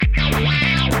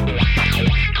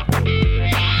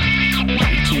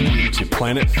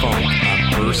Planet Funk on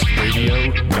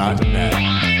burstradio.net.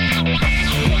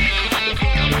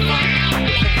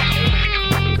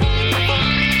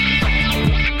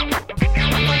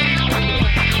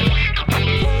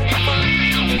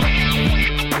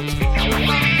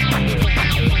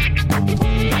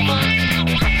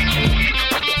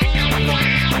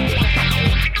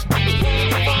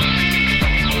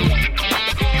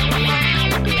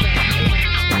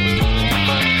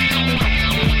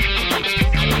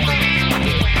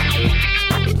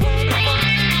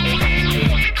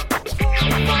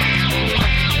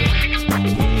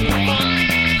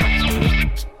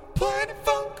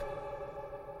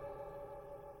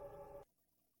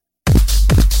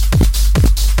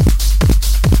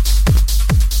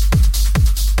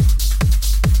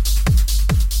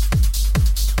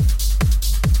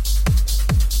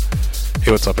 Hey,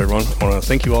 what's up, everyone? I want to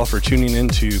thank you all for tuning in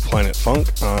to Planet Funk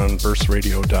on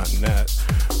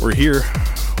burstradio.net. We're here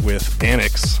with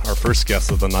Annex, our first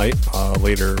guest of the night.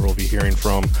 Later, we'll be hearing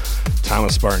from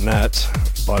Thomas Barnett,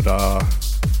 but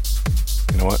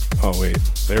you know what? Oh, wait.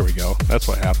 There we go. That's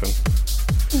what happened.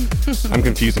 I'm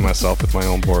confusing myself with my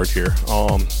own board here.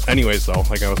 Anyways, though,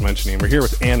 like I was mentioning, we're here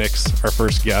with Annex, our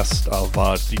first guest of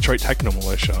Detroit Techno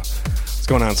Militia. What's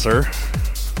going on, sir?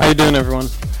 How you doing, everyone?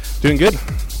 Doing good.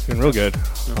 Doing real good.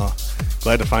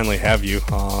 Glad to finally have you.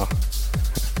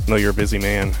 Know you're a busy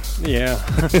man. Yeah.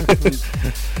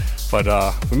 But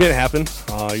we made it happen.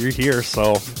 You're here,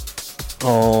 so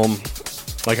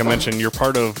like I mentioned, you're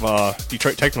part of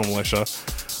Detroit Techno Militia.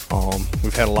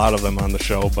 We've had a lot of them on the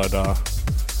show, but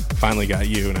finally got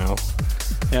you now.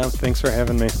 Yeah, thanks for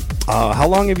having me. How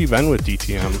long have you been with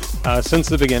DTM? Since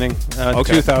the beginning,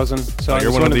 Okay. 2000. So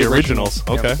you're one of the originals.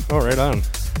 Okay. Yeah. Oh, right on.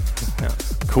 Yeah.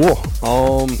 Cool.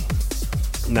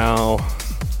 Now,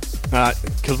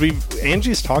 because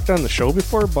Angie's talked on the show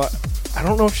before, but I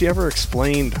don't know if she ever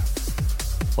explained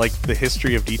like the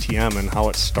history of DTM and how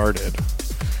it started.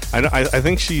 I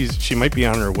think she might be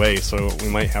on her way, so we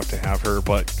might have to have her.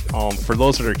 But for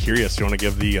those that are curious, do you want to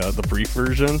give the brief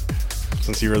version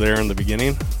since you were there in the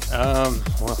beginning?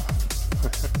 Well.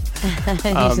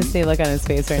 You should see the look on his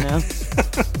face right now.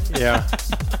 Yeah.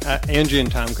 Angie and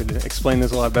Tom could explain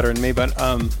this a lot better than me, but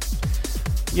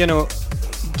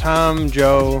Tom,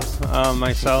 Joe,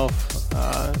 myself,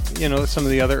 some of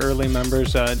the other early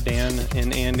members, Dan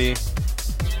and Andy,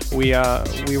 we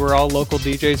were all local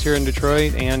DJs here in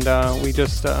Detroit, and we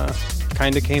just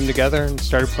kind of came together and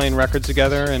started playing records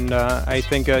together, and I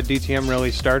think DTM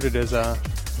really started as a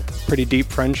pretty deep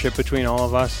friendship between all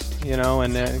of us,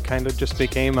 and it kind of just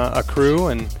became a crew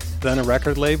and then a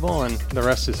record label, and the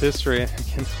rest is history.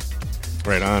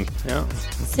 Right on. Yeah.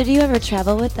 So do you ever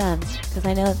travel with them? Because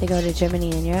I know that they go to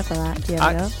Germany and Europe a lot. Do you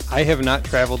ever go? I have not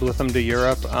traveled with them to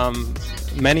Europe.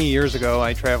 Many years ago,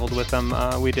 I traveled with them.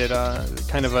 We did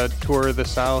kind of a tour of the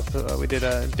South. We did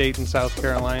a date in South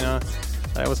Carolina.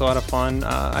 That was a lot of fun.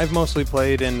 I've mostly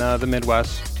played in the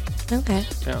Midwest. Okay.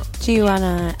 Yeah. Do you want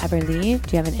to ever leave?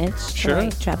 Do you have an itch Sure.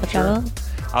 to travel?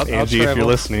 Angie, if you're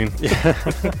listening.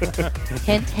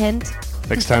 Hint, hint.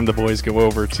 Next time the boys go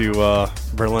over to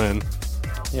Berlin.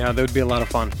 Yeah, that would be a lot of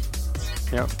fun.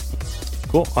 Yeah.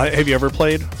 Cool. Have you ever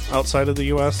played outside of the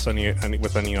U.S.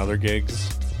 with any other gigs?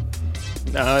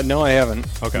 No, I haven't.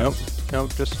 Okay. Nope.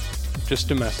 Just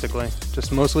domestically.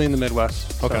 Just mostly in the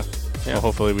Midwest. Okay. So, yeah. Well,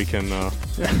 hopefully we can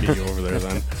get you over there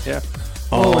then. Yeah.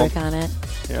 We'll work on it.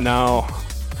 Yeah. Now,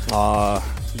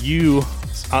 you,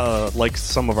 like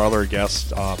some of our other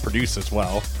guests, produce as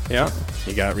well. Yeah.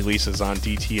 You got releases on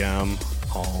DTM.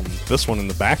 This one in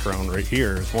the background right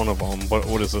here is one of them.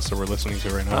 What is this that we're listening to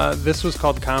right now? This was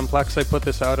called Complex. I put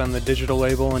this out on the digital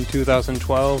label in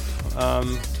 2012.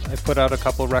 I put out a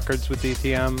couple records with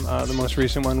DTM. The most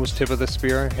recent one was Tip of the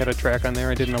Spear. I had a track on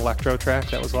there. I did an electro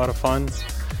track. That was a lot of fun.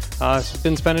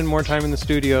 Been spending more time in the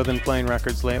studio than playing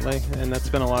records lately, and that's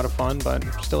been a lot of fun, but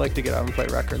still like to get out and play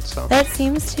records. So That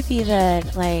seems to be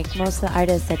most of the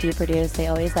artists that do produce, they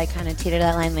always kind of teeter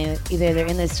that line. Either they're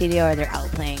in the studio or they're out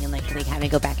playing and having to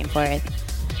go back and forth.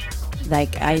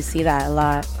 I see that a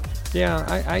lot. Yeah,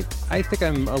 I think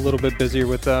I'm a little bit busier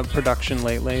with production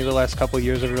lately. The last couple of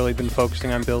years I've really been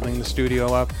focusing on building the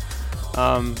studio up.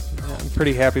 I'm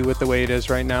pretty happy with the way it is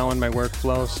right now in my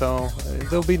workflow, so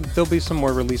there'll be some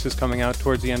more releases coming out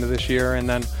towards the end of this year, and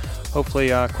then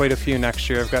hopefully quite a few next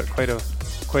year. I've got quite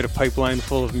a pipeline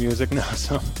full of music now.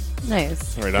 So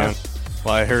Nice. Right on.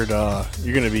 Well, I heard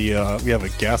you're going to be. We have a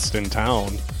guest in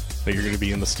town that you're going to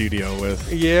be in the studio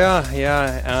with. Yeah.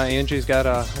 Angie's got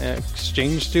an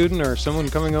exchange student or someone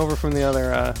coming over from the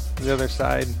other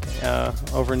side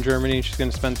over in Germany. She's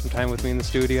going to spend some time with me in the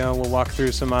studio. We'll walk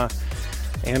through some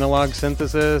analog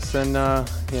synthesis and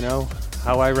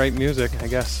how I write music, I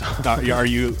guess. Are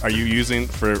you using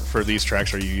for these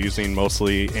tracks? Are you using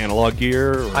mostly analog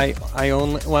gear? Or? I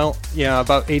only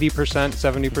about 80%,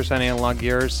 70% analog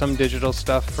gear, some digital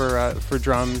stuff for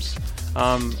drums.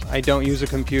 I don't use a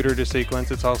computer to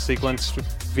sequence. It's all sequenced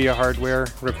via hardware,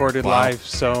 recorded live.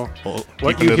 So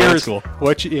what you hear is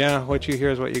what you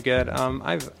hear is what you get.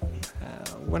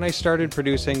 When I started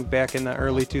producing back in the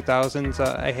early 2000s,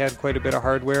 I had quite a bit of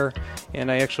hardware,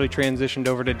 and I actually transitioned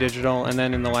over to digital. And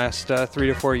then in the last 3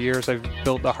 to 4 years, I've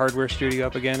built the hardware studio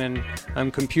up again, and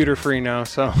I'm computer free now.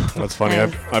 So that's funny.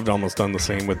 I've almost done the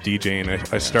same with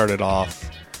DJing. I started off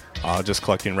just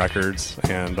collecting records,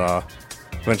 and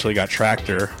eventually got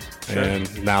Traktor,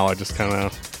 and now I just kind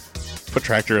of put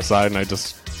Traktor aside, and I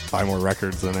just buy more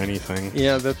records than anything.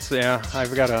 Yeah,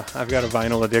 I've got a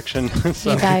vinyl addiction.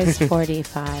 So. You guys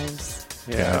 45s.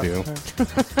 Yeah, I do.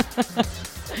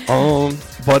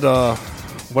 But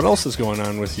what else is going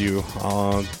on with you?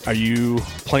 Are you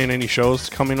playing any shows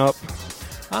coming up?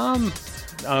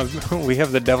 We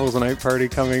have the Devil's Night Party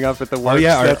coming up at the Works. Oh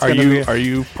yeah, are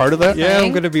you part of that? Yeah, I'm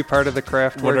going to be part of the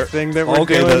Kraftwerk thing that we're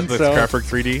doing. The Kraftwerk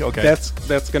 3D. Okay,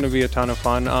 that's going to be a ton of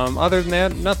fun. Other than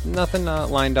that, nothing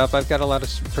lined up. I've got a lot of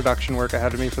production work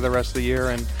ahead of me for the rest of the year,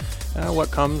 and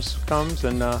what comes,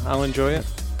 and I'll enjoy it.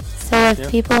 So if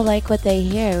people like what they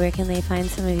hear, where can they find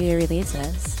some of your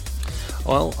releases?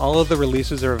 Well, all of the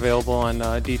releases are available on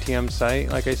DTM's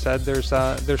site. Like I said, there's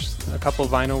a couple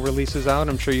vinyl releases out.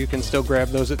 I'm sure you can still grab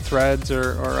those at Threads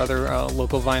or other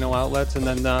local vinyl outlets. And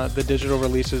then the digital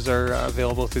releases are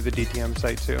available through the DTM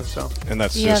site too. So. And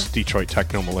that's just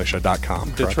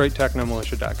DetroitTechnoMilitia.com.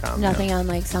 DetroitTechnoMilitia.com. Nothing on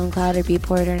like SoundCloud or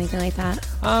Beatport or anything like that.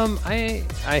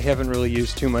 I haven't really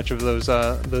used too much of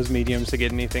those mediums to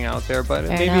get anything out there, but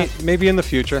maybe in the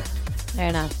future. Fair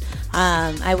enough.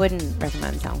 I wouldn't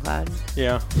recommend SoundCloud.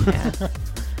 Yeah.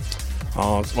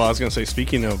 Well, I was going to say,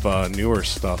 speaking of newer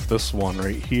stuff, this one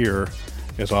right here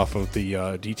is off of the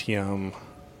DTM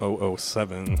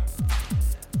 007.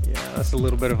 Yeah, that's a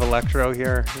little bit of electro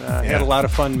here. I had a lot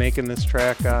of fun making this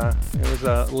track. It was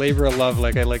a labor of love,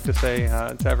 like I like to say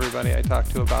to everybody I talk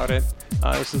to about it.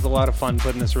 This is a lot of fun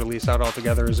putting this release out all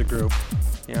together as a group.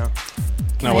 Yeah.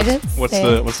 Now, what's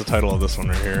the title of this one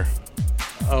right here?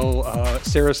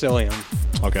 Sericillium.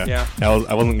 Okay. Yeah.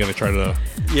 I wasn't going to try to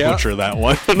butcher that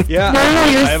one. Yeah. No,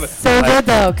 you're so good,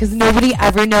 though, because nobody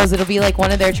ever knows. It'll be like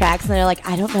one of their tracks, and they're like,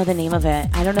 I don't know the name of it.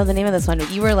 I don't know the name of this one.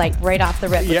 But you were like right off the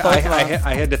rip. Yeah,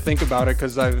 I had to think about it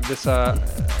because I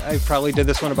probably did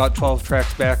this one about 12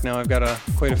 tracks back now. I've got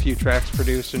quite a few tracks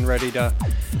produced and ready to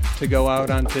go out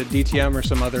onto DTM or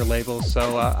some other labels.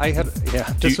 So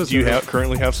Do you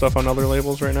currently have stuff on other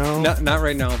labels right now? Not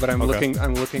right now, but I'm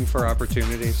looking for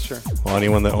opportunities. Sure. Well,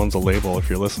 anyone that owns a label, if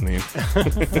you're listening.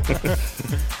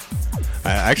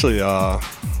 Actually,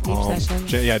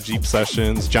 Jeep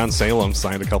Sessions. John Salem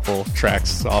signed a couple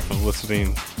tracks off of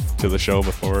listening to the show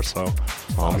before, so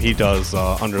he does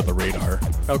Under the Radar.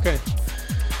 Okay.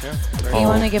 Yeah. If you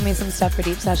want to give me some stuff for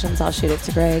Deep Sessions, I'll shoot it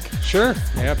to Greg. Sure.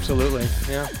 Yeah, absolutely.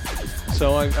 Yeah.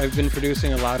 So I've been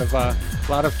producing a lot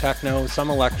of techno, some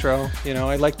electro. You know,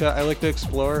 I like to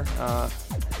explore.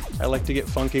 I like to get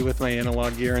funky with my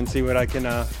analog gear and see what I can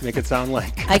make it sound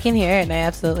like. I can hear it, and I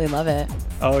absolutely love it.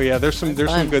 Oh yeah, there's some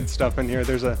good stuff in here.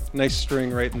 There's a nice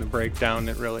string right in the breakdown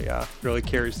that really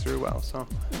carries through well. So.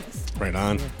 Right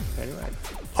on. Yeah, anyway.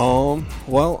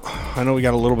 Well, I know we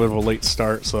got a little bit of a late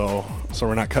start, so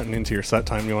we're not cutting into your set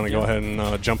time. You want to go ahead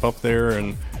and jump up there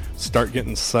and start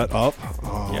getting set up?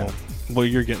 While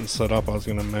you're getting set up, I was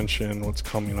going to mention what's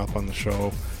coming up on the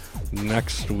show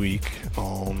next week.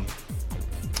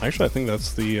 Actually, I think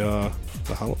that's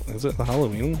is it the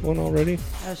Halloween one already?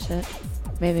 Oh shit,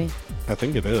 maybe. I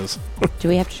think it is. Do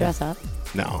we have to dress up?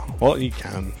 No. Well, you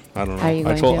can. I don't know. Are you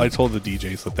going I told the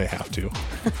DJs that they have to.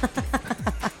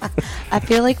 I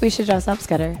feel like we should dress up,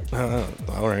 Scudder.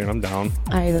 All right, I'm down.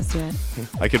 All right, let's do it.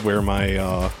 I could wear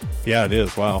my. It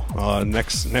is. Wow.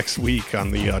 Next week on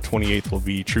the 28th will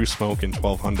be True Smoke and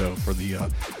 12 Hundo for the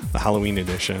Halloween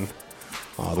edition.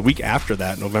 The week after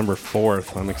that, November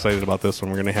 4th, I'm excited about this one.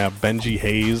 We're going to have Benji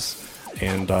Hayes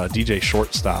and DJ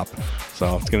Shortstop.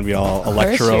 So it's going to be all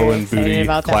electro and booty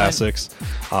classics.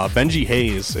 Benji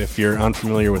Hayes, if you're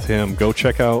unfamiliar with him, go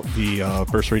check out the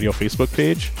Burst Radio Facebook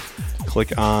page.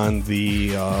 Click on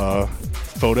the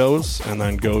photos and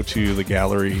then go to the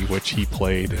gallery which he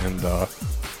played, and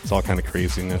it's all kind of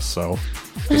craziness. So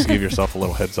just give yourself a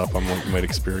little heads up on what you might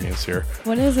experience here.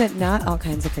 What is it? Not all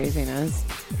kinds of craziness.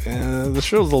 The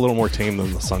show's a little more tame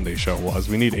than the Sunday show was.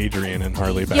 We need Adrian and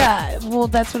Harley back. Yeah, well,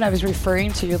 that's what I was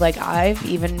referring to. Like, I've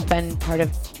even been part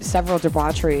of several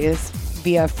debaucheries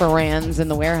via Ferran's in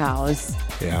the warehouse.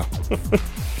 Yeah.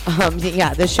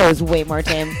 Yeah, this show is way more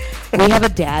tame. We have a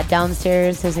dad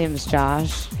downstairs. His name is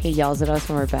Josh. He yells at us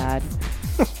when we're bad.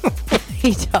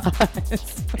 He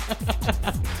does.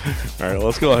 All right,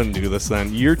 let's go ahead and do this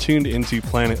then. You're tuned into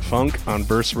Planet Funk on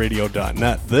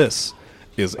burstradio.net. This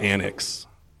is Annex.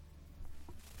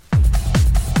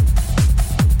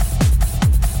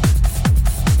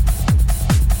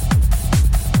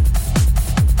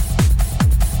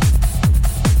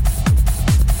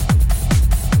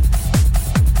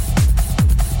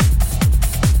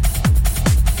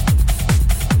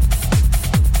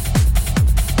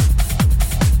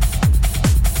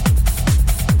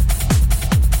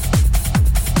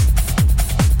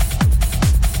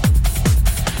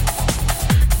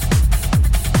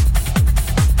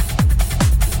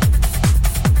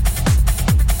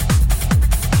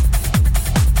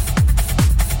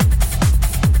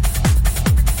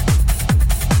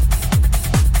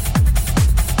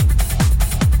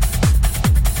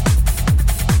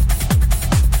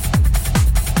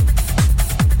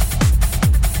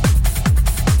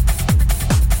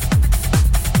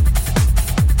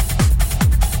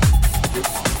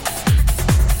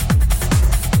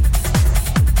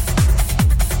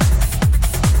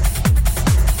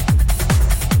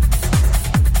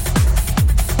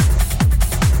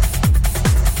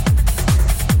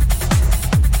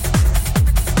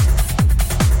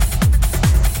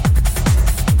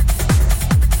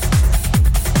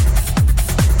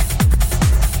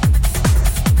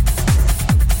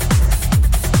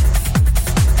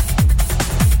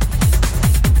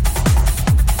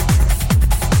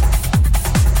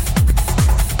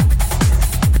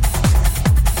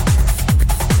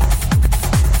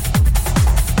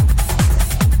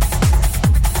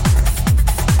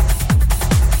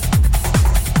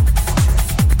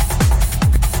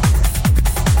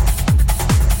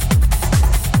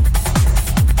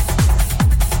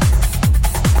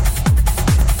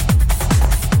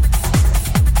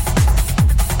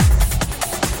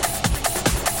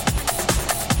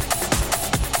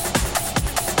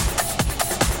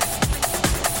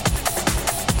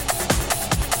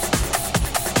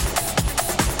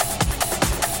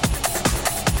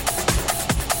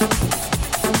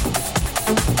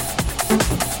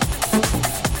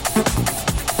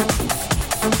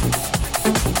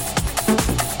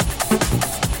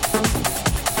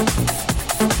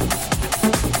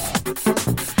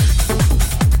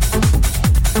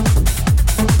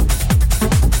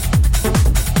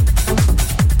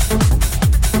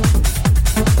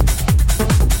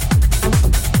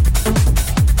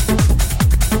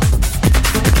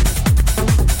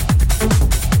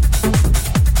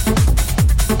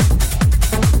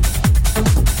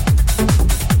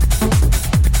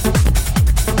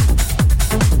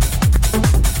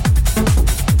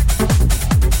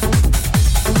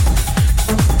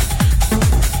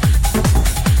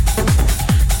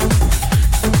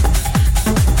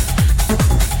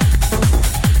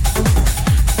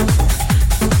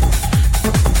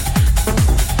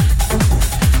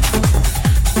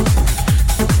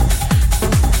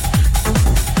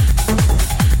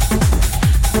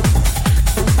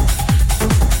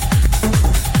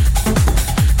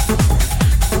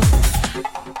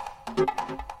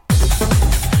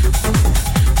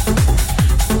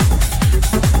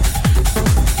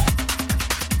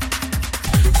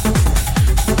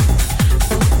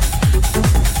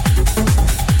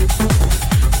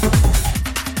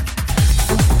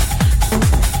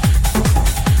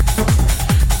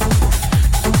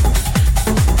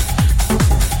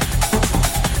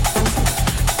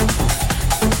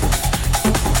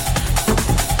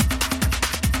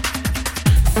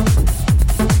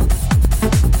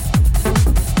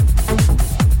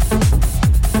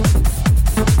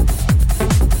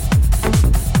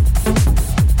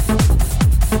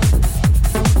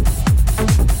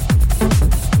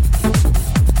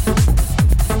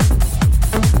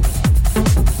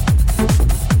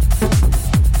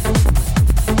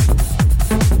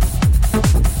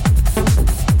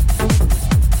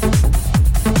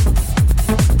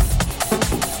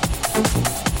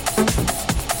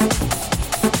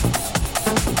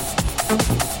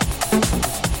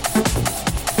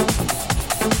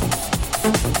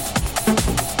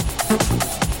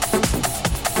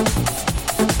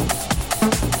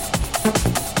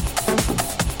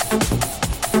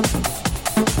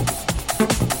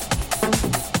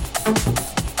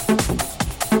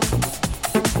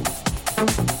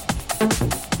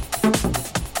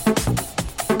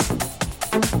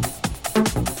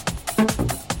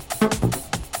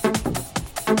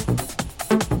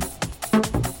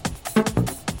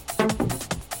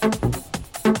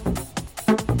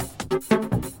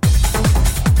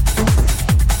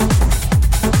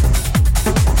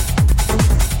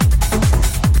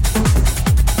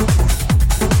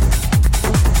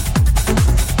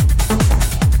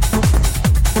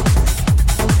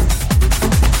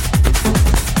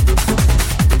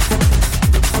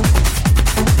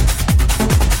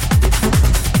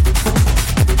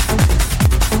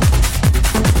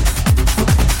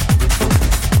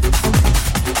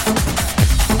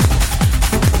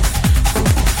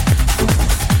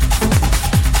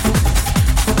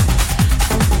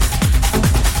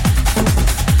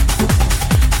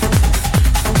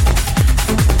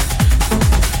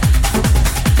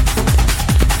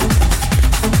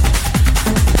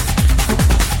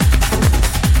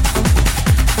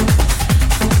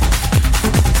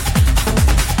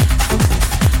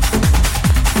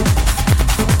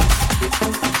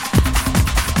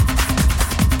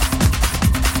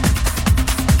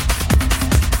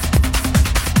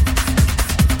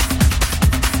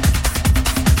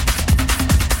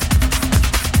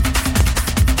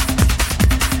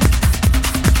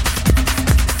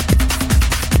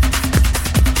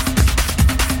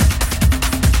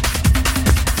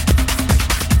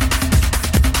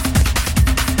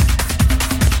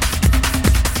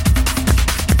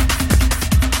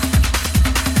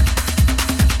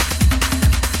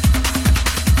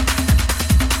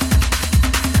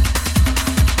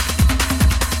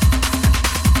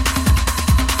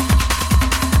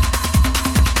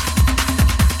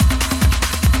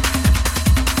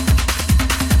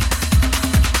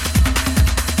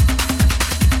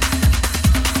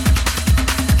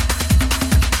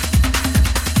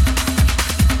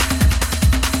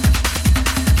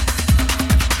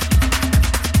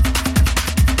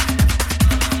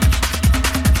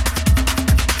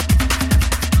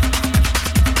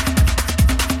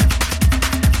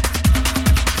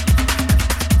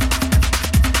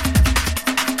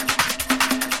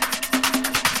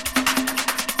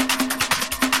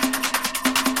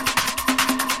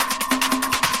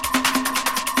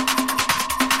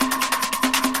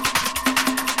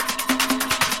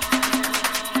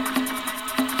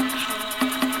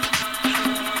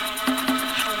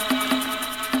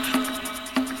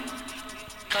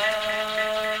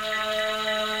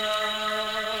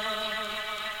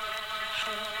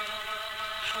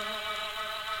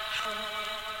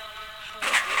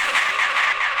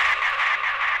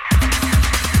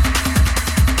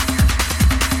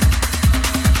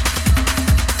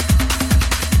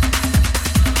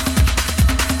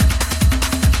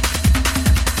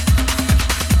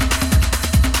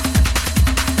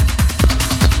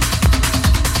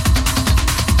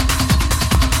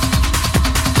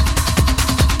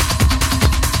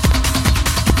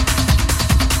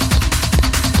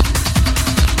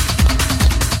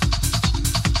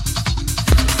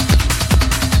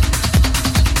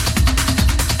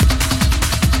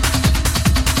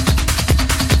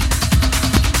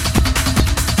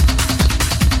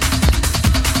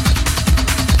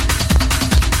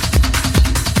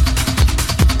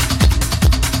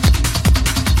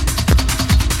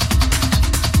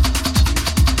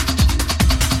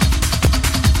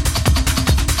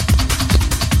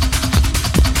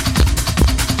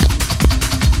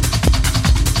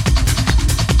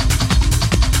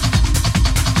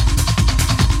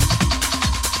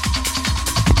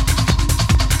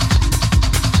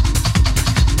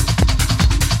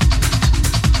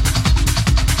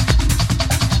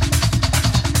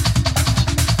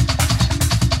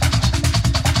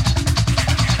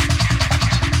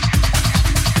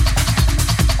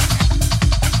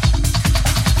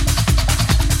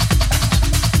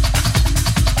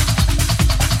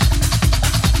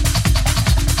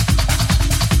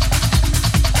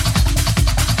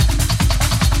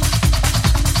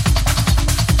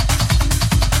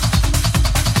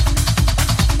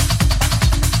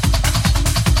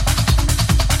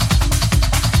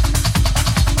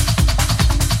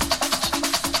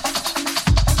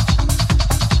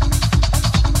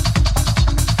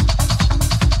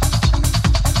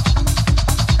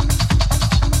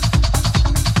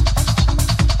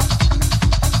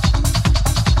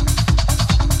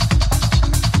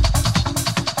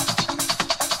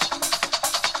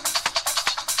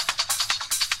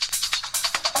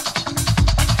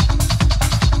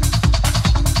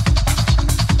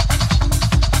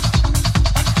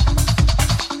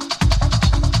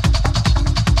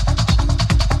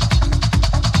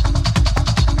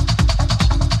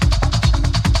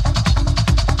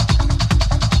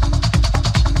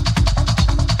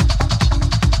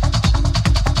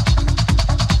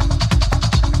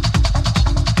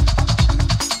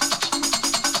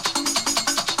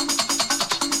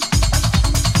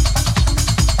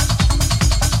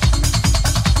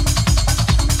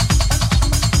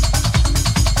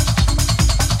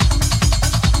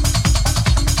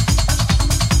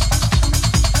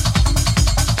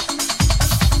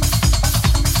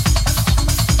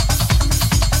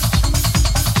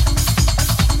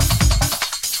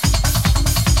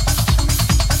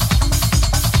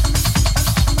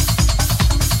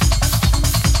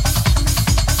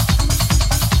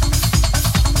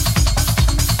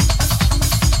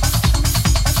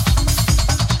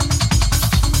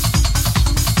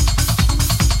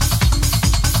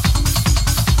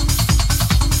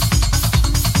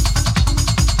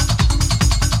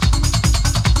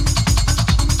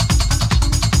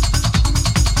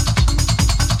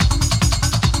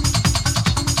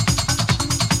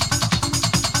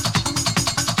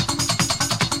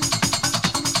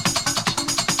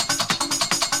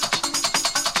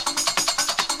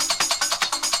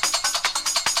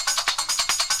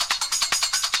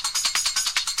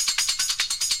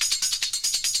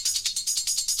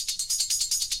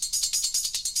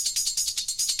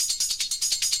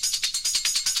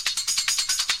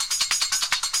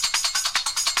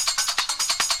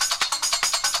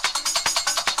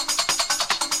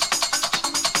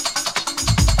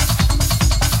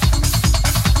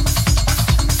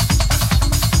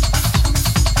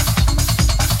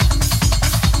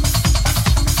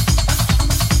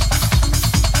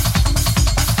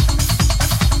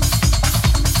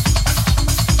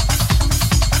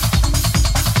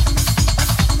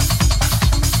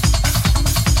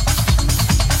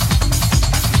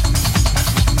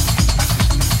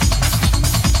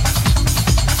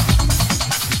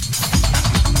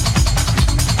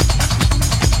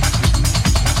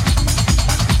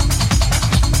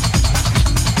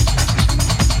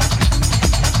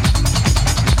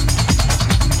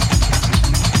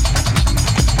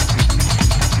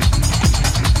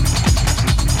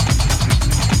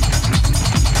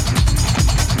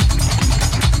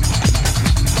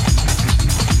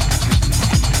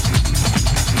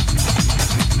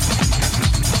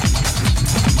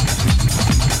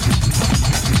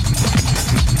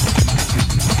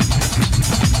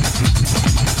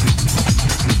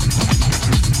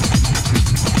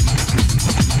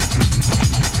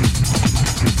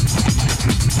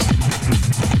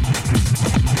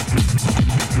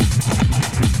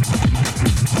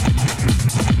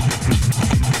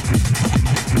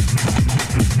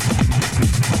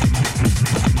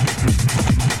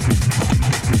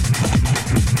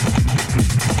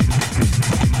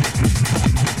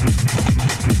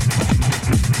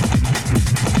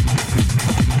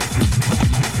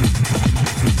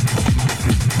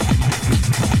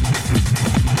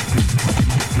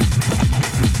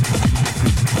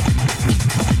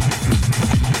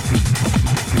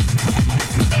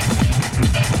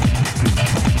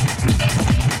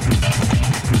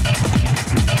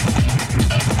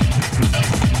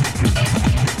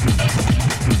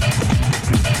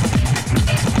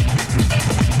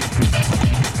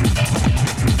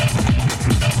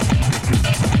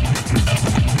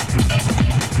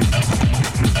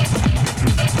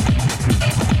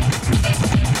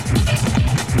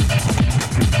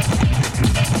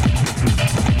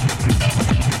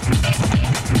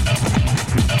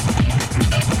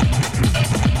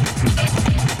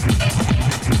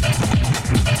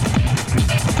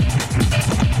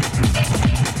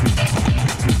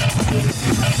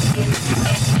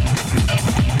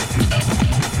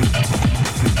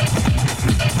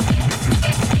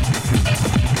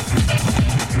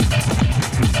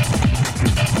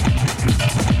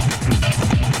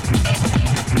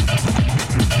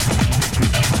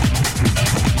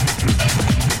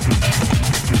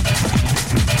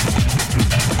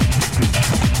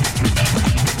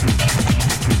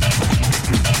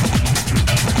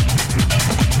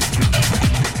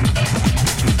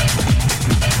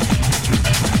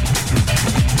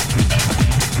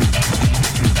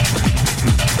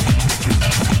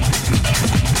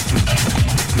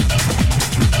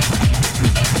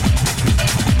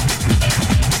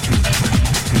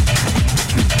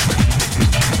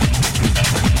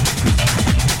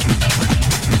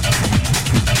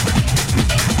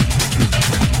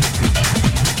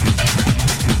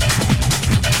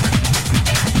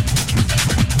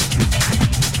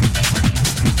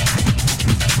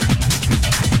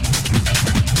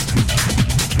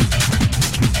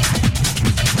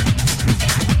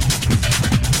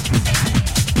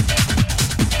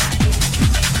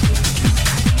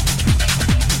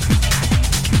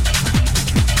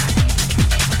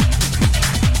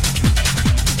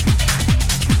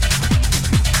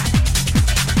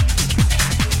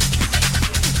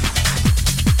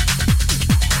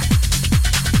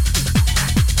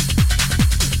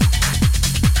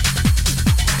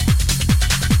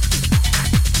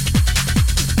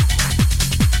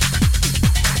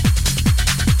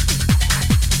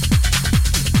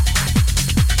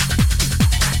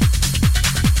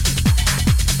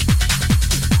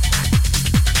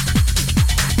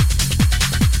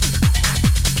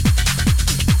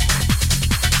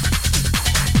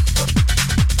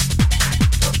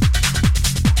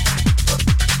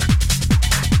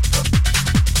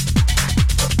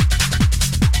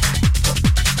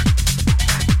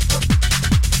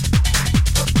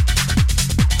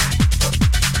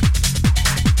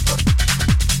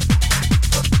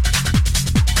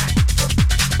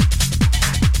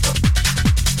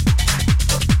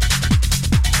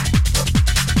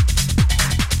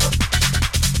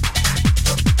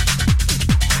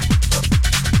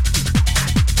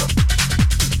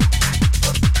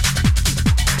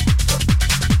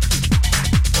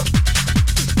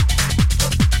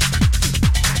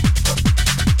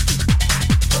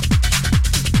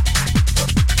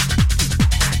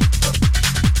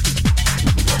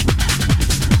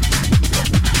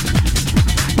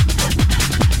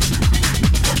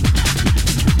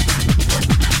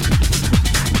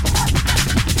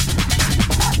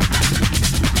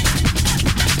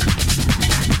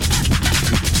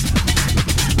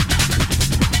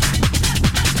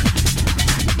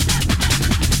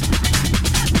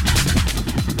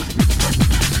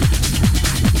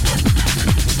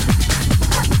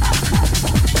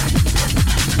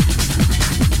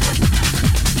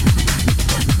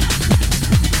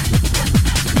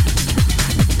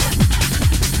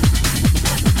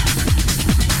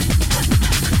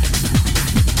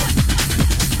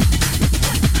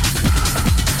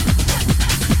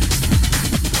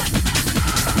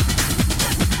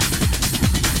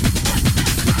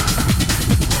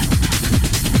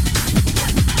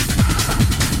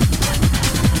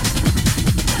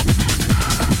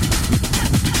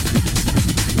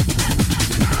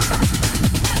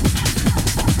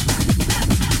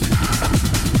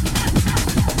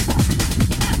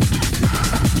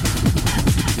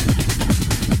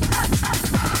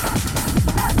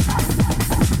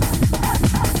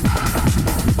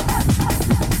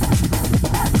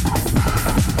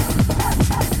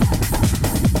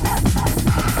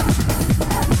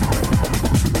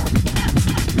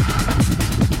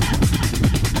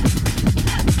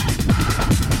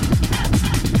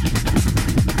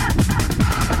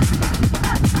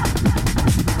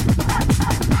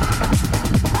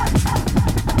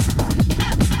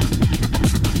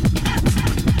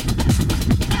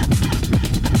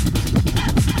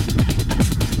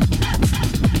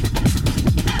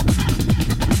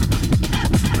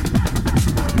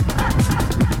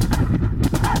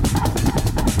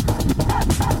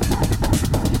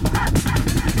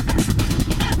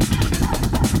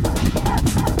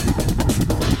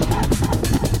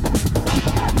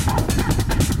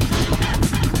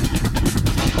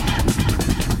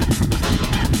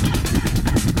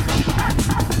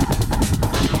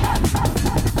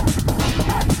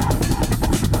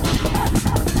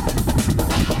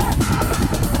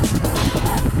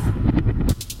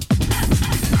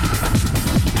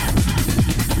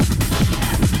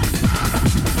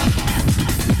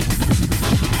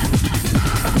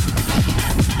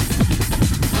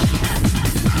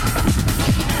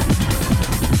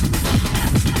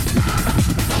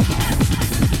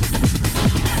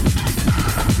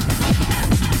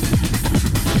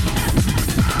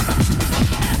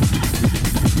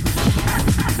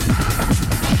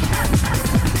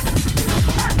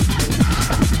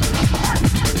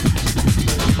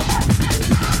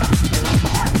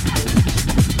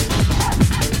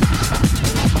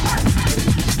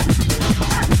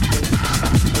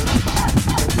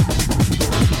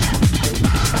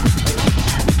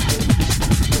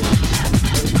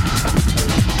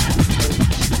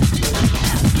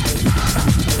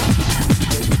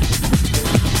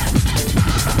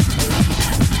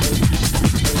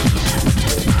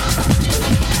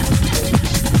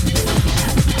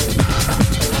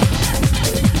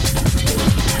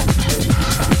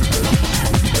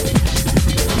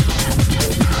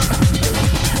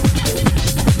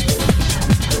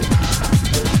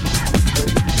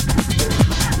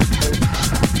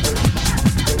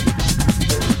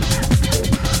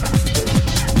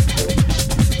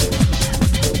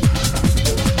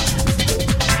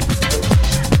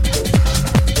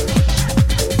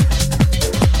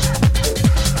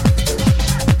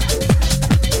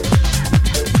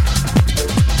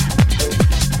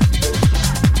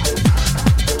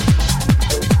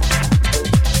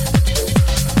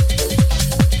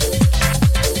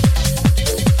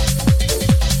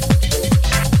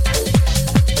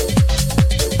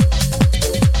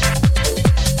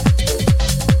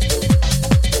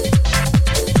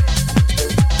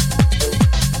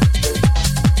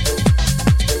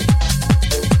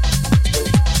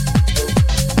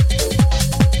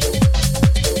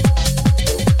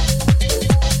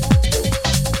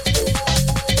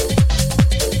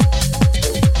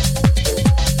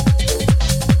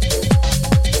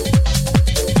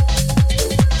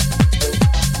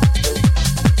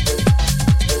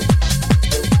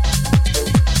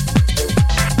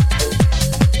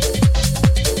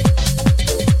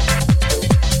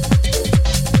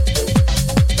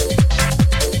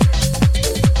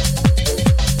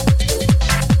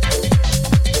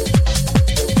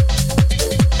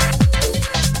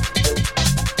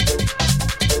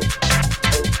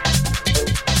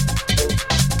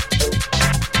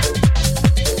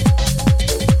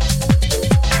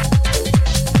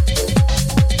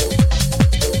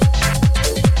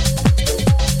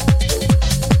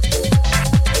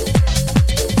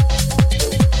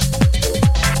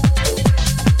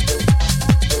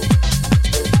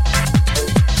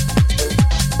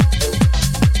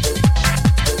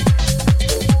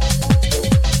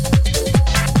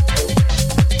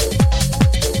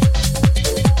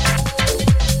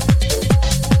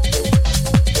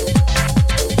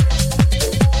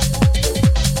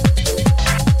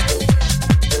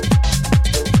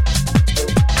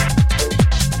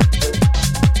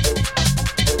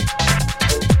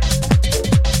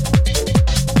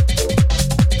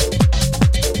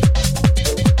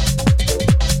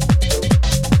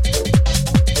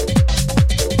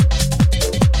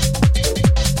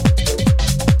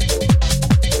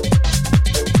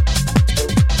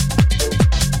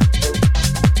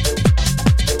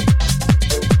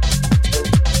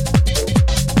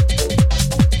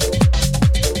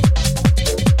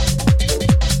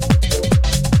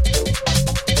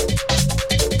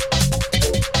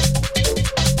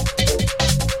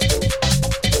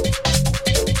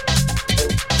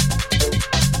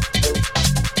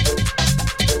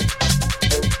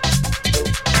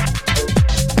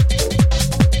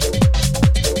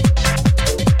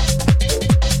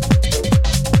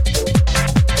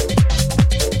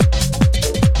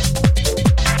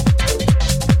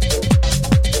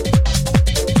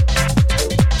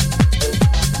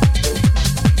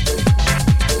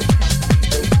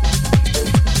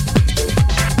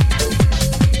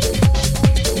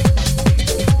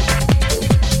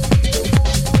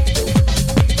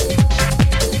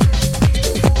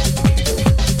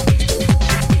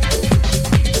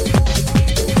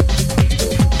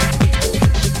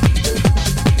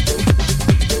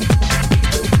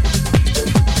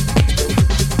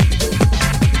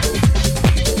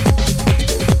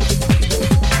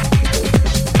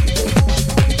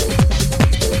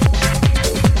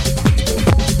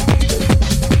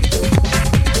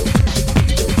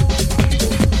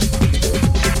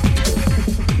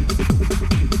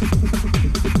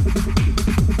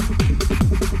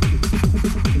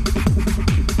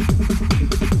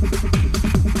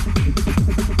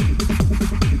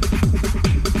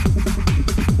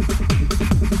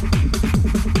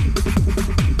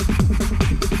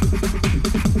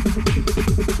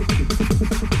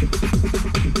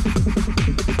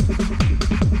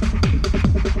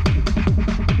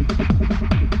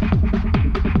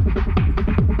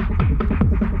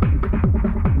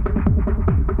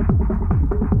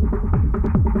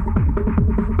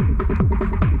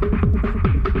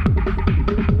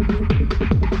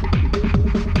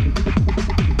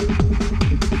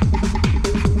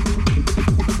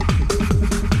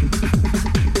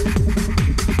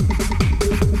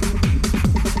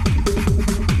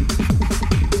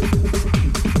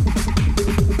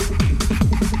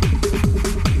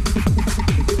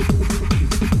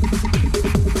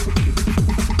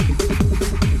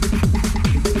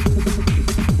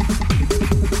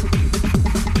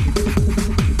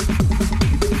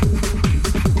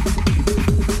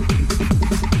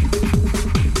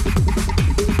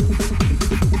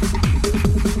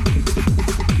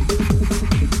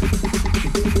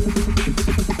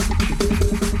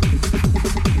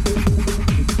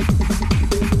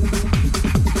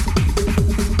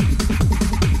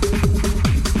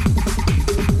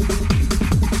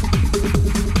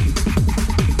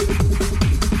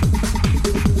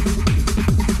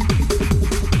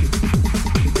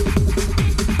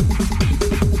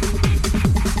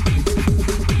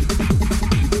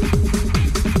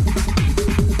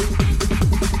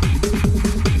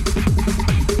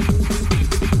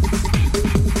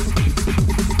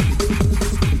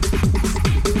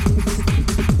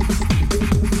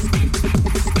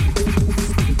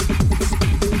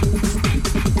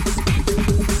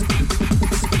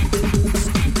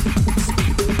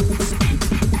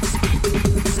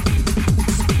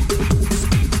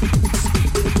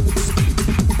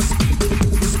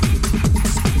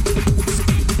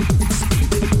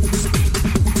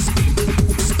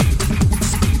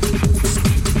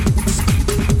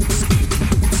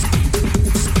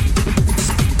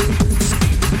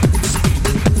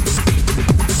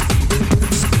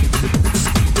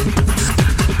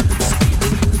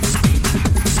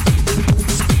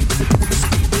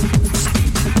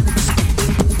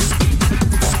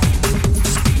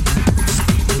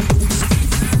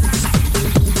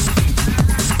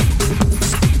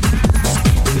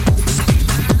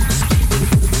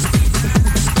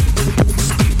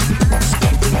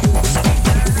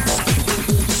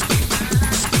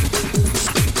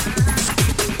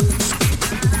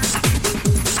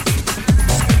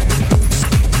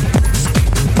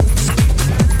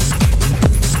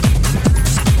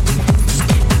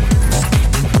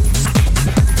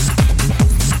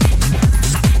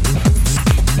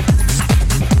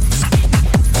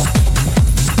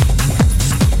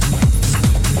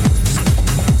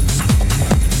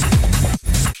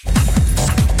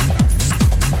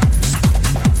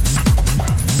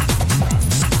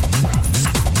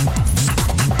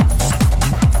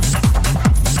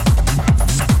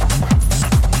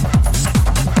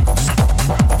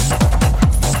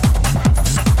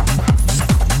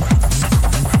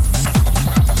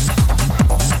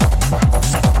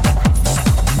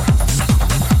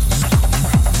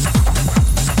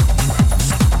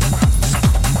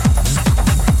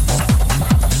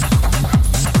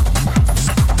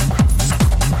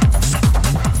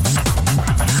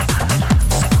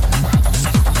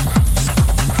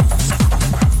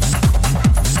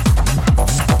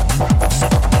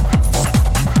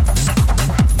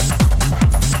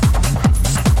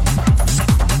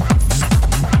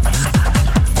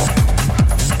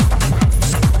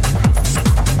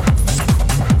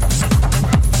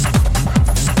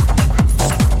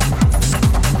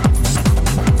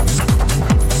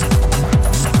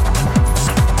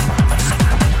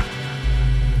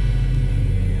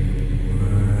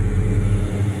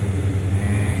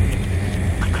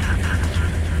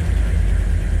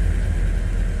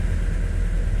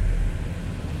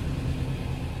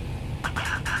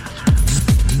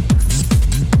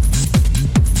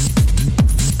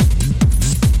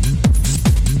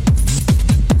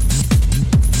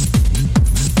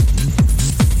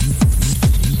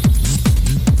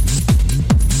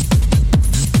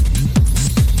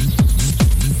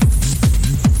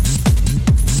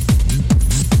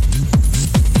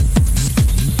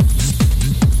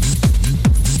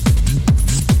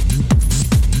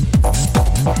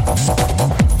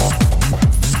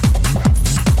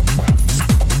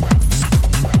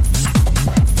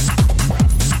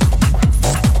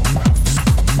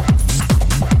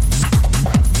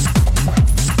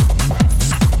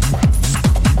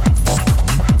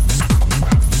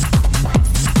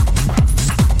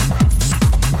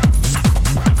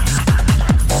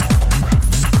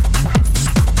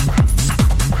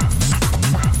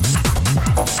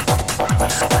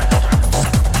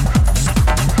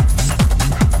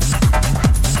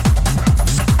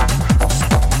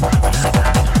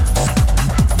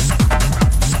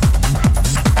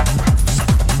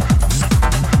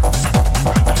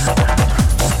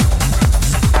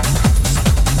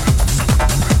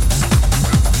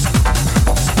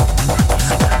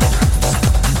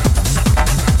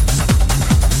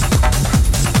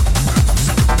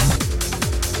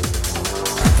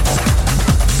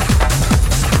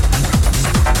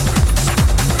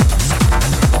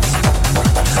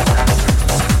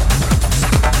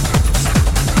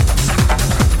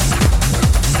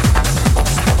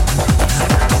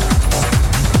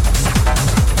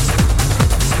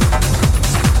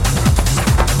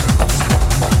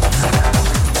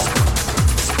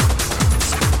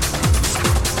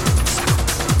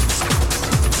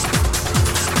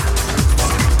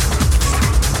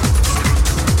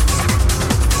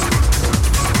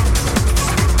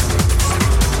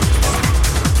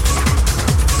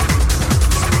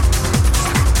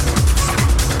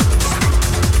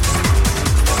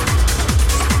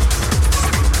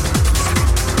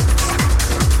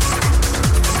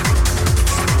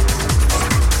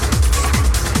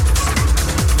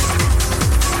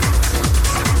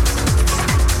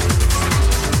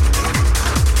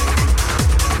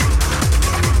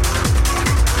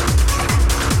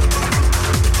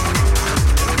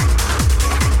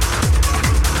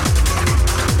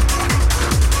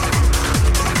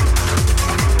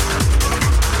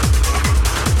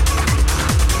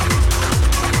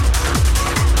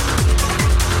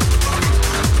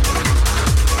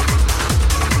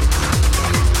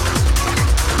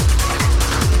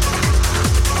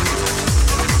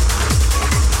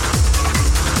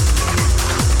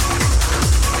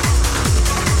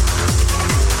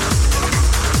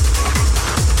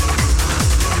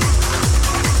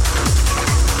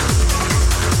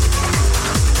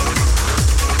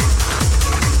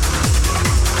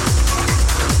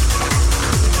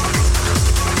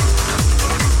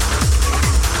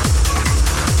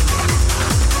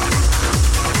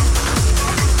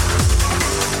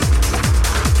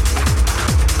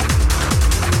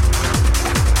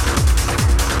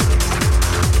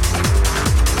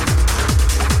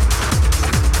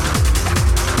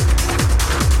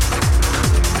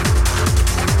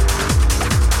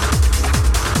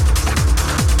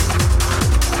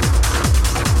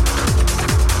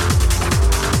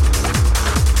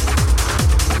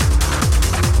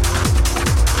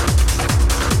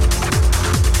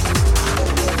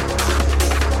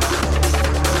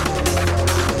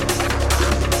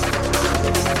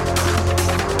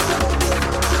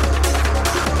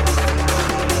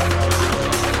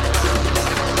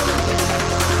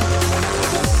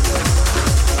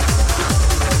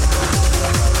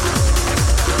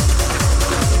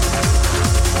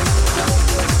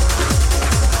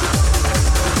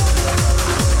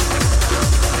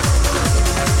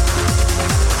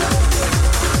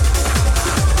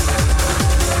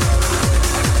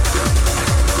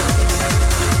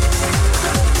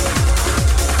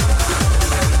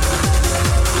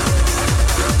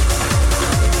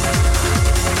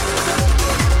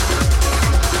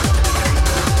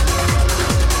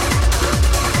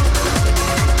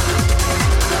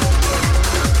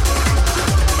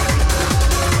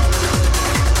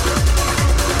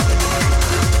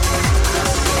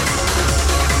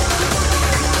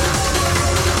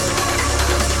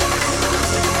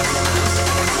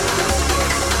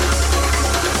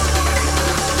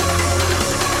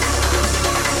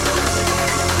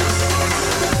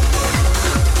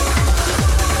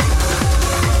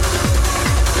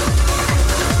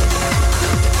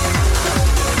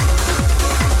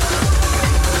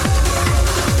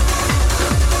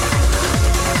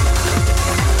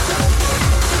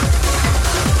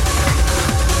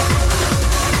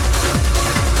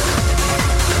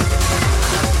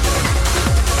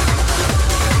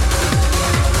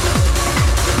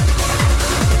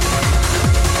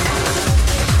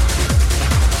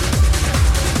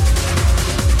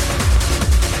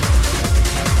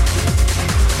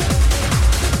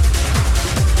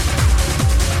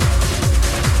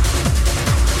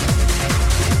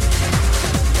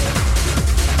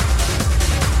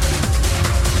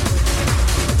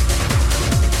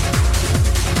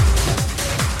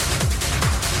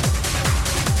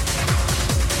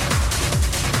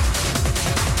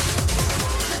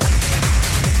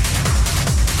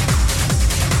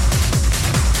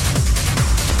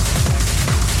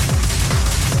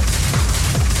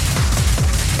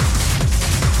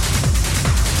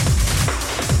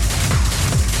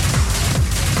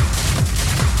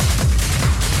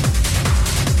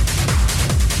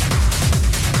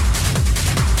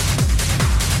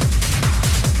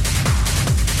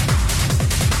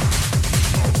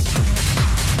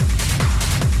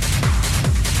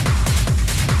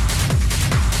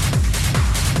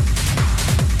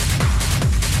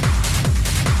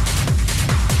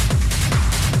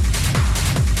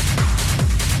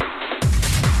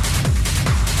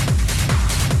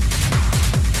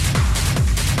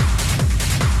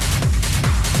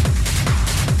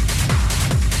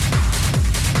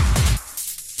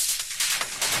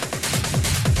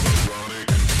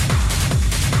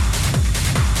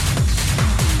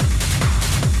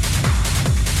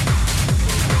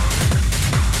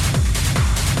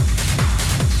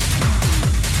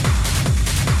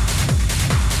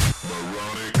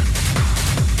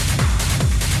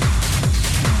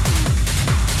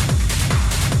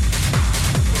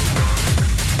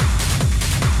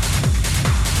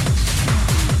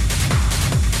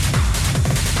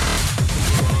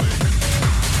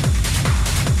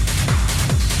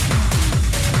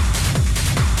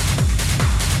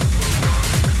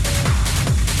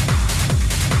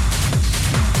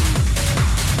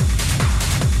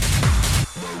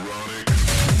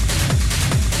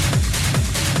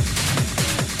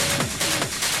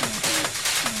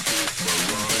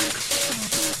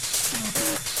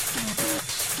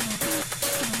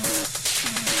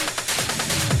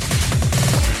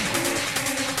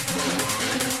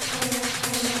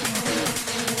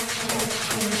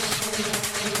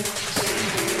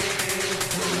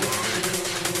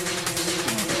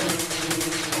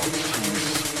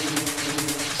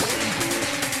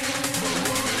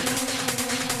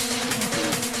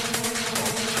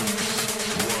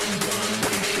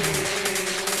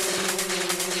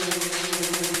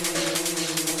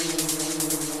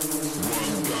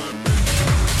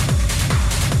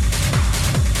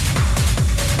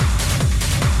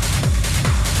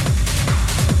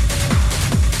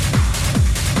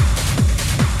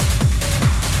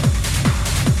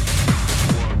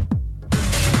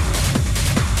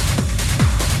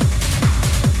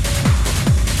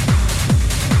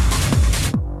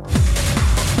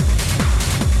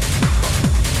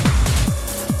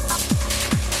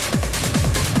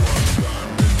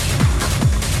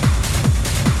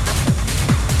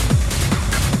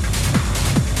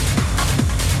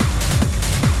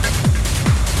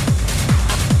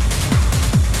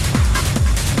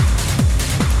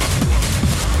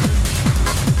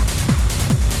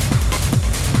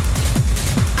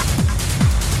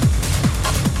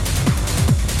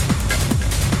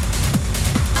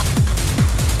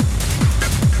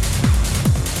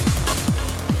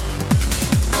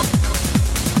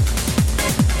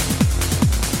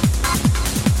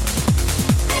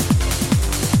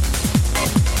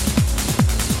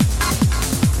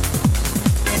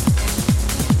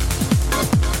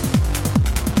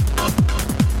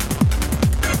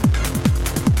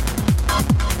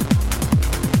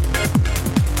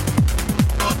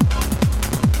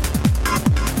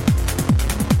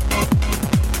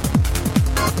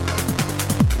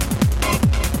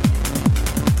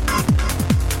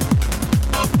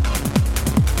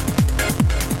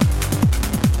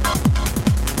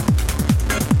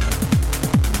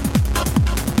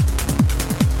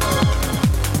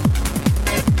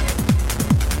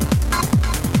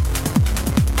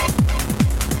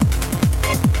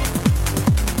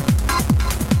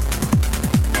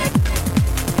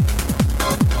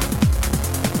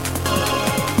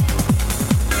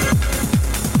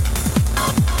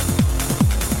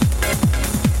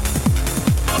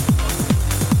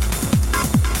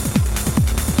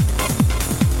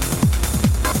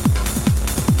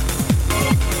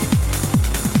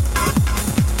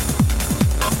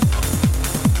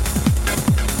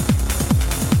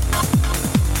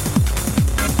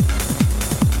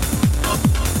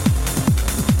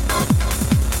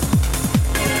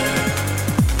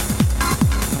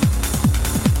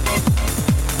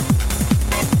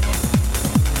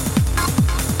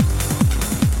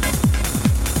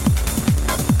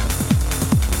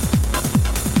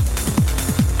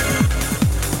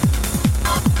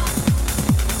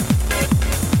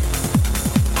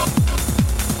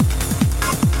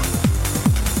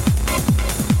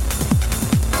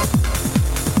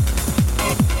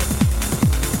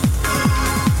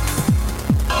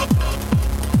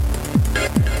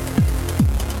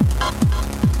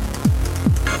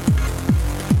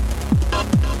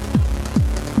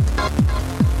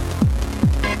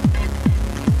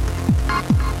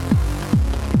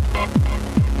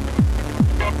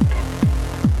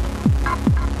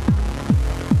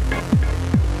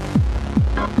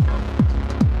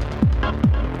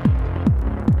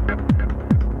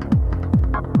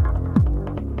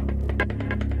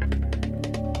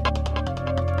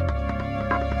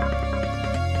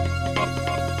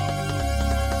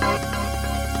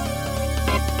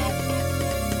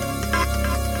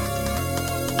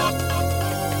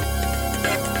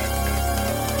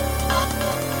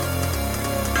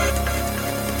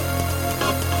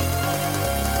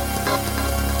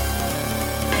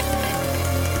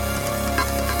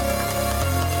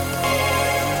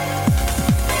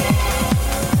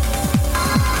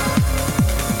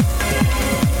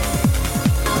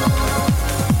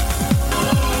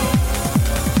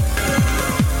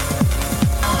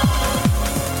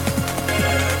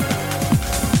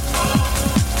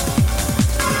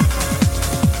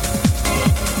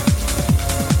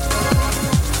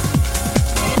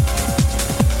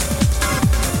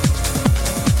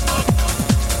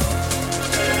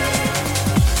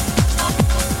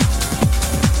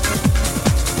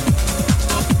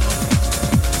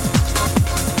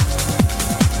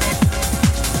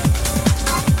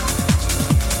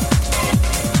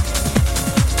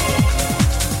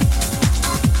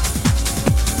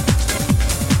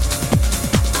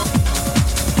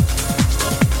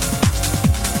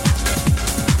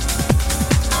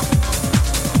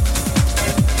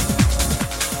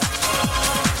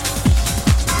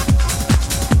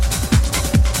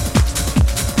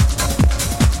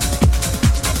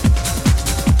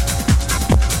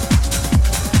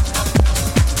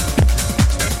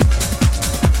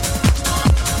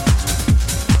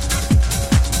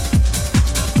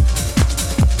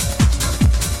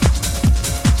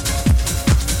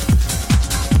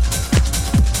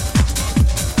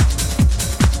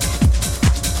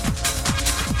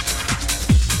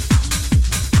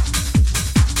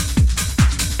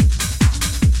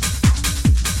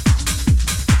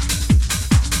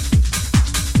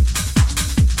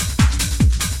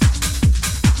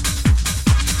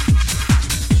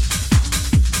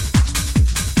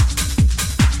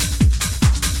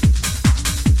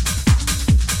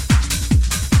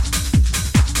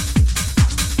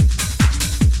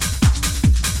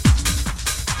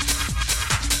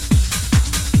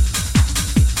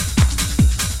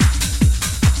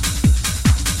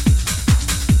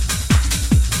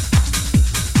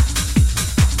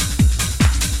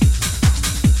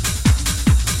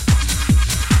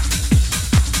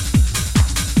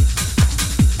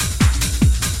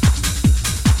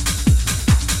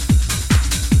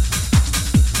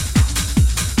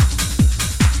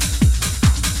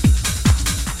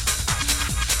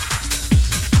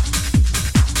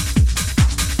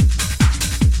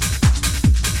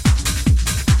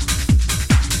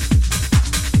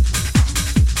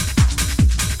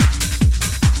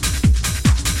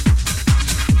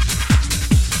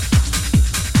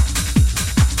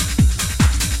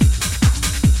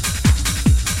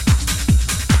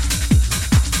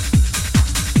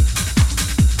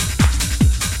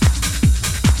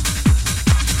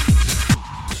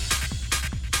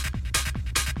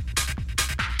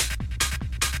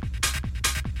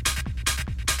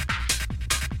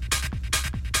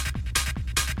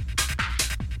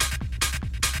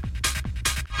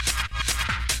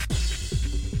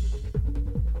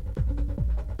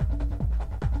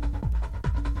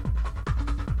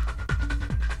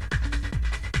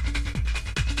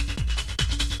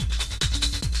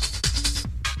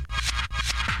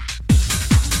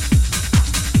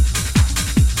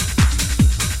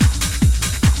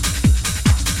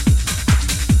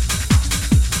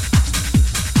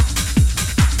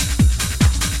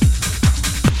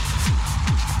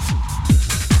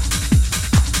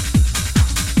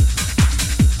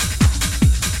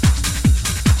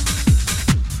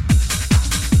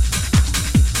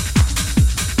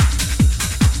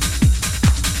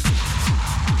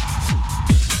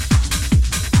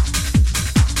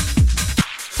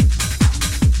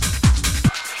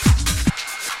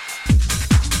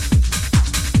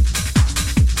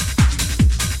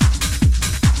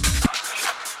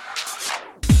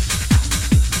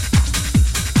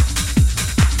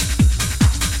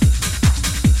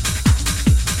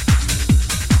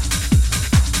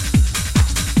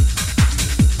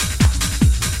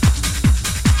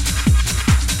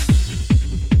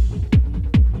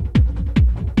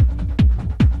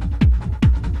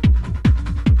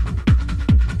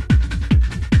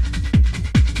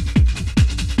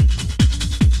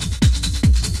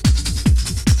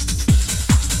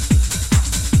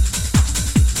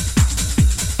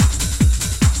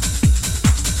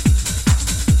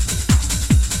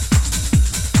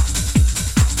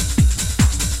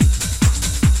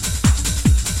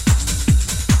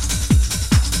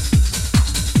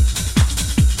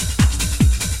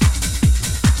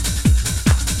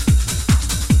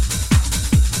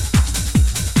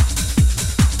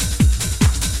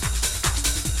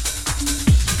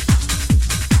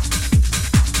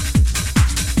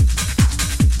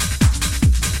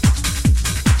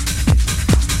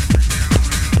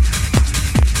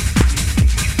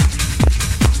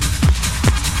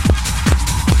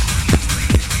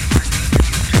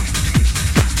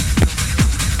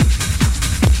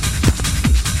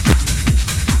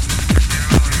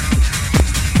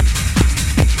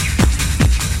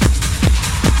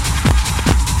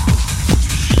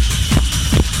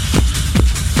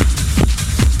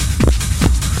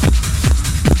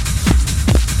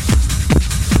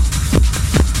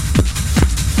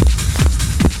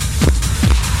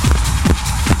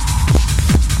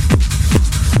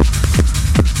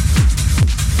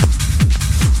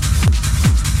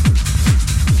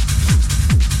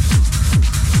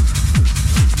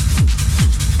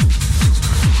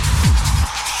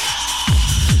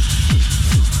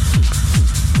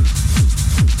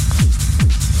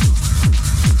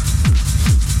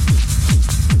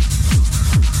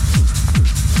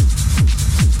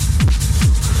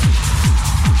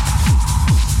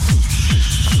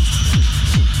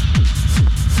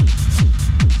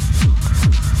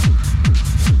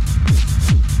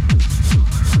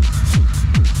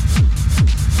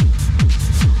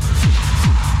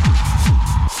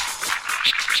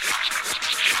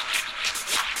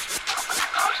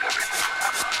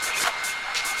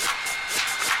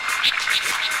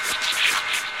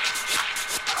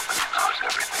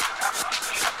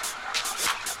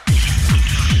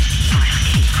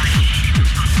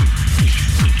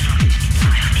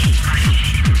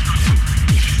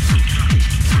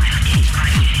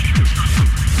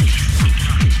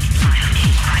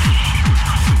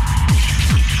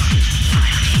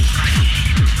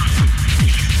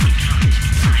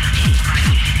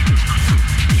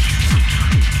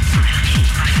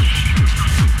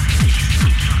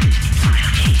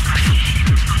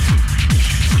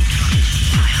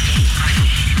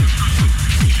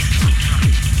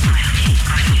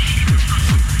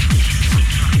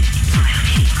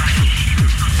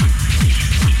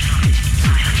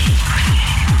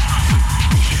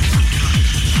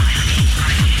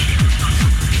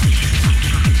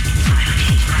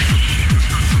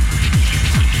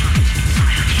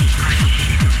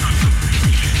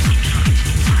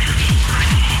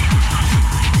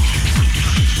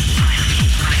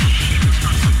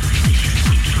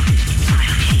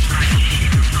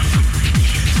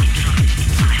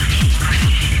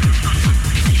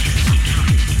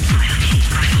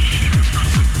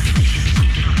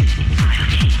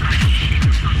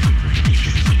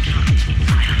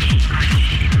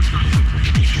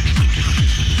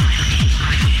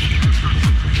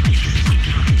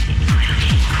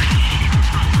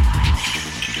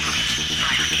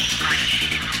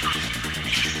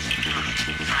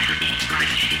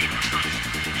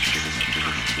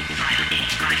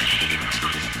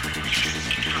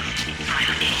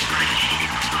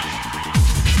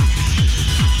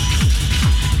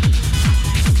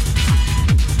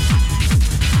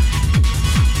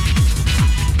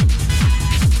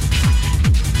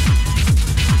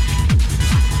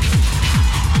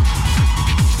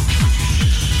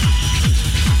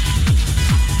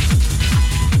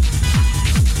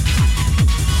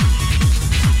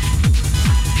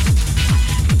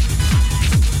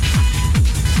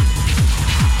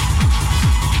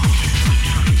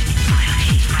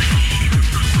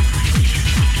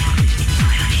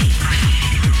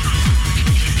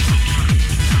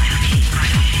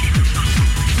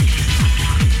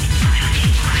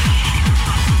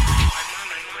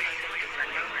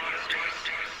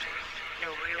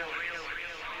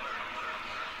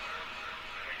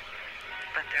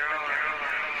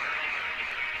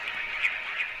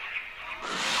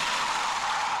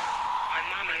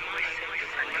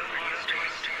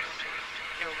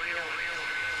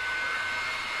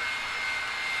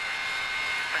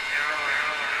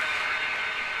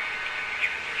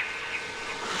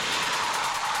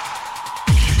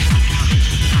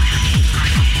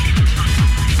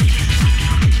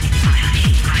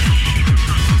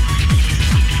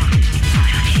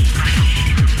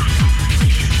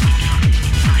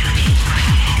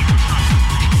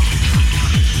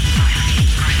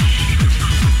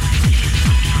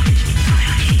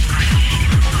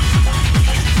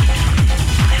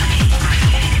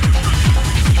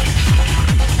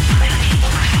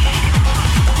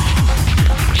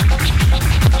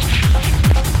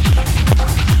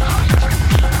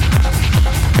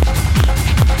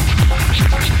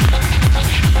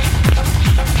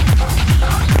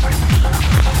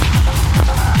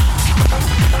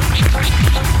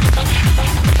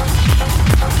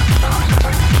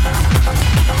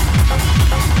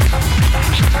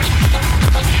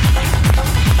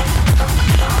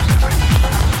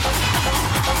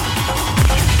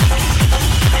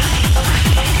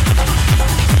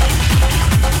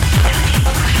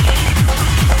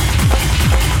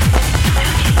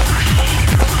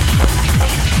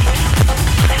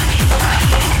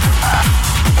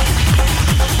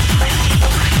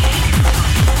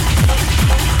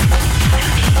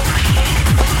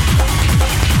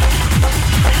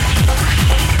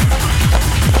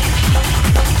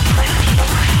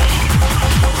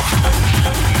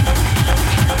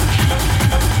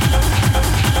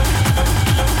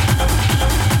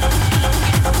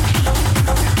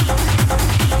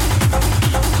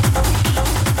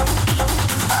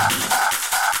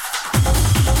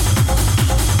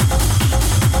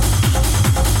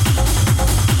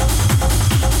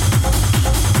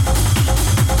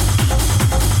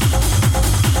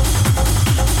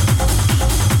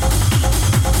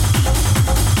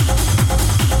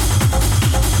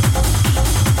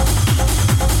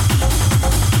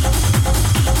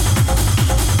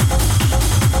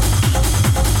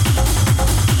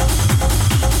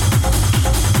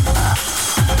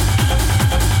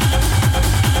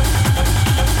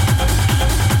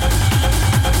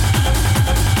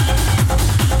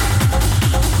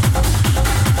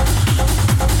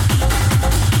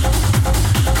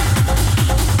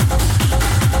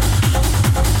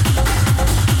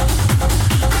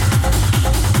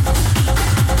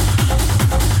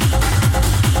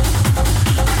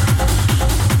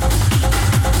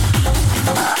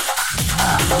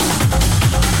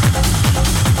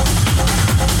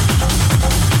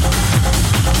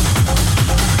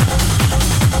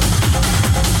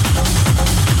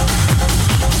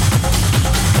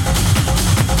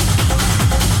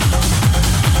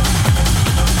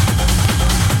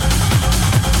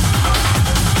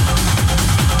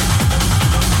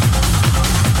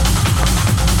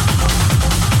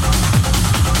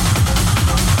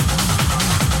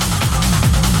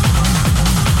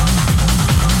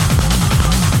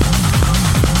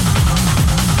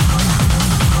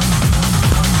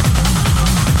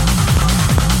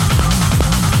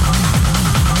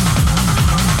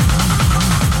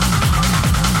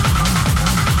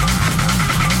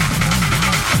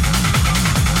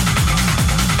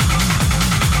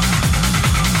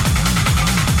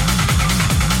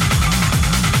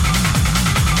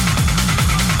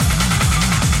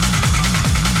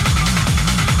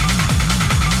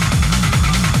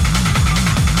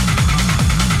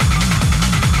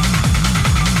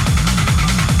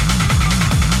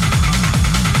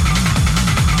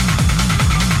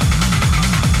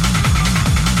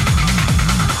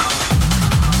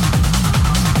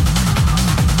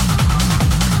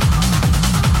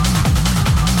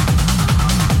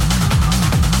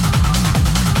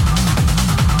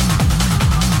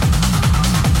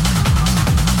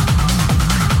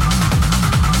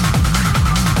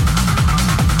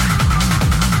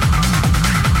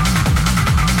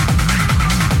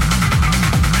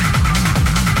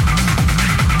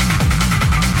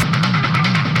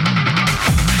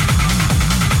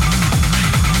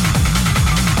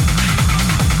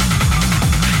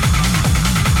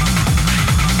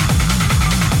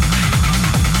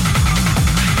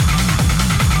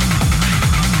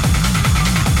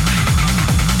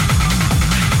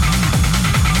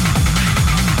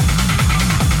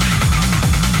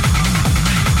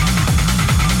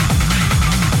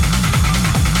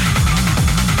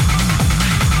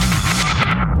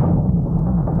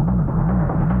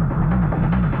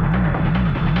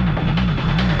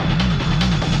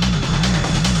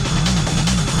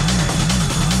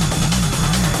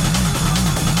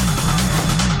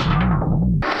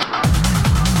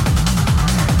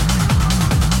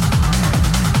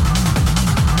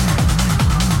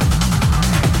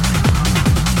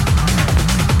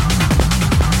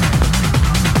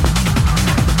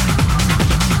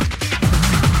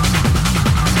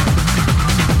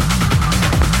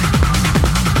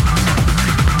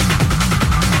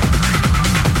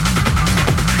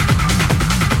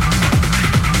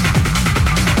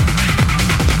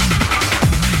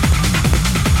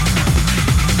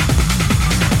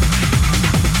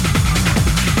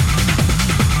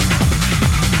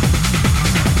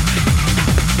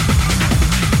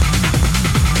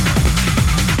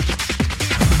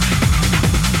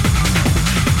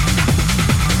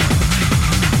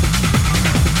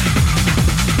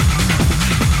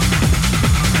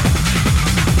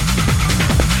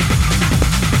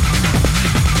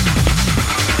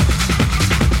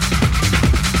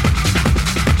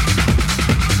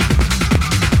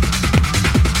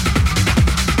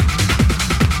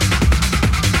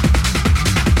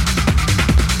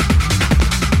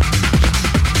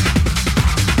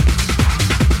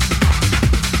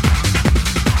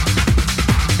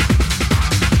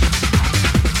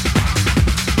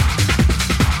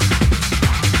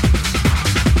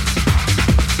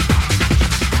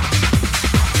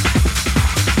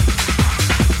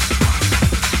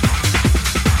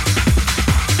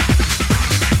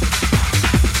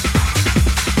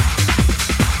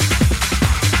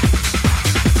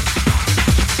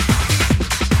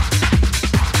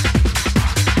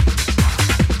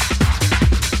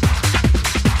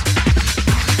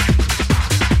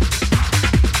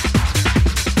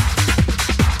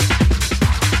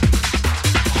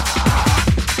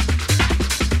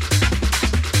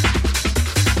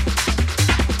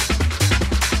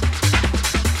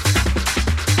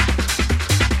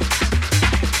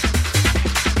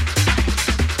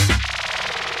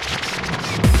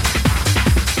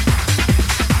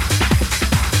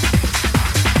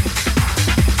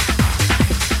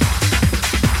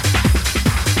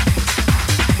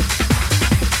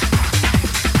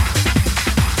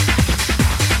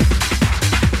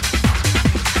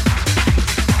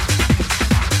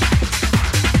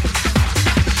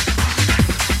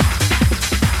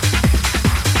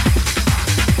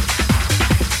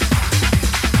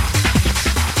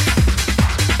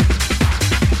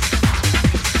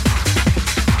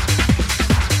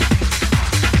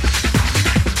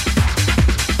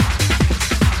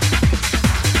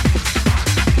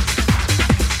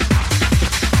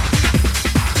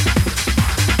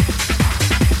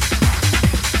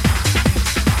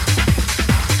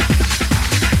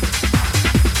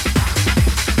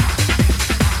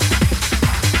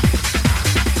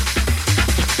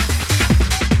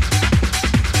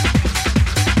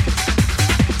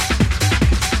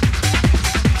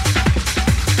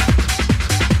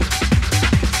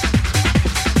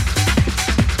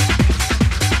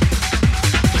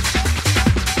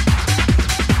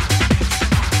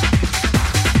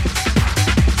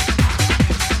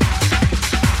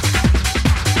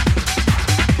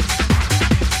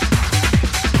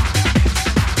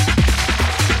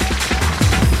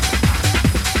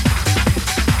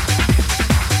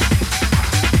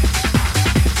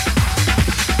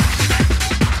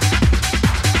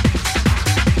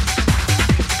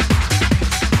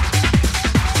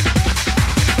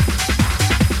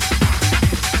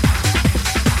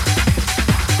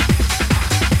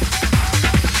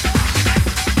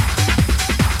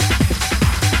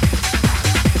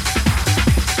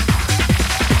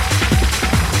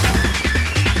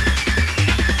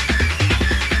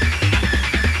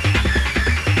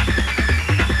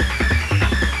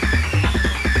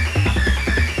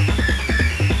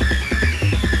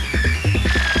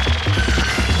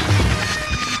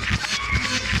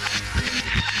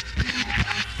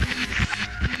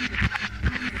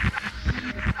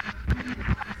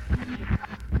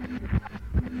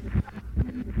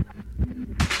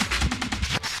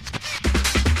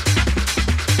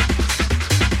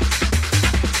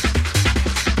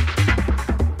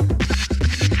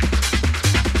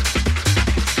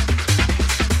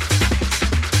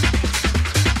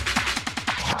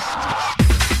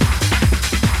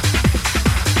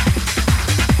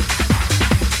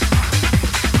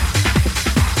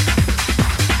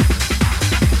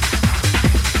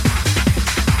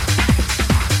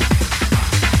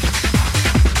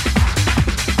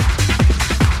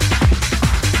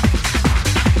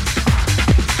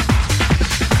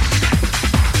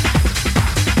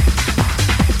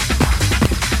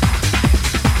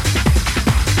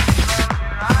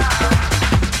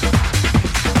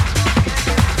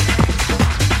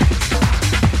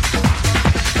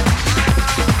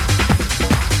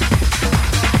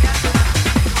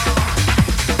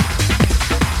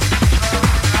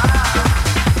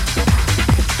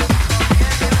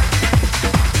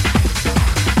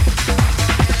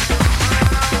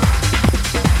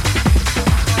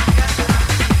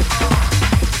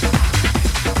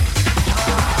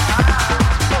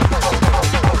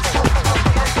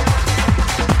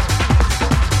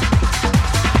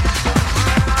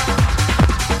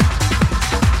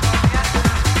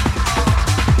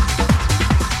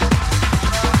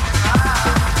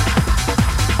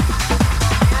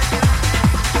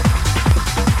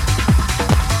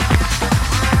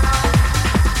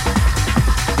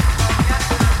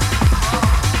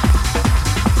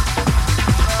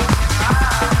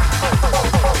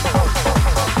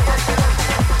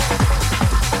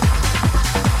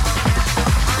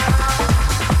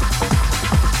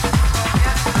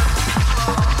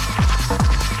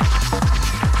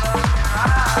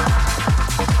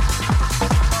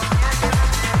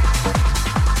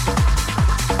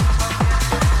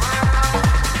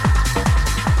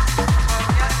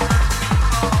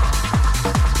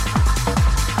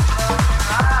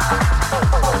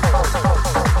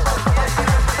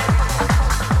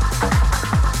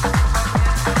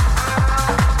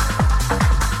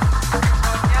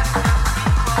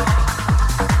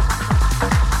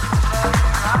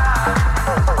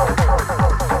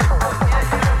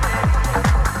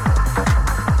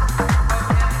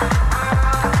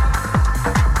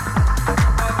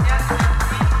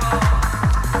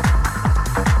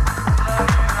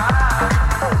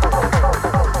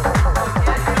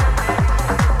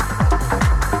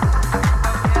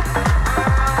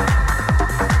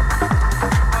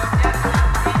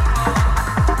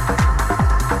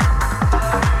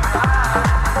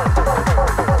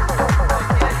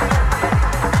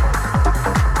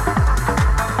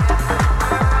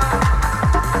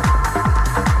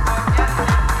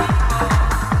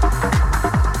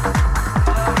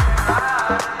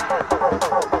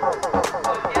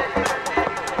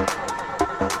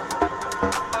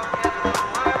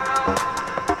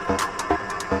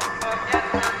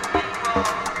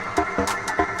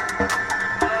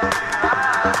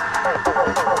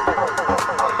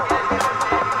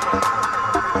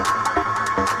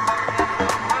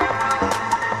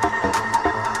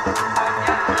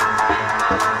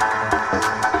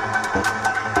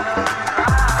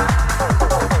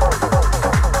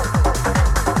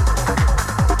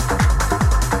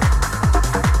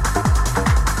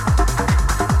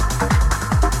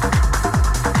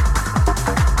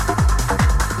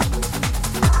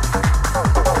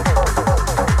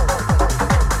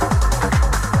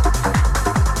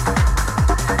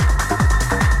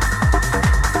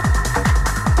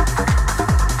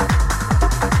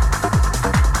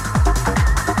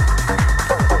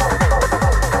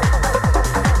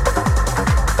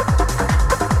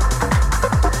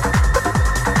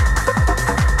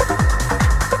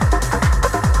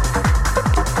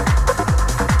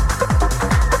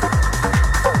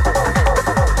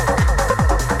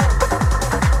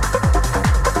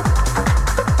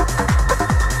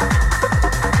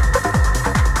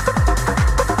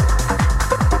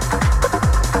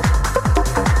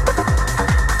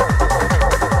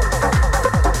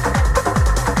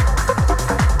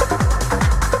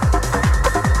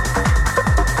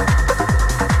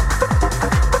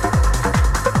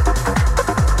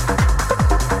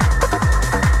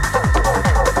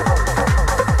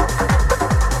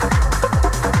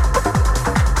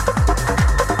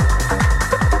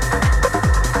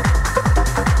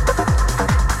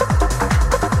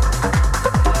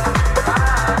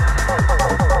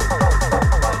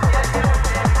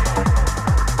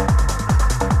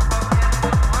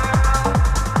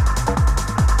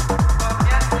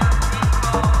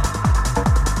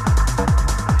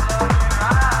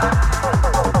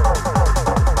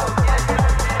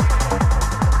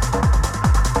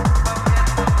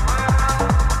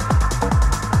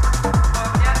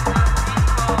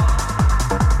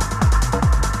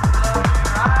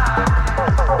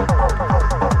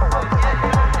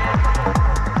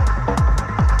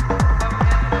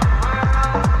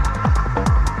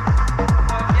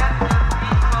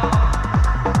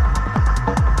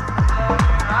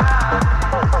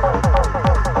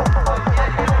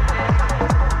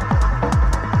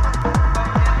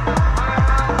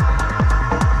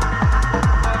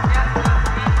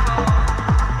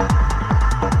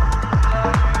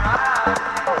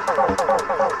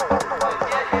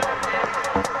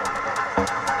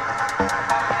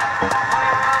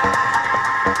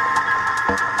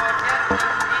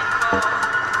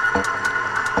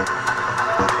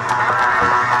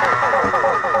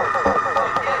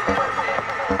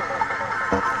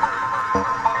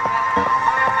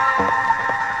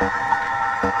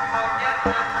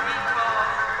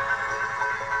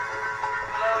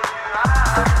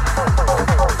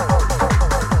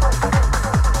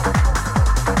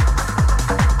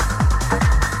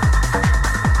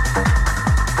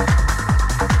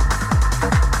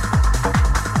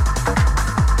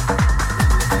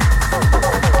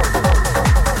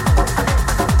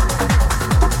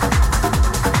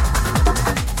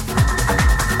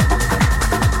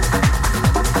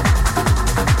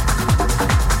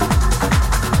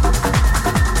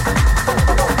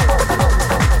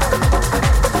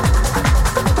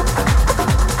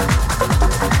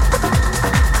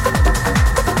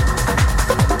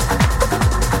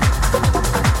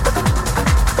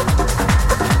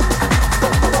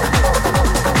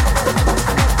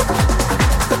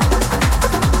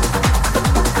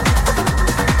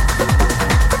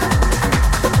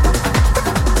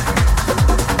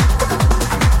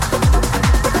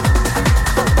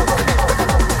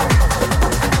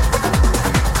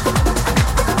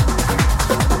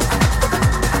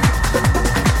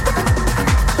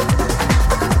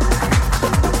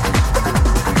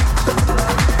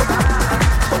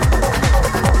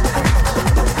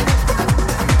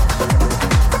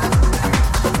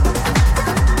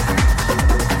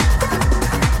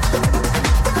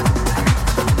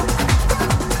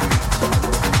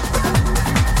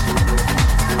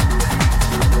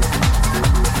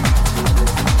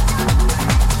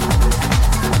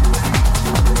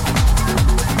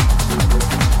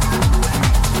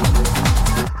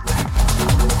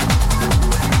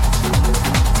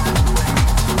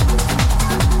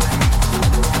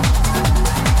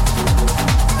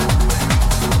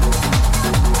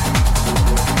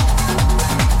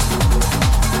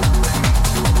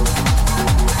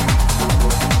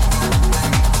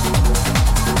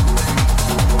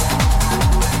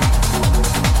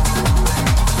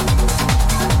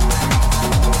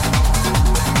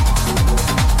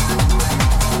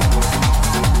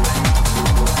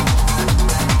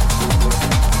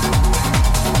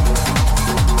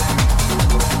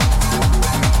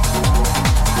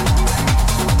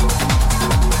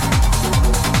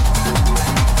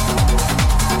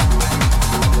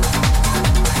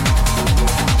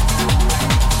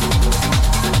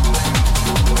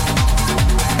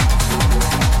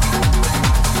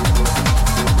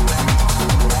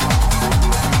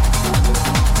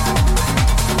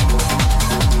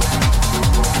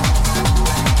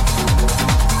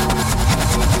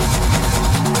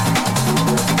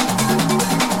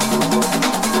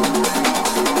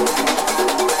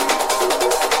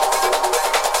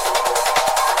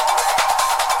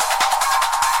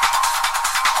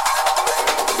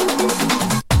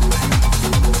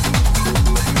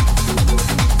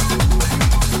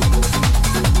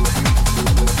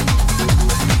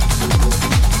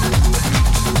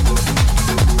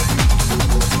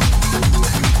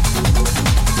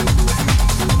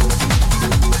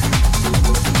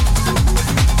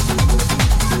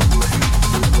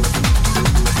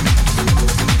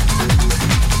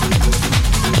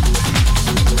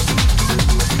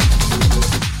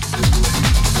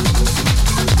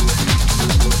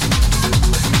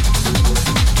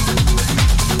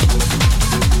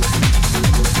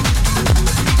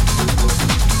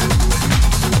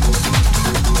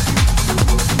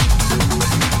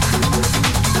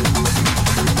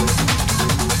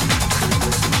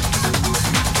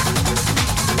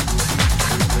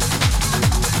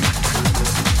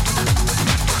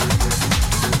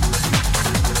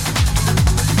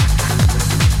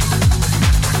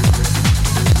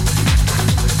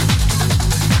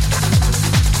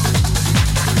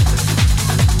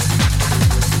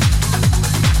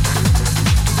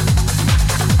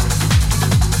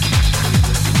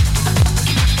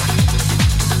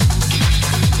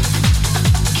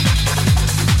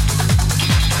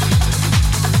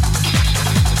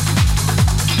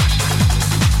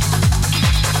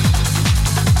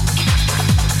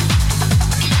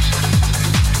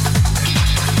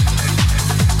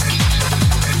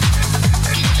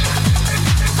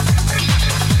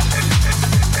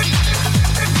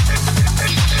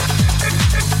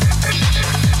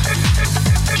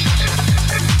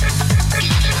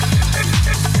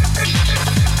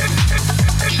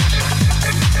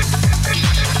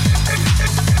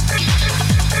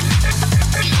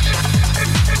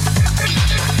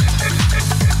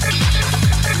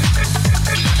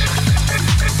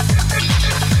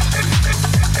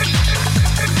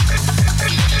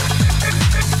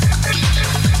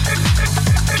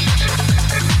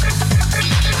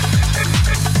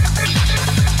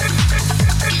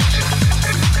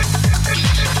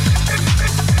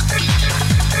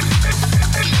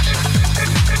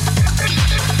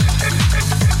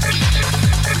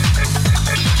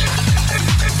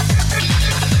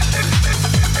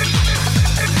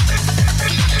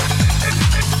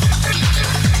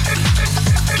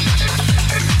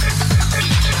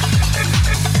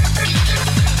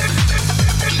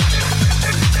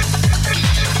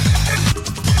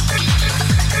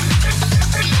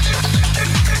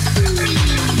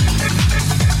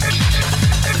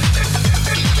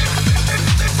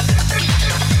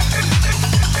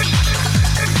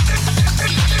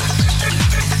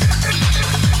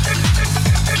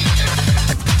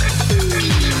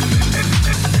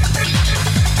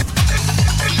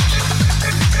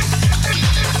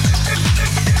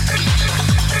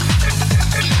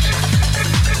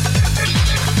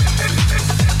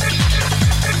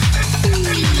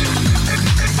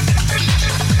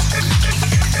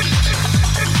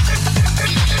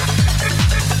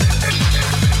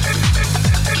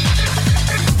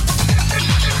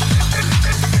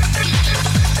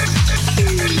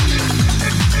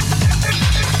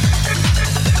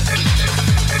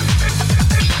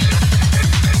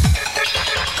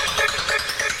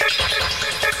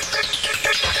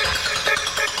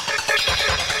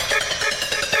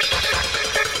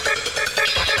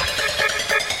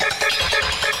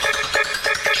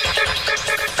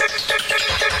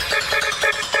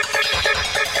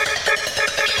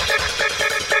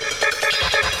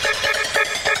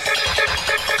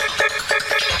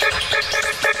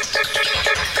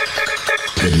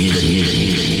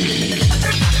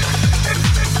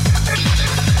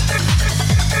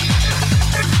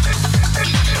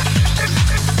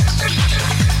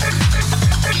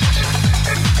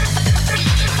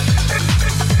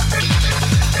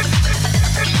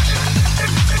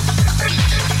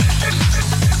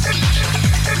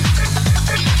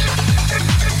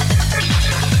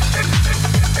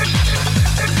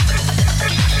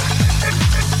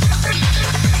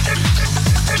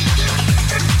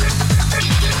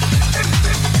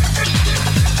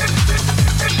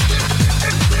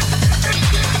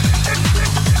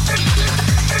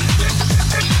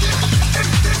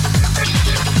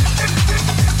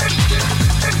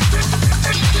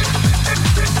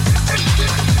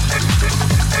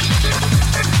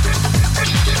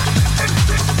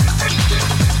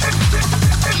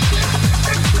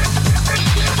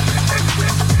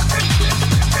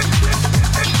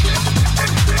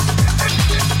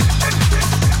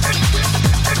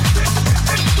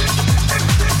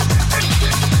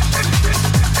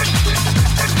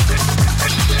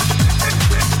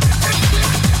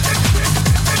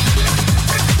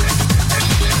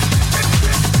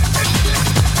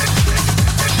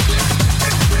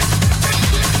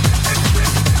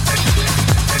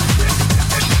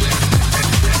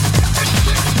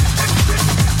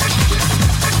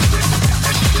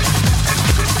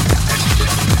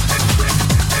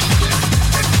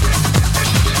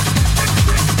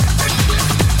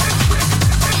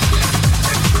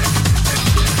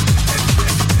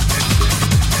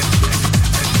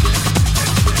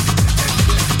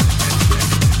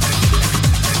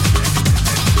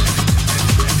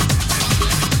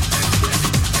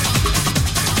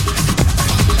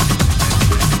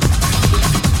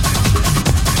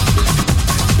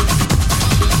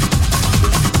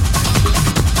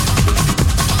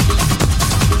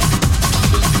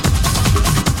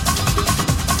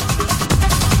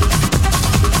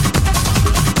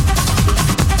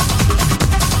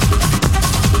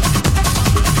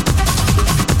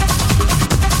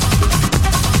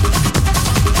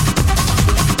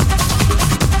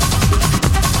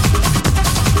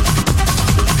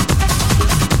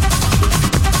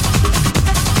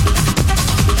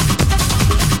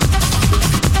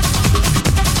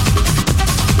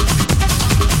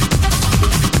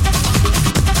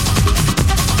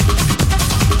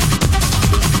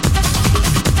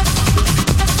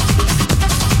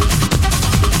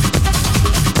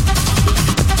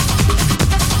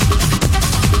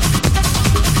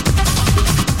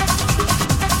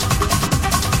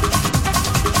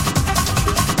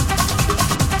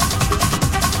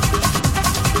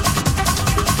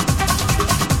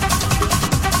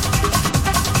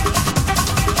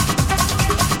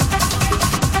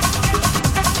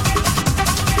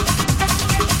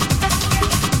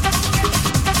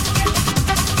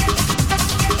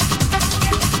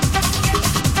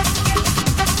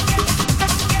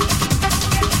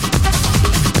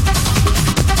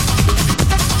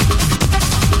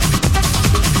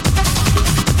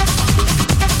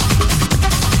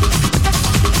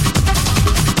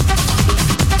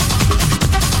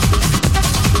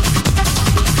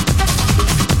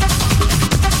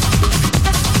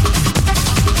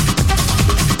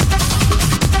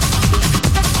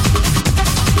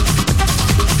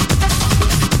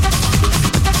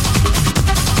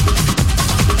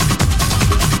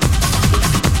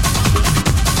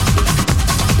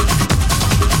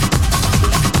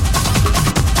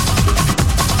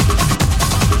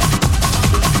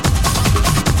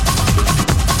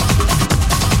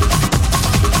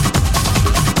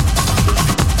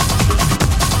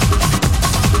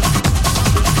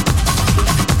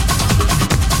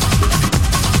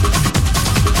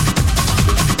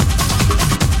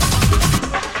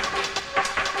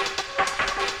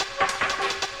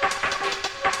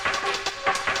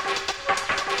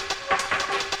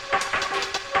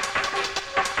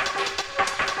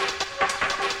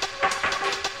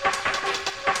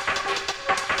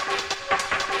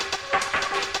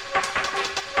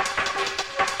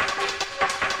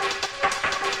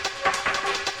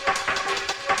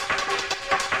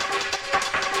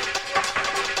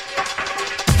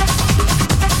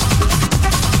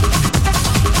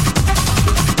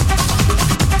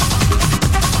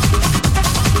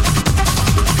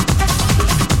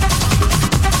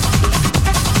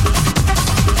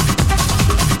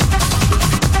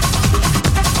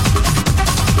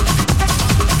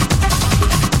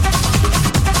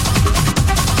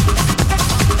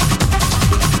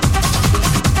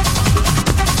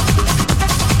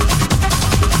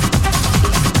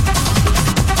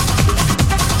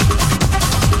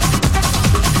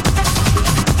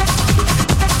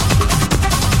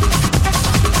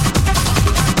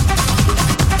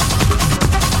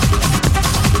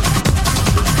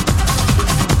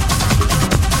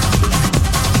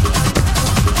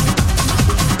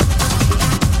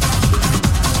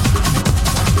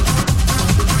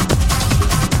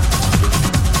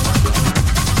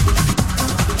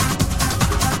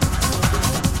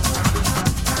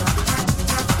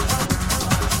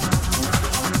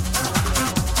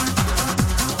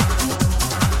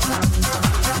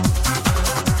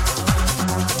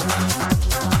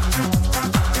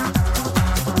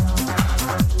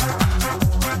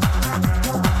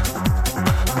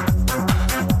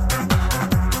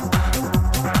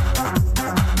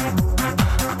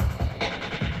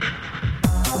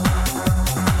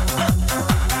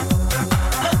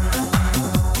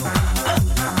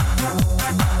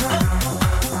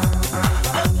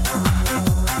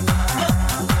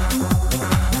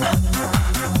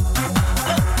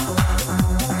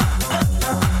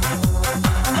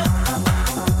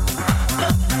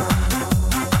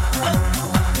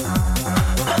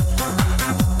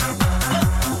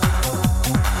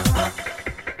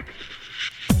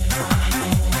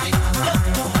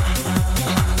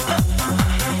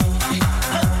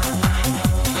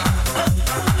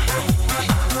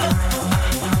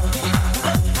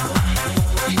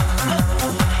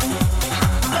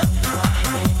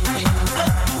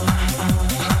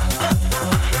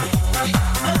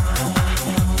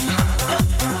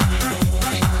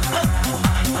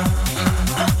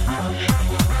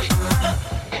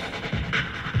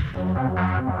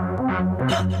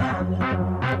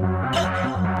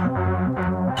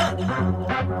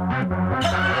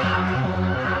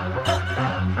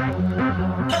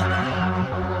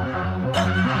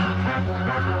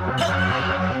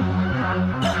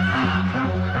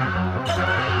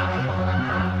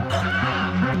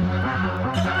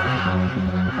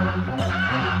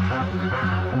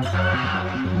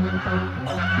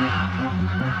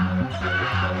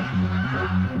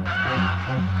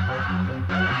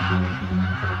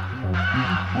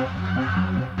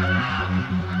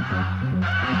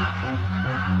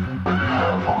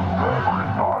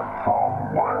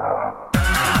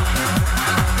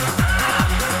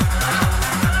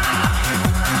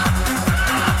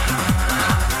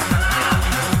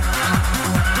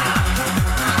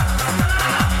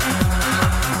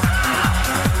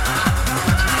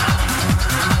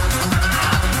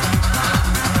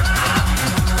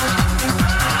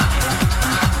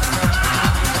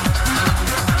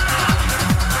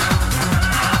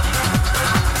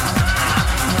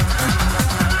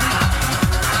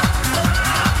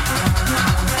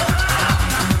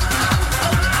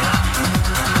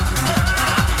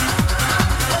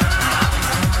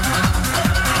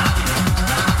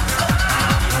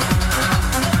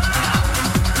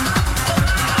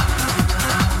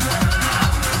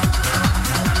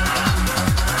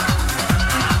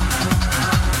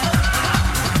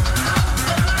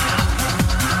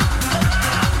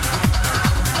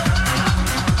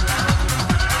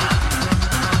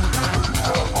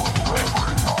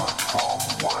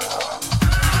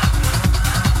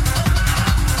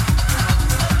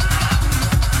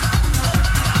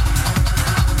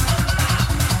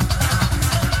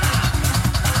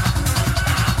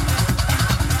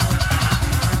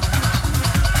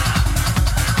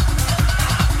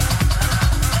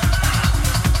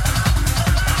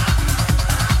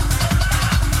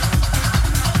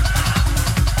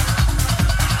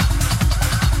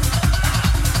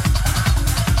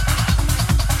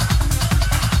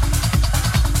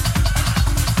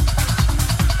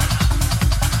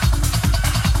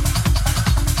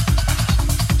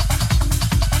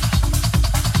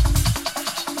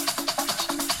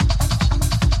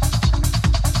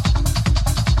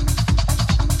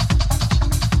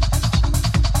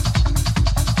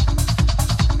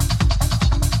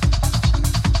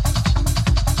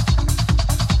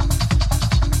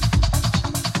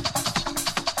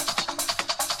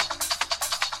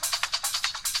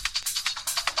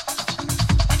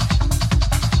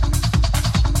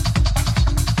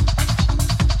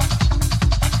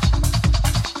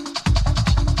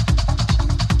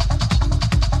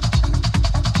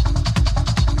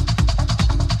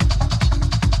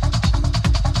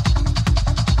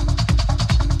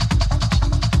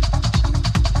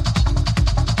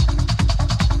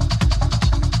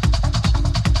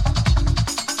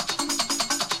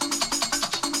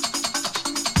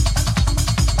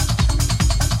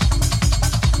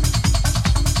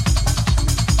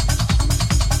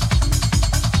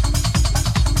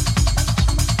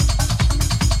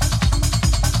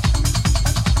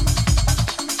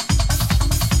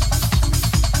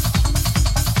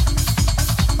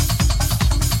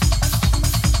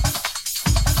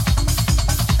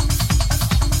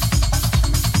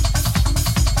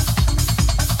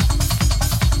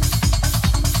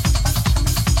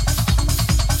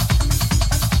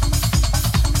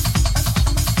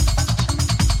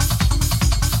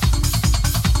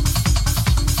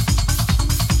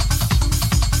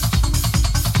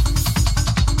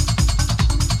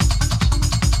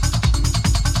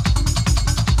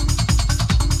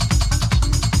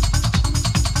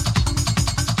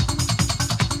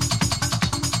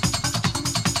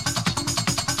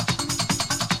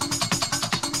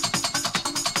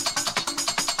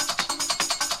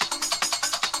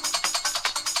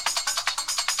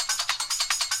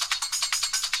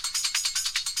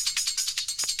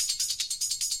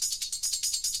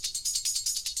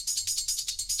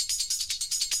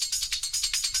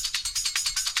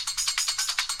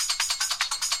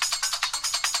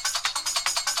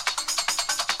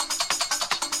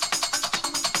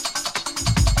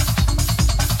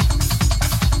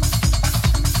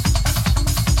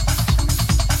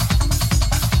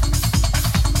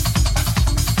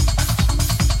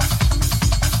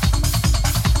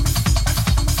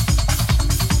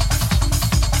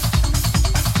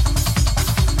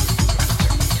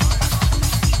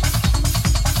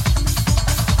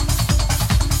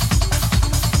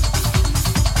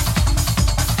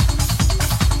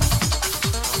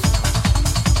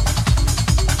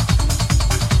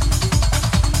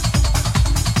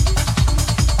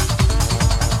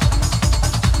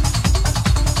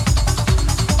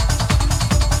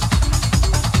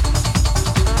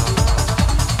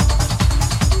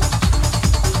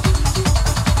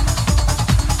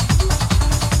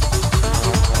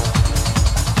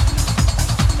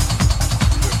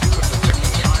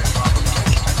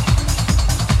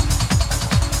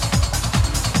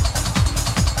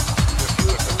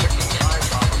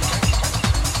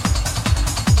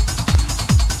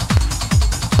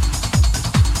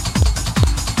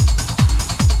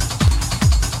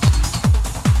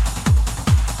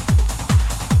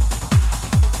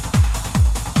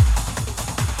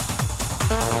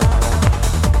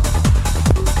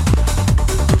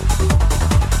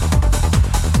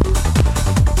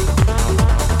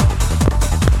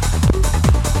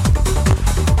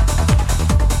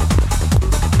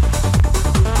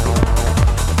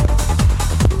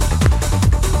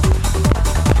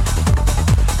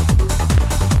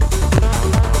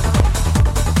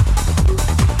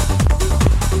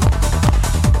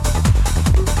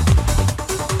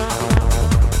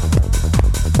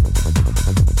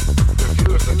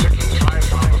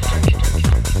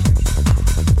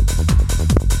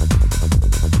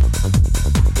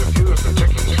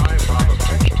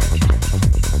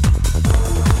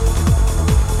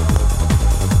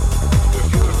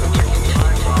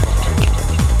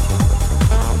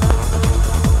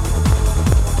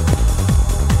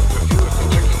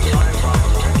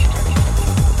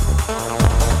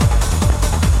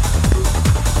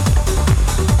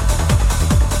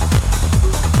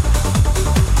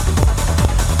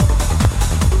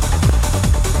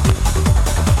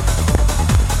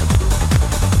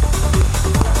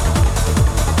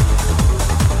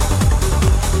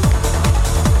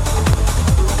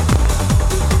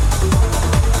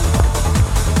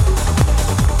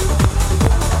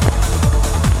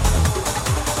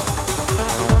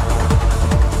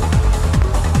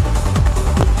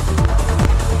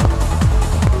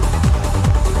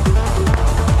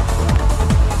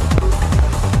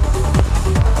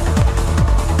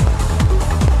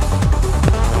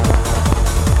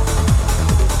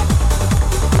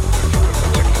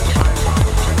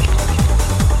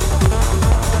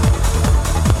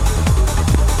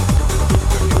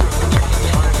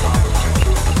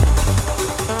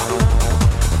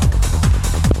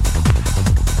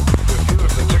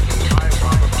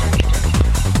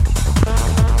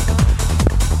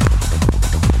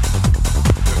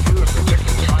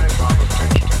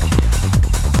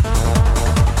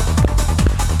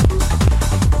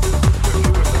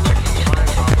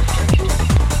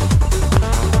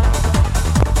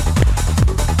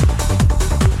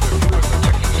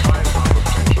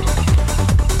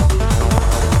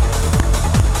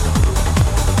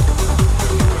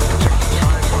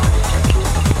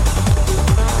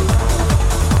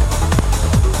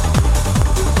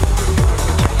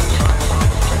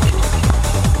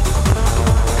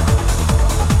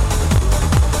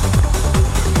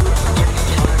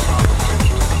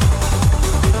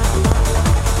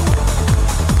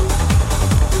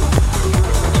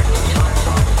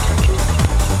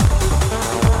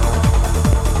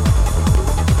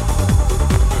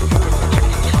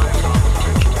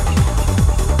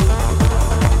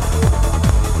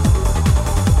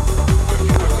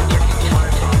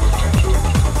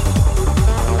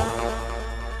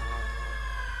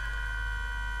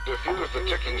 Defuse the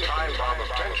ticking time bomb of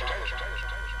tension.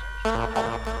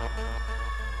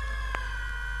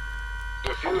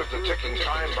 Defuse the ticking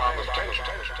time bomb of tension.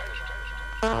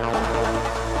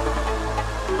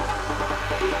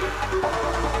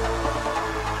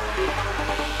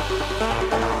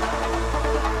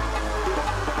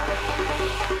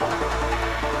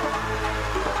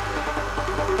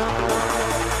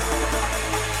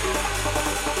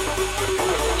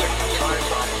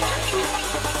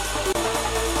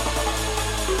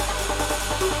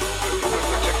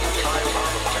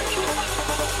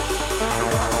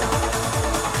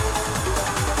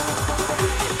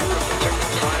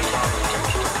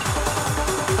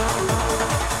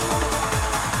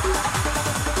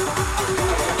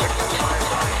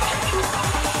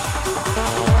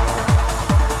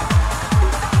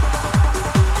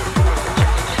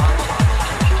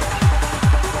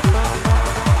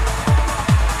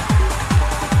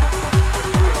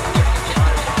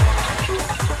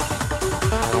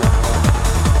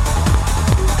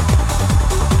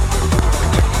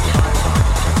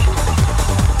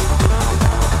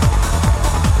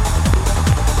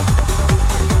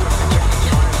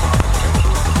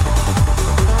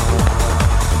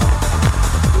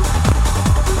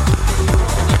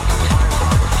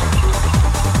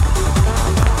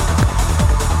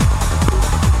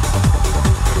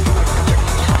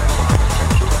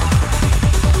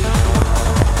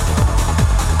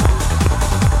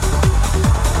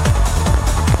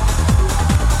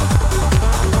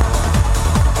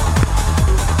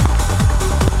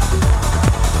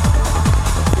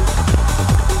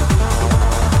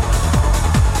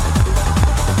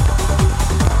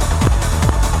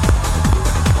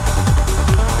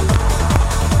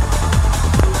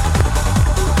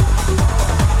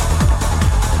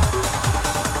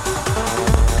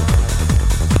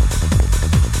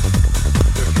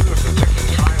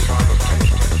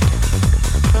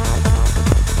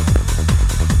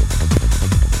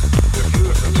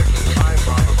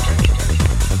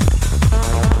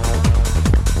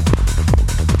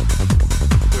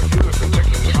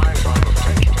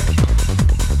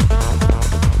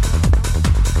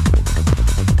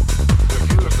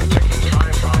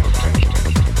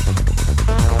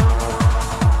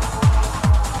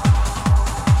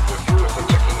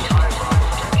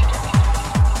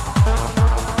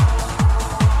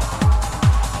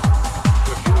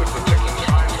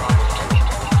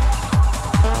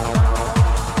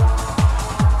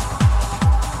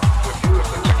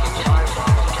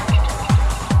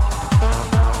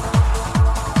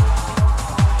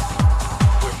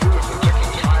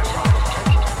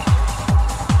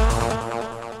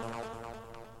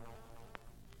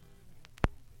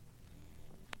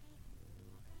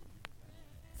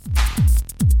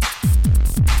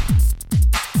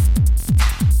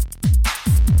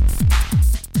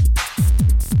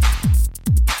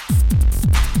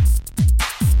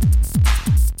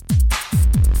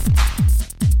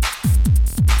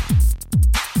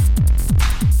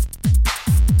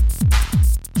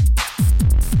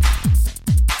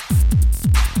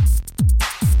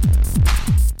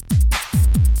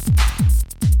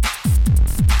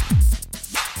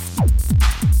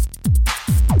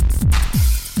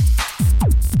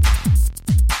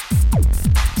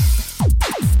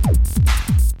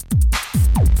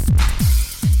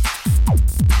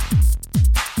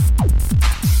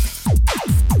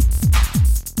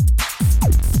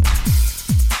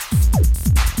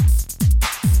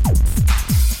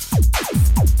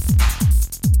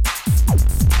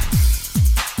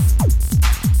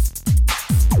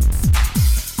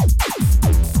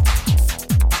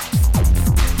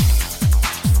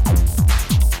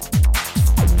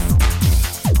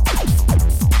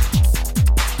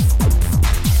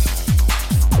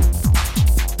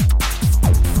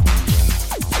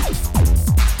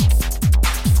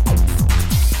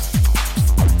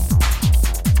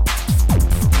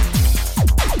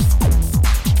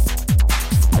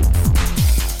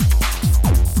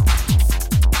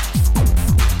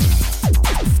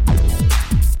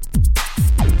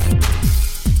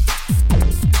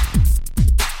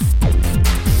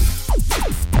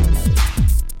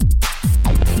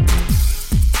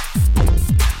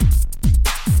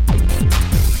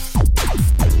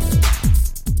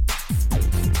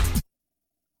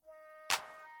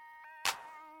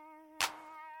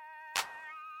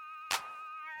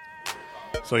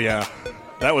 So yeah,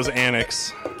 that was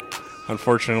Annex.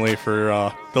 Unfortunately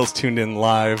for those tuned in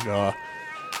live,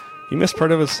 he missed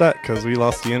part of his set because we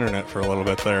lost the internet for a little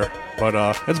bit there. But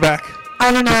it's back.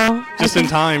 I don't know. Just in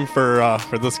time for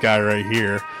this guy right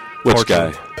here. Which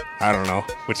guy? I don't know.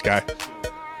 Which guy?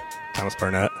 Thomas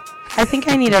Barnett. I think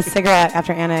I need a cigarette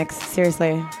after Annex.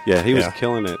 Seriously. Yeah, he was Yeah.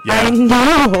 killing it. Yeah. I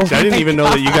know. See, I didn't even know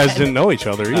that you guys didn't know each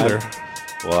other either.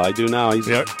 Well, I do now. He's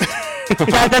Yeah.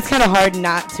 That's kind of hard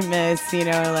not to miss,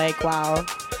 like, wow.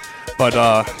 But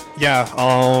yeah,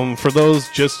 for those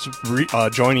just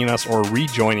joining us or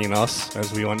rejoining us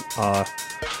as we went As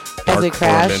dark for we a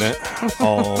crashed. minute,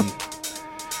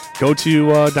 go to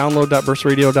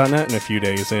download.burstradio.net in a few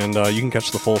days, and you can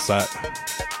catch the full set.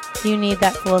 You need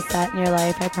that full set in your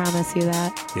life. I promise you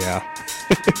that. Yeah.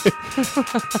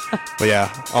 But yeah,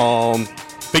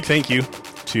 big thank you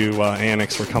to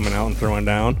Annex for coming out and throwing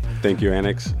down. Thank you,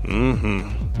 Annex.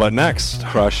 But next,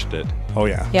 Crushed it. oh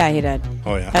yeah, Yeah, he did.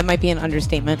 oh yeah. That might be an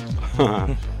understatement.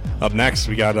 Up next,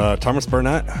 we got Thomas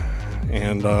Burnett,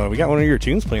 and we got one of your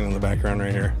tunes playing in the background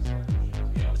right here.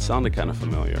 It sounded kind of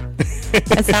familiar.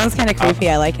 It sounds kind of creepy.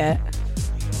 I like it.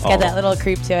 It's got that little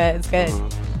creep to it. It's good.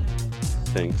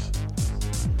 Thanks.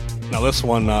 Now this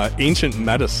one, Ancient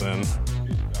Medicine.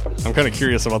 I'm kind of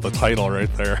curious about the title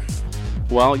right there.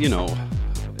 Well,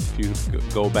 if you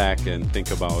go back and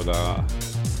think about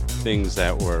things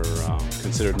that were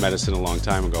considered medicine a long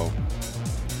time ago,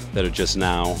 that are just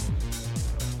now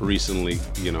recently,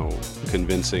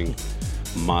 convincing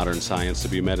modern science to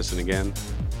be medicine again.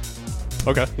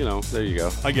 Okay, There you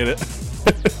go. I get it.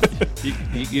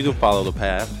 You can follow the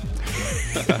path.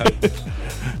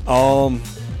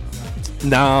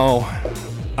 Now,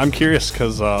 I'm curious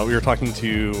because we were talking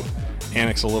to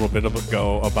Annex a little bit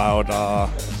ago about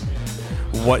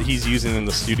what he's using in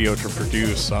the studio to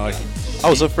produce. I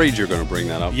was afraid you were going to bring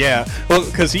that up. Yeah, well,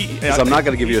 because 'Cause I'm not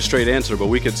going to give you a straight answer, but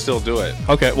we could still do it.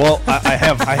 Okay, well, I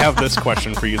have this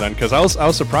question for you then, because I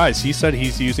was surprised. He said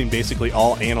he's using basically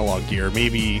all analog gear,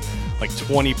 maybe like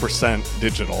 20%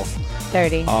 digital.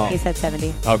 30. He said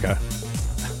 70. Okay,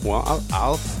 Well,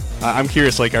 I'm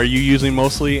curious. Like, are you using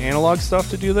mostly analog stuff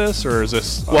to do this, or is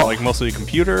this like mostly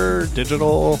computer,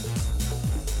 digital?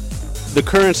 the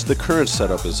current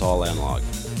setup is all analog.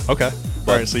 Okay,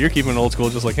 all right. So you're keeping it old school,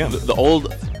 just like him. The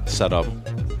old setup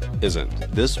isn't.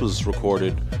 This was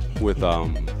recorded with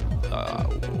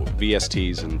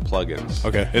VSTs and plugins.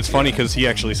 Okay, it's funny because he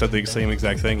actually said the same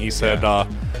exact thing. He said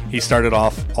he started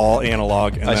off all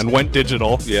analog and then went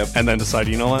digital, and then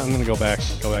decided, you know what, I'm going to go back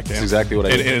to analog. That's exactly what I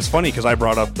did. And it's funny because I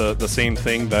brought up the same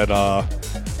thing that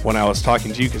when I was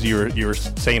talking to you, because you were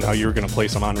saying how you were going to play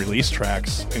some unreleased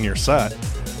tracks in your set.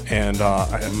 And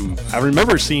I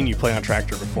remember seeing you play on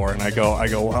Tractor before, and I go,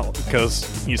 well,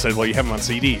 because you said, well, you have them on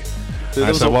CD. And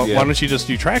I said, well, why don't you just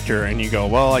do Tractor? And you go,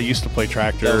 well, I used to play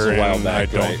Tractor, That was a while and back,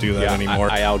 I don't right? do that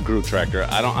anymore. I outgrew Tractor.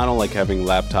 I don't like having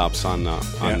laptops on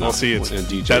We'll see. in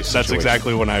DJ That's situation.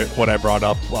 exactly what I brought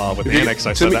up with Annex.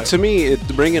 I said to me,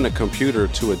 bringing a computer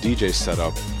to a DJ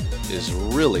setup is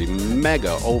really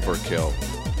mega overkill.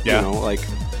 Yeah. Like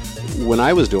when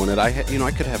I was doing it, I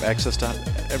could have access to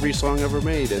every song ever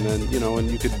made, and then and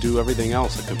you could do everything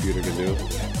else a computer can do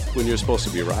when you're supposed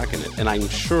to be rocking it. And I'm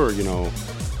sure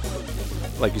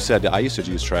like you said, I used to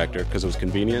use Tractor because it was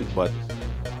convenient, but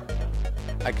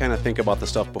I kind of think about the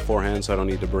stuff beforehand, so I don't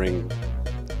need to bring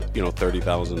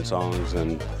 30,000 songs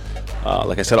and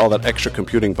like I said, all that extra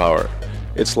computing power.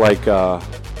 It's like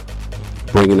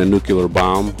bringing a nuclear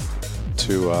bomb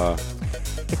to a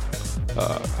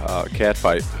cat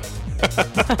fight.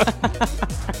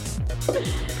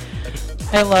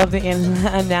 I love the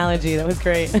analogy. That was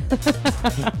great.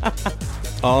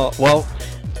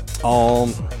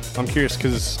 I'm curious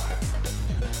because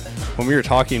when we were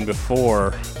talking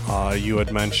before, you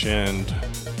had mentioned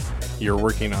you're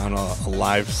working on a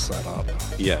live setup.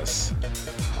 Yes.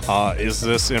 Is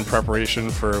this in preparation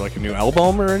for like a new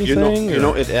album or anything?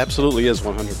 It absolutely is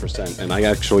 100%. And I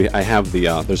have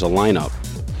there's a lineup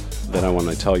that I want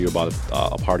to tell you about,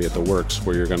 a party at the Works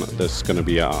where this is gonna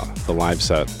be the live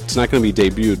set. It's not gonna be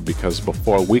debuted because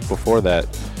a week before that,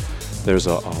 there's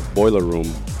a Boiler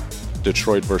Room,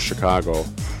 Detroit versus Chicago,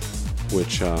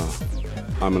 which I'm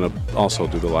gonna also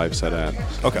do the live set at.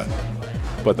 Okay.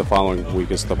 But the following week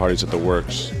is the parties at the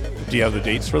Works. Do you have the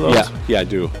dates for those? Yeah, I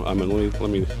do. Let me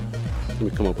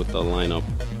come up with the lineup.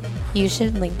 You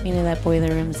should link me to that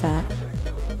Boiler Room set.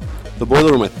 The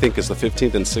Boiler Room, I think, is the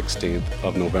 15th and 16th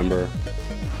of November.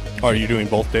 Are you doing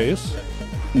both days?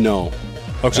 No.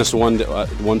 Okay. Just one day.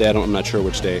 I'm not sure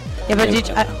which day. Yeah, but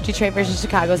Detroit versus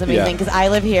Chicago is amazing because I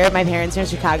live here. My parents are in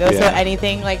Chicago, so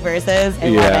anything like versus, I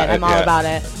love it. I'm all about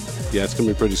it. Yeah, it's going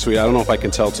to be pretty sweet. I don't know if I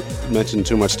can mention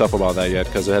too much stuff about that yet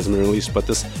because it hasn't been released, but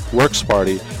this Works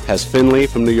party has Finley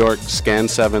from New York, Scan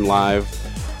 7 live.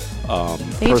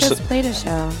 They just played a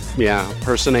show. Yeah,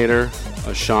 Personator,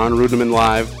 Sean Rudeman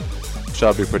live.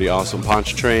 Should be pretty awesome.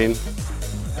 Ponch Train,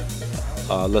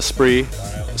 L'Esprit,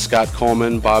 Scott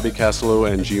Coleman, Bobby Castello,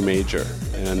 and G Major,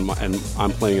 and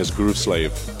I'm playing as Groove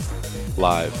Slave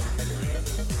live.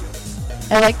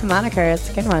 I like the moniker. It's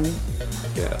a good one.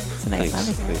 Yeah, It's a nice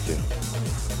thanks. moniker. Thank you.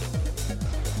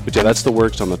 But yeah, that's the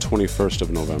works on the 21st of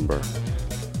November.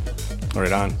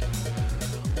 Right on.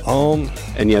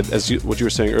 And yet, what you were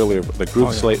saying earlier, the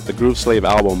Groove Slave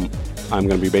album, I'm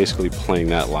going to be basically playing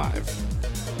that live,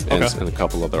 and, Okay. and a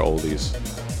couple other oldies.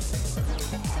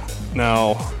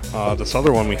 Now, this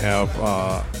other one we have,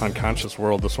 Unconscious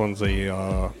World. This one's this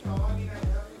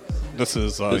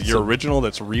is It's your a- original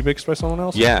that's remixed by someone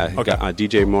else? Yeah, Okay. got,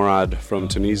 DJ Morad from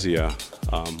Tunisia.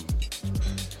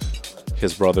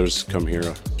 His brothers come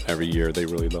here every year. They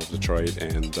really love Detroit,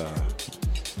 and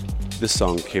this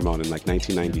song came out in like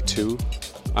 1992.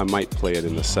 I might play it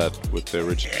in the set with the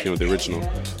original,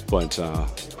 but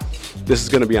this is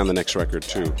going to be on the next record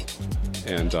too.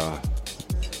 And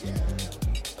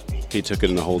he took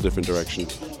it in a whole different direction.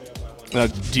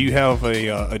 Do you have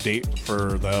a date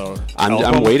for the I'm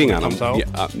album waiting when on it them. comes out?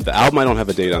 Yeah, the album, I don't have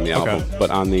a date on the Okay. album,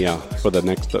 but on the for the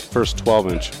first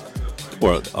 12-inch,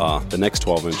 or the next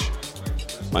 12-inch,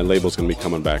 my label's going to be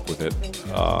coming back with it.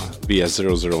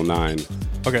 VS009.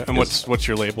 Okay, and what's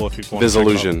your label if people want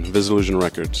Visillusion. Visillusion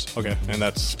Records. Okay, and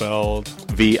that's spelled...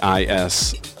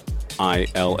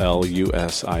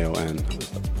 VISILLUSION.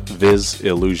 Viz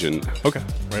Illusion. Okay,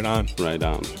 right on. Right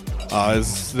on.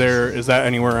 Is that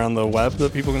anywhere on the web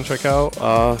that people can check out?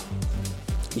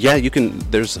 Yeah, you can.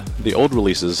 There's the old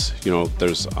releases.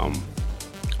 There's on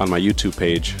my YouTube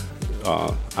page.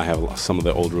 I have some of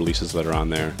the old releases that are on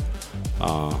there,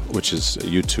 which is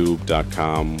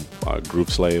youtube.com Groove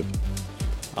Slave.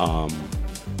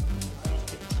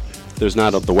 There's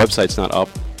not the website's not up,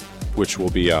 which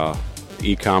will be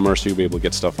e-commerce. You'll be able to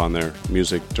get stuff on there,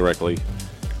 music directly,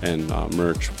 and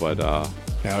merch. But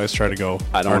Yeah, I always try to go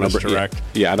I don't artist want to direct.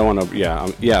 Yeah, I don't want to.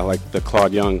 Yeah, like the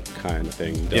Claude Young kind of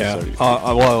thing. Yeah.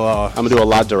 I'm gonna do a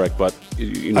lot direct, but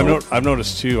I've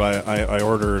noticed too. I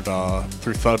ordered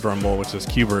through Thud Rumble, which is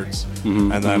Q-Birds,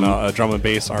 and then a drum and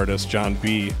bass artist, John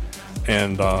B.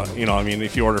 And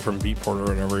if you order from Beatport or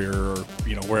whatever, or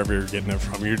wherever you're getting it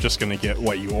from, you're just gonna get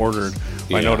what you ordered.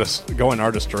 Yeah. I noticed going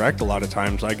artist direct, a lot of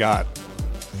times I got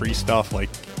free stuff like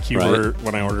Q-Bird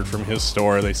when I ordered from his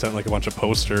store. They sent like a bunch of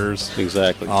posters.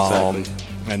 Exactly.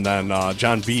 And then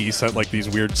John B sent like these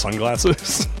weird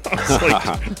sunglasses. I was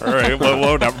like, all right, well,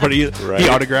 whatever. But he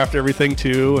autographed everything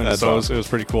too, and That's so awesome. it was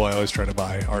pretty cool. I always try to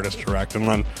buy artist direct, and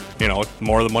then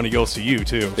more of the money goes to you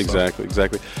too. So. Exactly.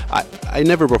 I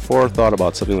never before thought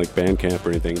about something like Bandcamp or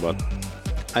anything, but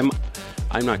I'm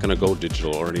not gonna go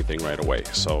digital or anything right away.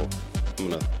 So I'm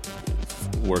gonna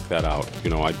work that out.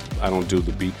 I don't do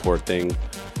the Beatport thing.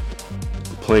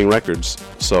 Playing records.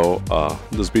 So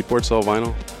does Beatport sell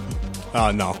vinyl? No,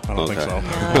 I don't think so.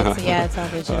 No, it's all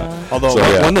digital. Although So,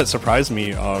 yeah. one that surprised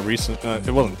me it was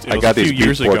I got a few these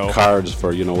years Beatport ago. cards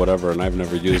for But and I've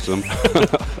never used them.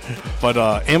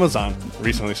 Amazon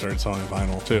recently started selling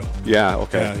vinyl too. Yeah.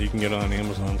 Okay. Yeah, you can get it on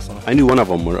Amazon. So. I knew one of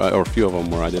them or a few of them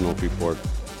where I didn't know Beatport.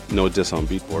 No diss on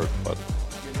Beatport, but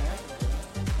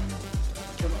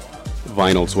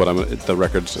vinyl's what the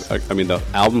records. The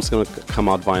album's gonna come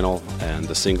out vinyl, and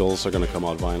the singles are gonna come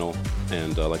out vinyl.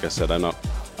 And like I said, I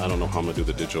don't know how I'm gonna do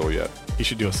the digital yet. You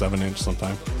should do a 7-inch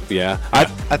sometime. Yeah, I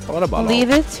thought about Leave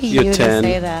it to you to 10,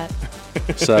 say that.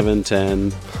 7,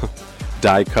 10,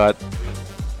 die cut.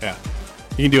 Yeah,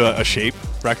 you can do a shape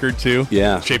record too.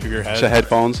 Yeah, shape of your head.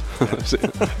 Headphones.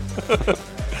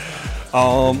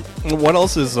 What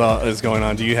else is going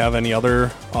on? Do you have any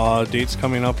other dates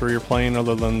coming up, or you're playing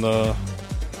other than the?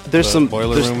 There's the some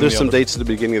Boiler Room and there's the some other- dates at the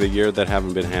beginning of the year that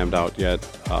haven't been hammed out yet.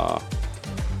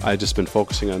 I've just been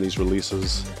focusing on these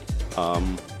releases. I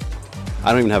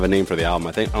don't even have a name for the album.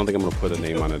 I don't think I'm going to put a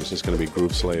name on it. It's just going to be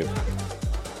Groove Slave.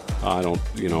 I'm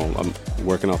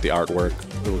working out the artwork,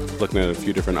 looking at a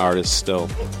few different artists still.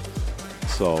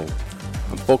 So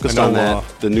I'm focused I know, on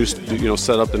that. The new,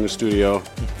 set up the new studio.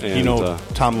 And,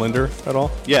 Tom Linder at all?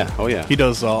 Yeah. Oh yeah. He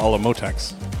does all of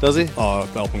Motex Does he?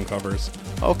 album covers.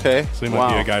 Okay. So he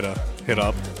might be a guy to hit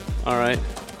up. All right.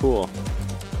 Cool.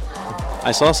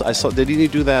 I saw. Did he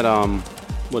do that?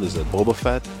 What is it? Boba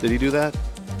Fett? Did he do that?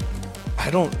 I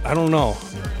don't know.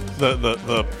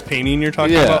 The painting you're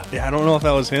talking Yeah. about? Yeah, I don't know if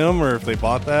that was him or if they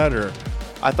bought that or.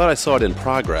 I thought I saw it in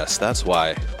progress. That's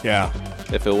why. Yeah.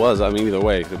 If it was, either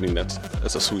way.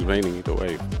 That's a sweet painting either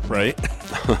way. Right.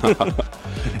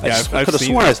 Yeah, I could have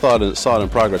sworn I saw it in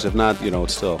progress. If not,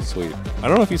 it's still sweet. I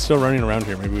don't know if he's still running around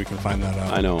here. Maybe we can find that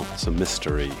out. I know, it's a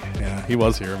mystery. Yeah, he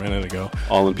was here a minute ago.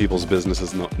 All in people's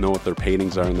businesses know what their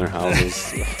paintings are in their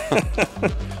houses.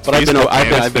 But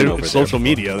I've been over there social before.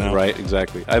 media now. Right,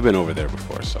 exactly. I've been over there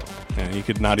before, so. Yeah, you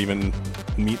could not even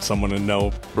meet someone and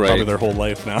know Right. probably their whole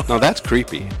life now. No, that's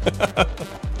creepy.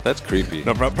 That's creepy.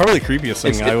 No, probably the creepiest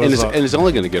thing and it's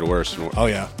only going to get worse. Oh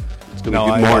yeah, It's going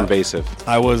to be more invasive.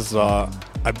 I was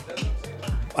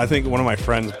I think one of my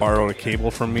friends borrowed a cable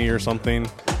from me or something,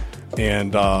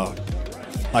 and I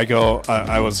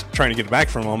was trying to get it back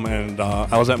from him, and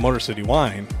I was at Motor City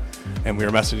Wine, and we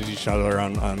were messaging each other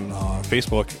on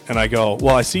Facebook, and I go,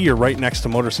 well, I see you're right next to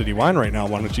Motor City Wine right now.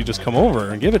 Why don't you just come over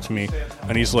and give it to me?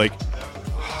 And he's like,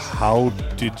 how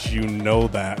did you know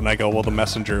that? And I go, well, the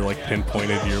messenger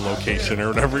pinpointed your location or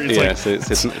whatever. He's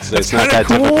it's not kind that of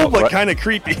cool, difficult, but right? kind of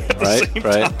creepy at the same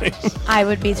time. I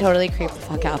would be totally creeped the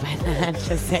fuck out by that.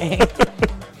 Just saying.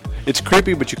 It's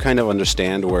creepy, but you kind of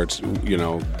understand where it's,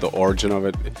 the origin of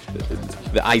it.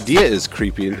 The idea is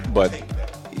creepy, but,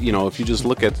 if you just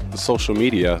look at the social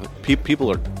media,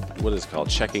 people are, what is it called,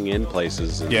 checking in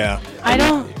places. And, Yeah. I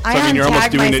mean, you're almost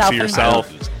untag doing it myself to in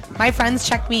yourself. my friends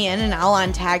check me in, and I'll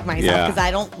untag myself Yeah. because I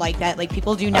don't like that. Like,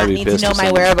 people do I'd not be need to pissed know if my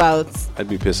someone- whereabouts. I'd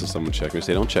be pissed if someone checked me and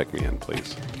say, don't check me in,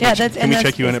 please. Yeah, that's Can we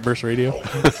check you in at Burst Radio?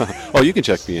 Oh, you can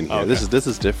check me in here. Okay. This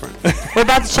is different. We're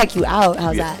about to check you out.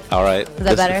 How's that? All right. Is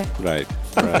that better? Right.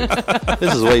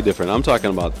 This is way different. I'm talking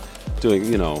about doing,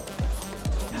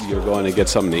 you're going to get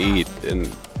something to eat, and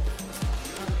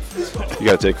you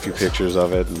got to take a few pictures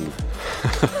of it. And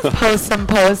Post some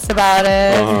posts about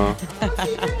it. Uh-huh.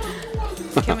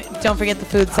 Don't forget the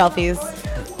food selfies.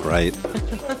 Right.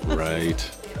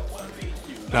 Right.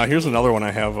 Now, here's another one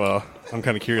I have. I'm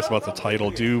kind of curious about the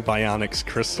title. Do Bionics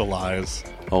Crystallize?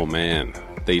 Oh, man.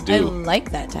 They I do.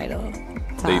 like that title.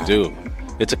 They do.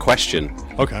 It's a question.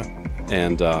 Okay.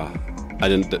 And I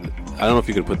don't know if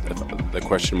you could put the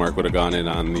question mark would have gone in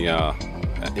on the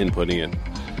inputting it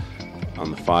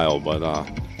on the file, but I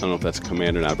don't know if that's a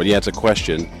command or not. But yeah, it's a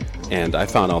question, and I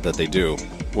found out that they do.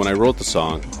 When I wrote the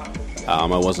song, I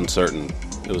wasn't certain.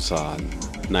 It was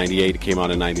 98. It came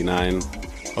out in 99.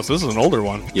 Oh, so this is an older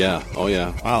one. Yeah. Oh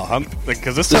yeah. Wow.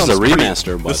 Because this This sounds is a pretty-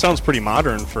 remaster, but- this sounds pretty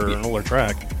modern for an older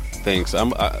track. Thanks.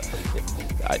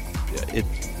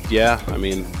 Yeah. I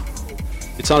mean,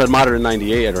 it sounded modern in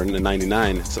 98 or in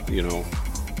 99. It's,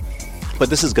 but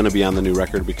this is going to be on the new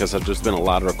record because there's been a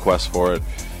lot of requests for it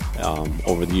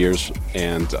over the years,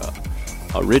 and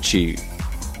Richie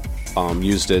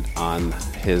used it on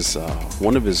his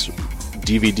one of his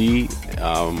DVD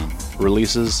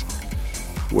releases,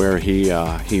 where he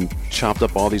chopped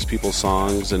up all these people's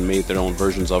songs and made their own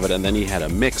versions of it, and then he had a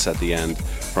mix at the end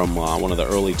from one of the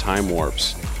early Time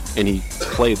Warps, and he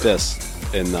played this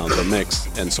in the mix,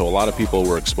 and so a lot of people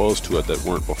were exposed to it that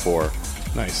weren't before.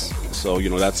 Nice. So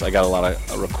I got a lot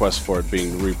of requests for it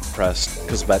being repressed,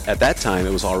 because at that time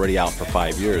it was already out for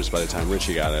 5 years by the time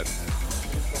Richie got it.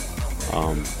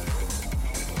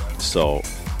 So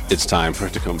it's time for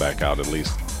it to come back out at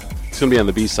least. It's gonna be on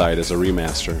the B-side as a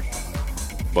remaster,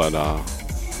 but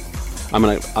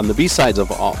on the B-sides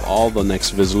of all the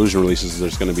next Visillusion releases,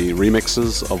 there's going to be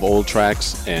remixes of old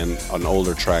tracks and an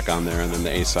older track on there, and then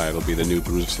the A-side will be the new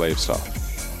Groove Slave stuff.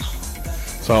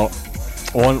 So,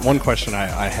 one question I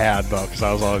had, though, because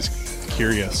I was always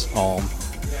curious,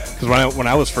 because when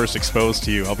I was first exposed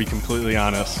to you, I'll be completely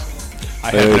honest, I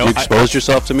had You exposed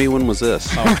yourself to me? When was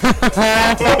this? Yes.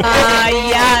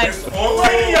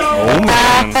 Oh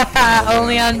man.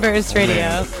 Only on Burst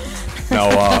Radio. No,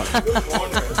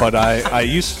 but I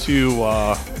used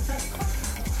to,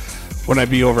 when I'd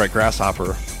be over at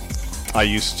Grasshopper, I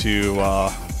used to,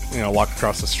 walk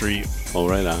across the street. Oh,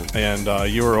 right on. And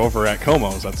you were over at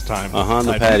Como's at the time. On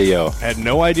the patio. I had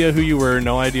no idea who you were,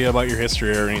 no idea about your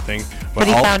history or anything. But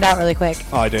he found out really quick.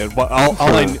 Oh, I did. But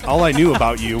all I knew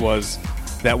about you was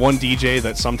that one DJ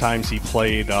that sometimes he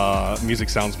played Music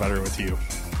Sounds Better with you.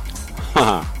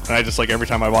 And I just, every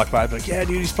time I walk by, I'd be like, yeah,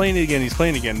 dude, he's playing it again.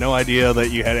 No idea that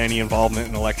you had any involvement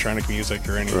in electronic music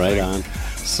or anything. Right on.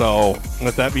 So,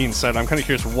 with that being said, I'm kind of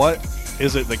curious, what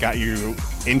is it that got you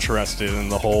interested in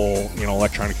the whole,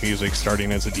 electronic music,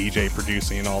 starting as a DJ,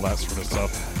 producing, and all that sort of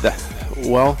stuff?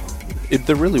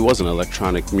 There really wasn't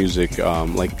electronic music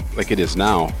like it is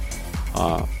now.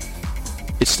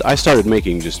 I started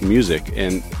making just music,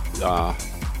 and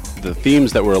the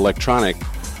themes that were electronic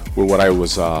were what I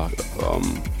was, how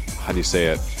do you say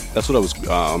it? That's what I was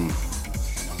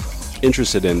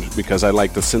interested in, because I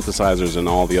like the synthesizers and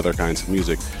all the other kinds of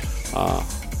music.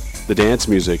 The dance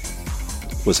music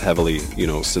was heavily,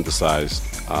 synthesized.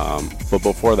 But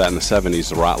before that, in the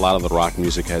 70s, a lot of the rock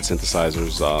music had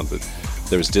synthesizers.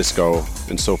 There was disco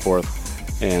and so forth.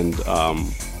 And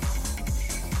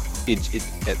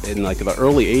in like the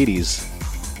early 80s,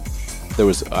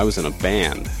 I was in a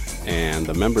band, and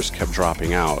the members kept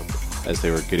dropping out as they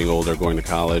were getting older, going to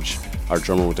college. Our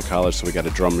drummer went to college, so we got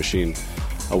a drum machine.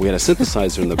 We had a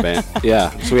synthesizer in the band.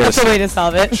 Yeah, so we had That's a way to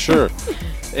solve it. Sure,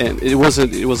 and it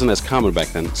wasn't as common back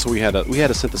then. So we had a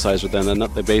synthesizer. Then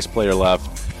the bass player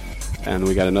left, and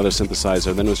we got another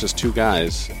synthesizer. Then it was just two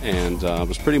guys, and it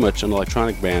was pretty much an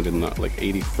electronic band in like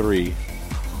 '83,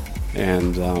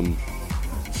 and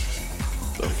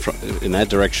in that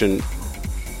direction,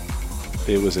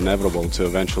 it was inevitable to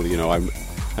eventually, I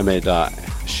met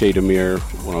Shay Demir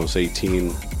when I was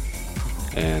 18,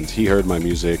 and he heard my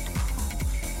music,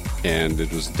 and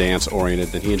it was dance oriented.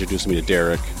 Then he introduced me to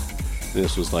Derek.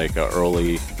 This was like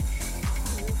early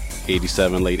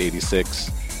 87, late 86,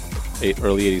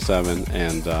 early 87,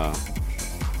 and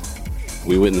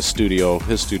we went in the studio,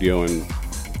 his studio, and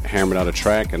hammered out a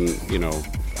track, and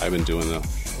I've been doing the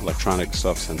electronic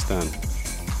stuff since then.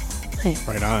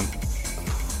 Right on.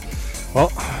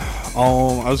 Well,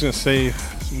 I was going to say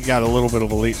we got a little bit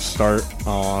of a late start.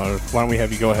 Why don't we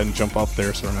have you go ahead and jump up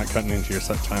there so we're not cutting into your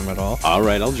set time at all? All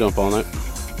right, I'll jump on it.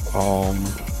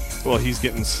 Well, he's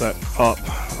getting set up.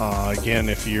 Again,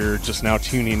 if you're just now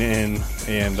tuning in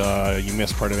and you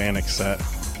missed part of Annick's set,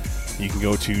 you can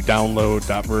go to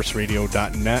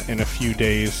download.verseradio.net in a few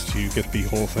days to get the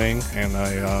whole thing, and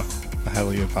I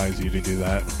highly advise you to do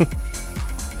that.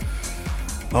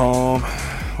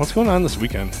 What's going on this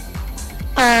weekend?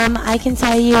 I can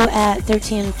tell you at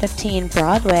 1315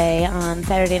 Broadway on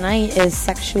Saturday night is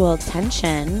Sexual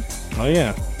Tension. Oh,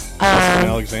 yeah. That's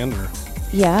Alexander.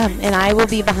 Yeah, and I will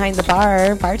be behind the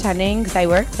bar bartending because I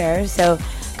work there. So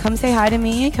come say hi to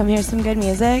me. Come hear some good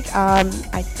music.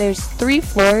 There's 3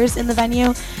 floors in the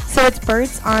venue. So it's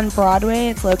Bert's on Broadway.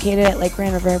 It's located at Lake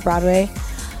Grand River Broadway.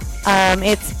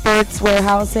 It's Bert's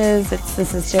Warehouses. It's the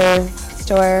sister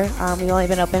store. We've only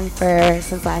been open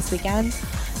since last weekend.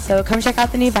 So come check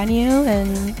out the new venue,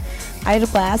 and I had a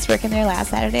blast working there last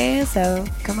Saturday, so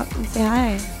come up and say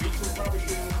hi.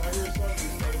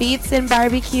 Beats and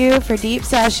Barbecue for Deep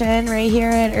Session right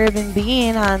here at Urban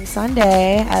Bean on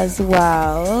Sunday as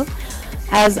well.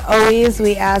 As always,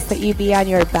 we ask that you be on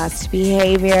your best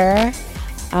behavior.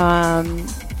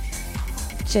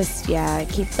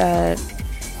 Keep the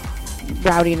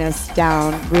rowdiness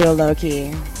down real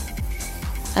low-key.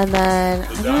 And then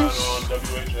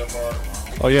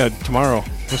Oh, yeah, tomorrow,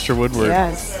 Mr. Woodward.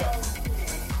 Yes.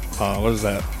 What is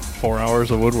that? 4 hours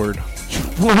of Woodward.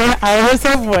 4 hours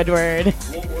of Woodward.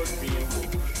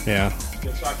 Yeah.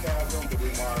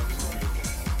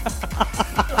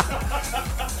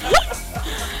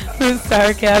 The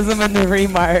sarcasm and the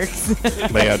remarks.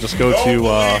 But yeah, just go to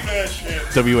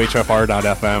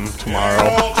WHFR.FM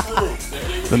tomorrow.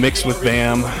 The Mix with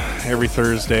Bam every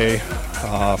Thursday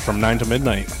from 9 to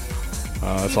midnight.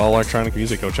 It's all electronic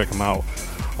music. Go check them out.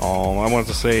 I wanted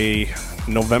to say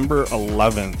November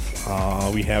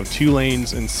 11th, we have Two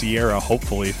Lanes and Sierra,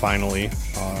 hopefully, finally.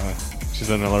 She's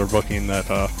been another booking that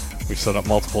we've set up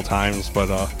multiple times, but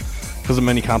because of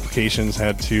many complications,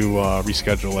 had to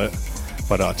reschedule it.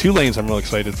 But Two Lanes I'm really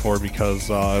excited for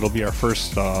because it'll be our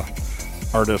first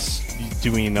artist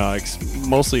doing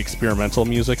mostly experimental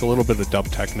music, a little bit of dub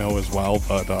techno as well,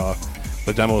 but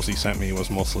the demos he sent me was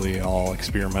mostly all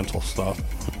experimental stuff.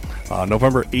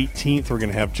 November 18th, we're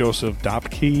going to have Joseph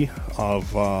Dopke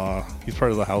he's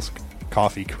part of the House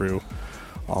Coffee crew.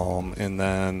 And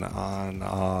then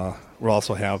we'll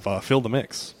also have Phil the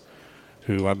Mix,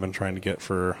 who I've been trying to get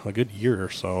for a good year or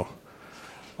so.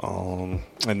 And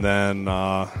then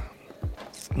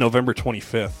November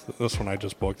 25th, this one I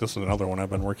just booked. This is another one I've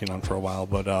been working on for a while,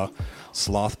 but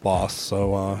Sloth Boss.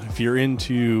 So if you're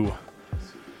into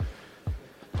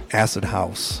Acid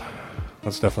House,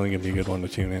 that's definitely going to be a good one to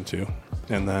tune into.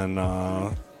 And then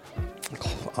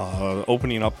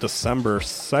opening up December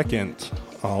 2nd,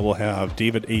 we'll have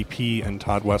David A.P. and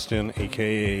Todd Weston,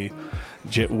 a.k.a.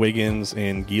 Jit Wiggins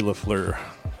and Guy Lafleur.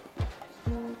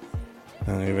 You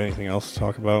have anything else to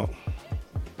talk about?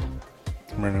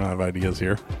 I'm running out of ideas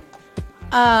here.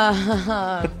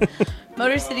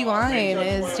 Motor City Wine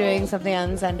is doing something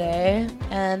on Sunday,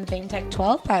 and the Bang Tech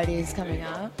 12 party is coming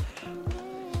up.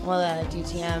 Well,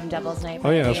 DTM Devil's Night. Oh,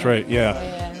 yeah, that's right.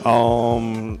 Yeah.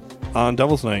 On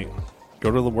Devil's Night, go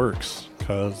to the Works,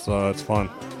 because it's fun.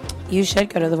 You should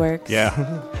go to the Works.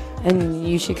 Yeah. And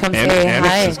you should come say Annex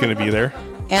hi. is going to be there.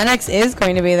 Annex is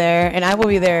going to be there, and I will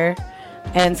be there,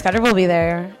 and Scudder will be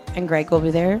there, and Greg will be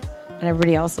there, and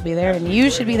everybody else will be there, and you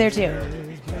should be there too.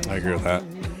 I agree with that.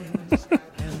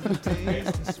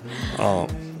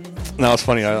 Now it's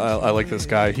funny. I like this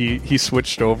guy. He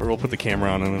switched over. We'll put the camera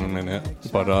on him in a minute.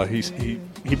 But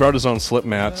he brought his own slip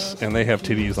mats, and they have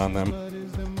titties on them.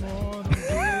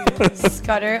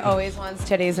 Scudder always wants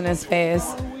titties in his face.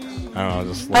 I don't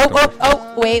know. Just look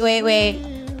over.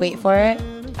 Wait for it.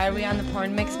 Are we on the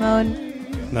porn mix mode?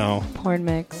 No, Porn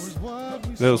mix.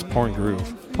 that was Porn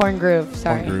Groove. Porn groove.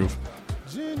 Sorry. Porn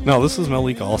Groove. No, this is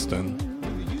Malik Alston.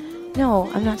 No,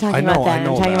 I'm not talking I know. about that. I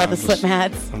know I'm talking that. about the slip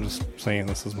mats. I'm just saying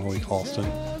this is Malik Alston.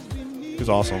 He's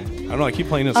awesome. I don't know. I keep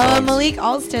playing his songs. Malik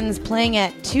Alston's playing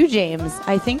at 2 James,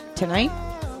 I think, tonight.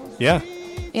 Yeah.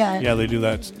 Yeah. Yeah, they do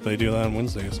that. They do that on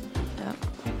Wednesdays.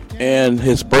 And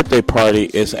his birthday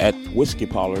party is at Whiskey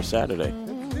Parlor Saturday.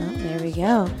 Oh, there we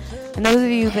go. And those of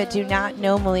you that do not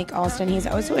know Malik Alston, he's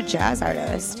also a jazz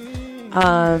artist.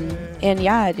 And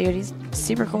yeah, dude, he's a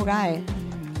super cool guy.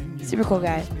 Super cool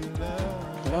guy.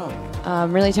 Yeah.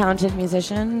 Really talented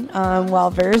musician,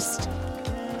 well versed,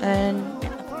 and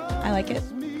I like it.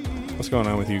 What's going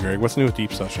on with you, Greg? What's new with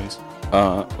Deep Sessions?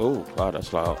 Oh, wow,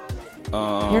 that's loud.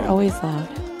 You're always loud.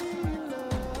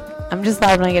 I'm just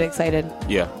loud when I get excited.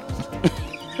 Yeah.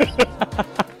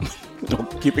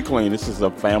 Keep it clean. This is a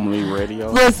family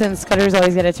radio. Listen, Scudder's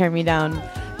always got to turn me down.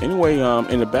 Anyway,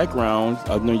 in the background,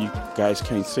 I know you guys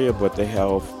can't see it, but they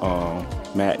have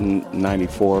Madden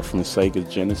 94 from Sega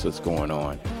Genesis going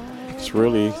on. It's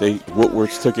really,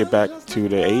 Woodward's took it back to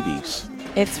the 80s.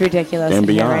 It's ridiculous And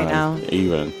in here beyond, right now.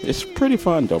 even. It's pretty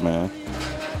fun, though, man.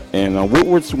 And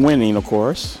Woodward's winning, of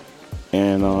course.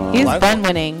 And He's been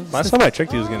winning. Last time I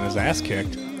checked, he was getting his ass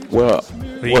kicked. well,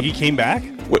 He came back?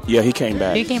 yeah, he came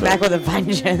back. He came back with a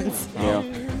vengeance. Yeah.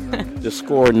 The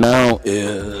score now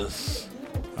is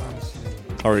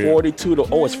How are you? 42 to.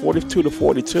 Oh, it's 42 to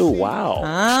 42. Wow.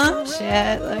 Oh,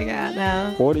 shit. Look at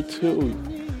now. 42.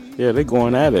 Yeah, they're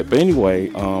going at it. But anyway,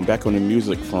 back on the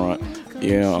music front,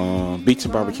 Beats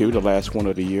and Barbecue, the last one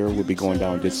of the year, will be going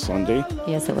down this Sunday.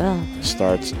 Yes, it will.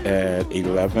 Starts at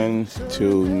 11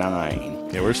 to 9.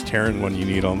 Yeah, where's Taryn when you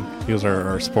need him? He was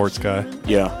our sports guy.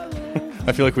 Yeah.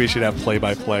 I feel like we should have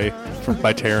play-by-play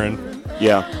by Taryn.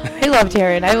 Yeah. I love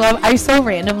Taryn. I so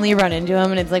randomly run into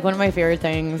him, and it's like one of my favorite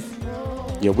things.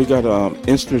 Yeah, we got an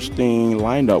interesting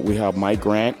lineup. We have Mike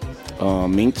Grant,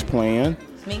 Minx playing.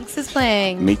 Minx is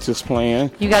playing. Minx is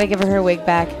playing. You got to give her her wig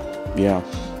back. Yeah.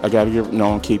 I got to give.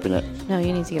 No, I'm keeping it. No,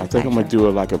 you need to give I it think back. I'm going to do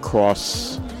it like a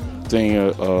cross thing,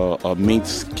 a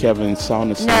Minx Kevin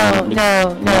Saunderson.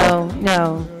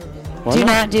 No. Why Do not?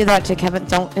 not do that to Kevin.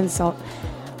 Don't insult.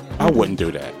 I wouldn't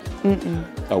do that.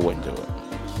 I wouldn't do it.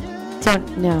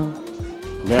 Don't. No.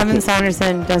 Yeah, Kevin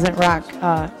Saunderson doesn't rock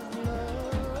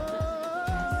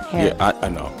hair. Yeah, I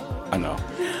know.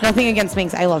 Nothing against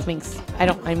Minx. I love Minx. I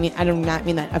do not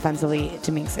mean that offensively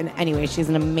to Minx in any way. She's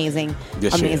an amazing,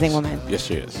 Yes, she amazing is. woman. Yes,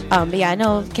 she is. But yeah,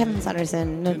 no, Kevin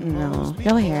Saunderson.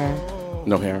 No hair.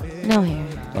 No hair. No hair.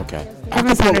 Okay.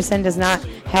 Kevin Saunderson does not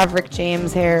have Rick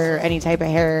James hair or any type of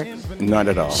hair. Not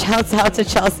at all. Shouts out to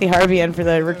Chelsea Harbian for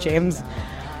the Rick James.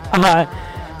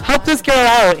 Help this girl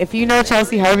out. If you know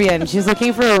Chelsea Harbian, she's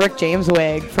looking for a Rick James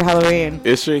wig for Halloween.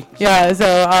 Is she? Yeah,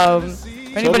 so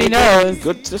if anybody knows.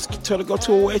 Just tell her to go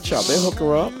to a wig shop. They'll hook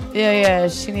her up. Yeah,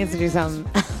 she needs to do something.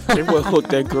 They will hook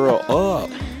that girl up.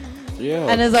 Yeah.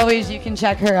 And as always, you can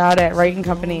check her out at Wright &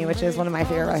 Company, which is one of my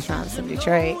favorite restaurants in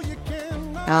Detroit.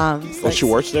 She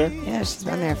works there? Yeah, she's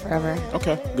been there forever.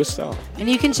 Okay, good stuff. And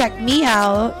you can check me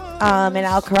out in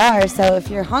Al Carrar. So if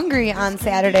you're hungry on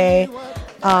Saturday,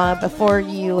 before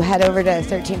you head over to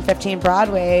 1315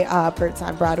 Broadway, Bert's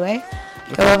on Broadway,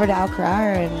 go over to Al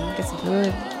Carrar and get some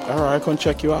food. All right, come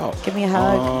check you out. Give me a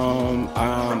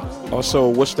hug. Also,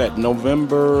 what's that?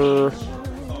 November.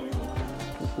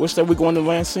 What's that? We going to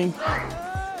Lansing?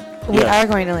 We yeah. are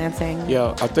going to Lansing.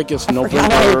 Yeah, I think it's I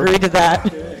forgot I November. agreed to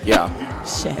that. Yeah.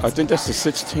 Shit. I think that's the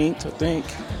 16th. I think.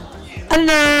 I don't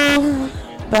know,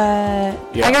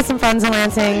 but Yeah. I got some friends in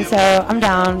Lansing, so I'm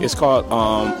down. It's called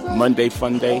Monday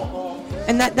Fun Day.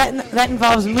 And that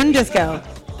involves Moon Disco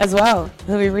as well,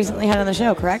 who we recently had on the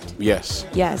show, correct? Yes.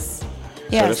 Yes.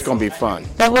 So that's gonna be fun.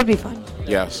 That would be fun.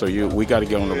 Yeah. So we got to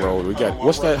get on the road. We got.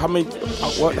 What's that? How many?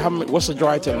 What's the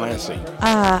drive to Lansing? 2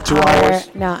 hours?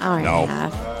 No, hour and No. a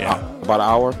half. Yeah, About an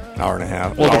hour. hour and a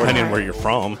half. Well, Hour. depending on where you're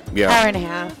from. Yeah. Hour and a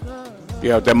half.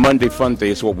 Yeah. That Monday Fun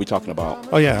Day is what we're talking about.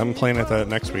 Oh yeah, I'm playing at that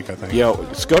next week. I think. Yeah.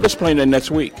 Scudder's playing that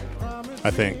next week.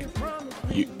 I think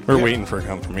We're we're waiting for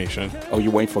confirmation. Oh,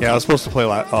 you're waiting for? Yeah, I was supposed to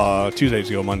play 2 days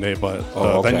ago Monday, but the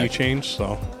okay. venue changed.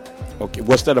 So Okay.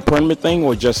 Was that a permanent thing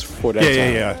or just for that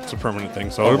time? yeah, it's a permanent thing.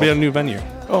 So it'll be a new venue.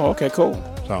 Oh, okay, cool.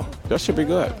 So That should be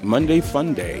good. Monday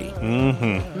Fun Day.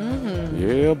 Mm-hmm.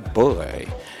 Yeah, boy.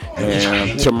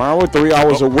 And tomorrow, 3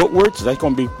 hours of Woodward. So that's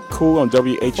going to be cool on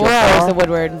WHFR. 4 hours of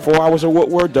Woodward. 4 hours of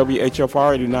Woodward,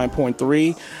 WHFR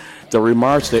 89.3. The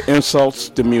remarks, the insults,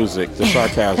 the music, the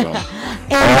sarcasm.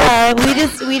 And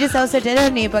we just also did a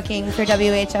new booking for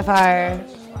WHFR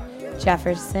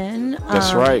Jefferson.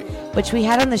 That's right. Which we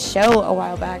had on the show a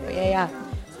while back. But yeah.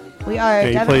 We are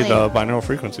he definitely... played binaural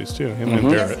frequencies, too. Him and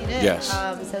Barrett. Yes, he did. Yes.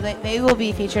 So they will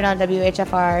be featured on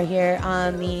WHFR here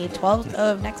on the 12th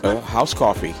of next month. House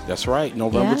Coffee. That's right.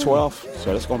 November Yeah. 12th.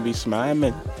 So that's going to be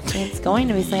slamming. It's going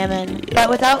to be slamming. But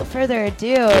without further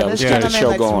ado, let's this get the gentleman show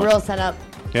looks going. real set up.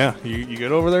 Yeah, you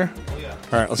get over there? Yeah.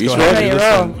 All right, let's He's go ahead ready. and do this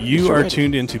Ready to one. roll. You He's are ready.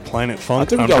 tuned into Planet I Funk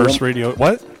think we on got Burst one- Radio.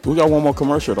 What? We got one more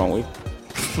commercial, don't we?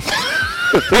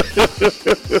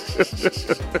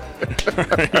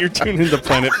 You're tuned into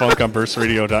Planet Funk on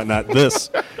burstradio.net. This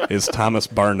is Thomas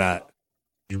Barnett.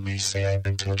 You may say I've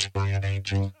been touched by an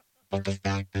angel, but the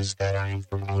fact is that I am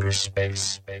from outer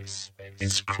space.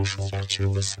 It's crucial that you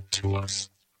listen to us.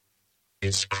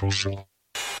 It's crucial.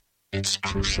 It's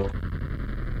crucial.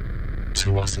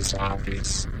 To us it's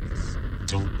obvious.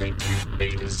 Don't think you've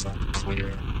made us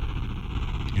unclear.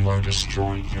 You are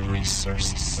destroying your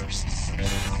resources at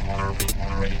an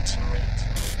alarming rate.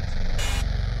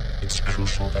 It's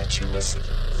crucial that you listen.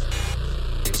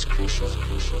 It's crucial.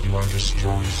 You are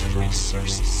destroying your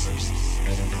resources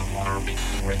at an alarming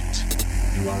rate.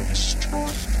 You are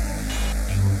destroying.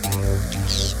 You are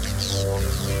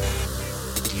destroying your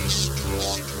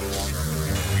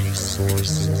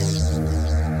resources.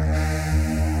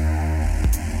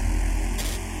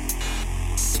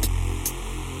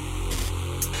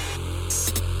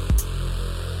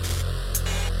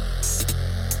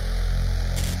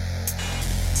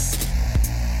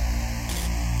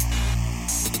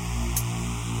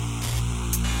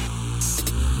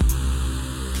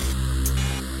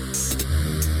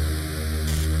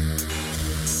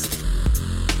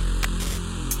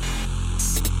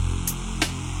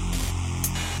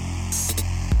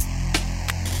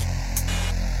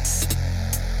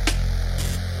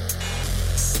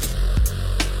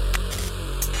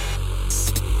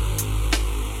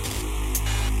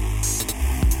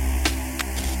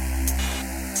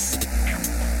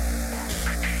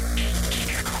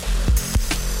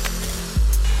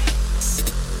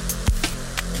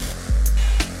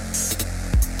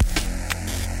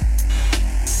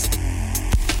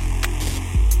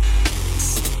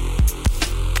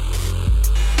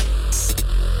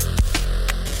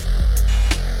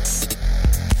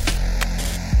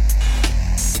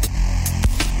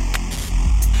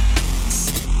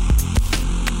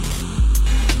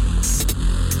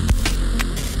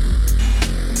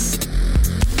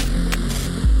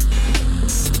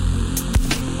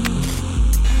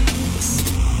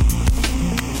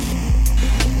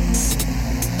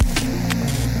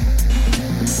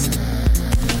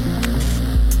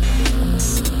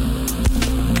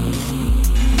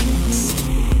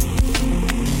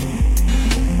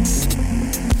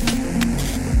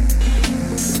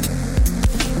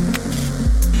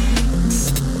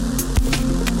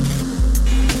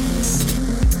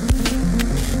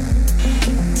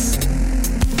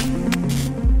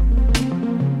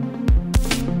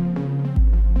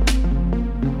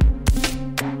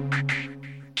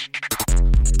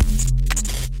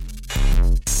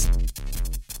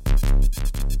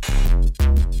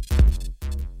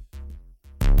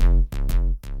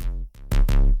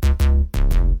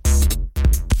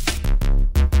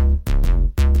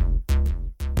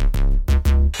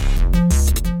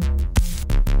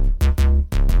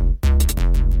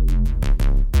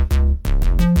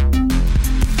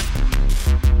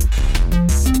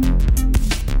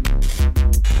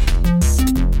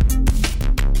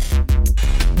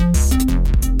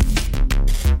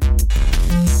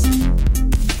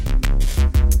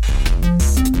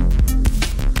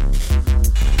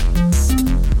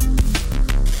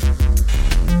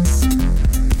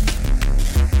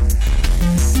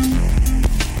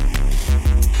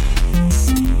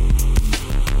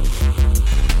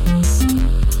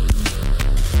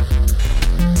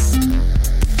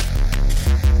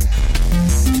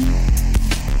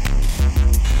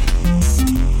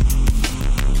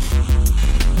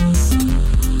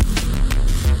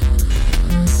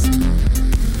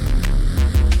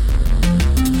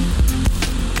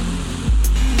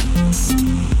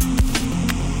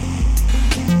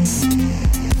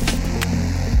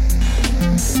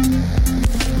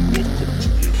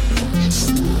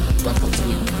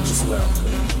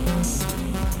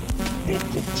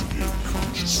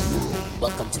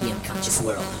 Welcome to the unconscious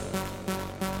world.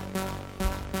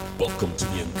 Welcome to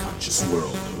the unconscious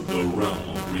world, the realm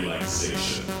of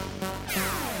relaxation.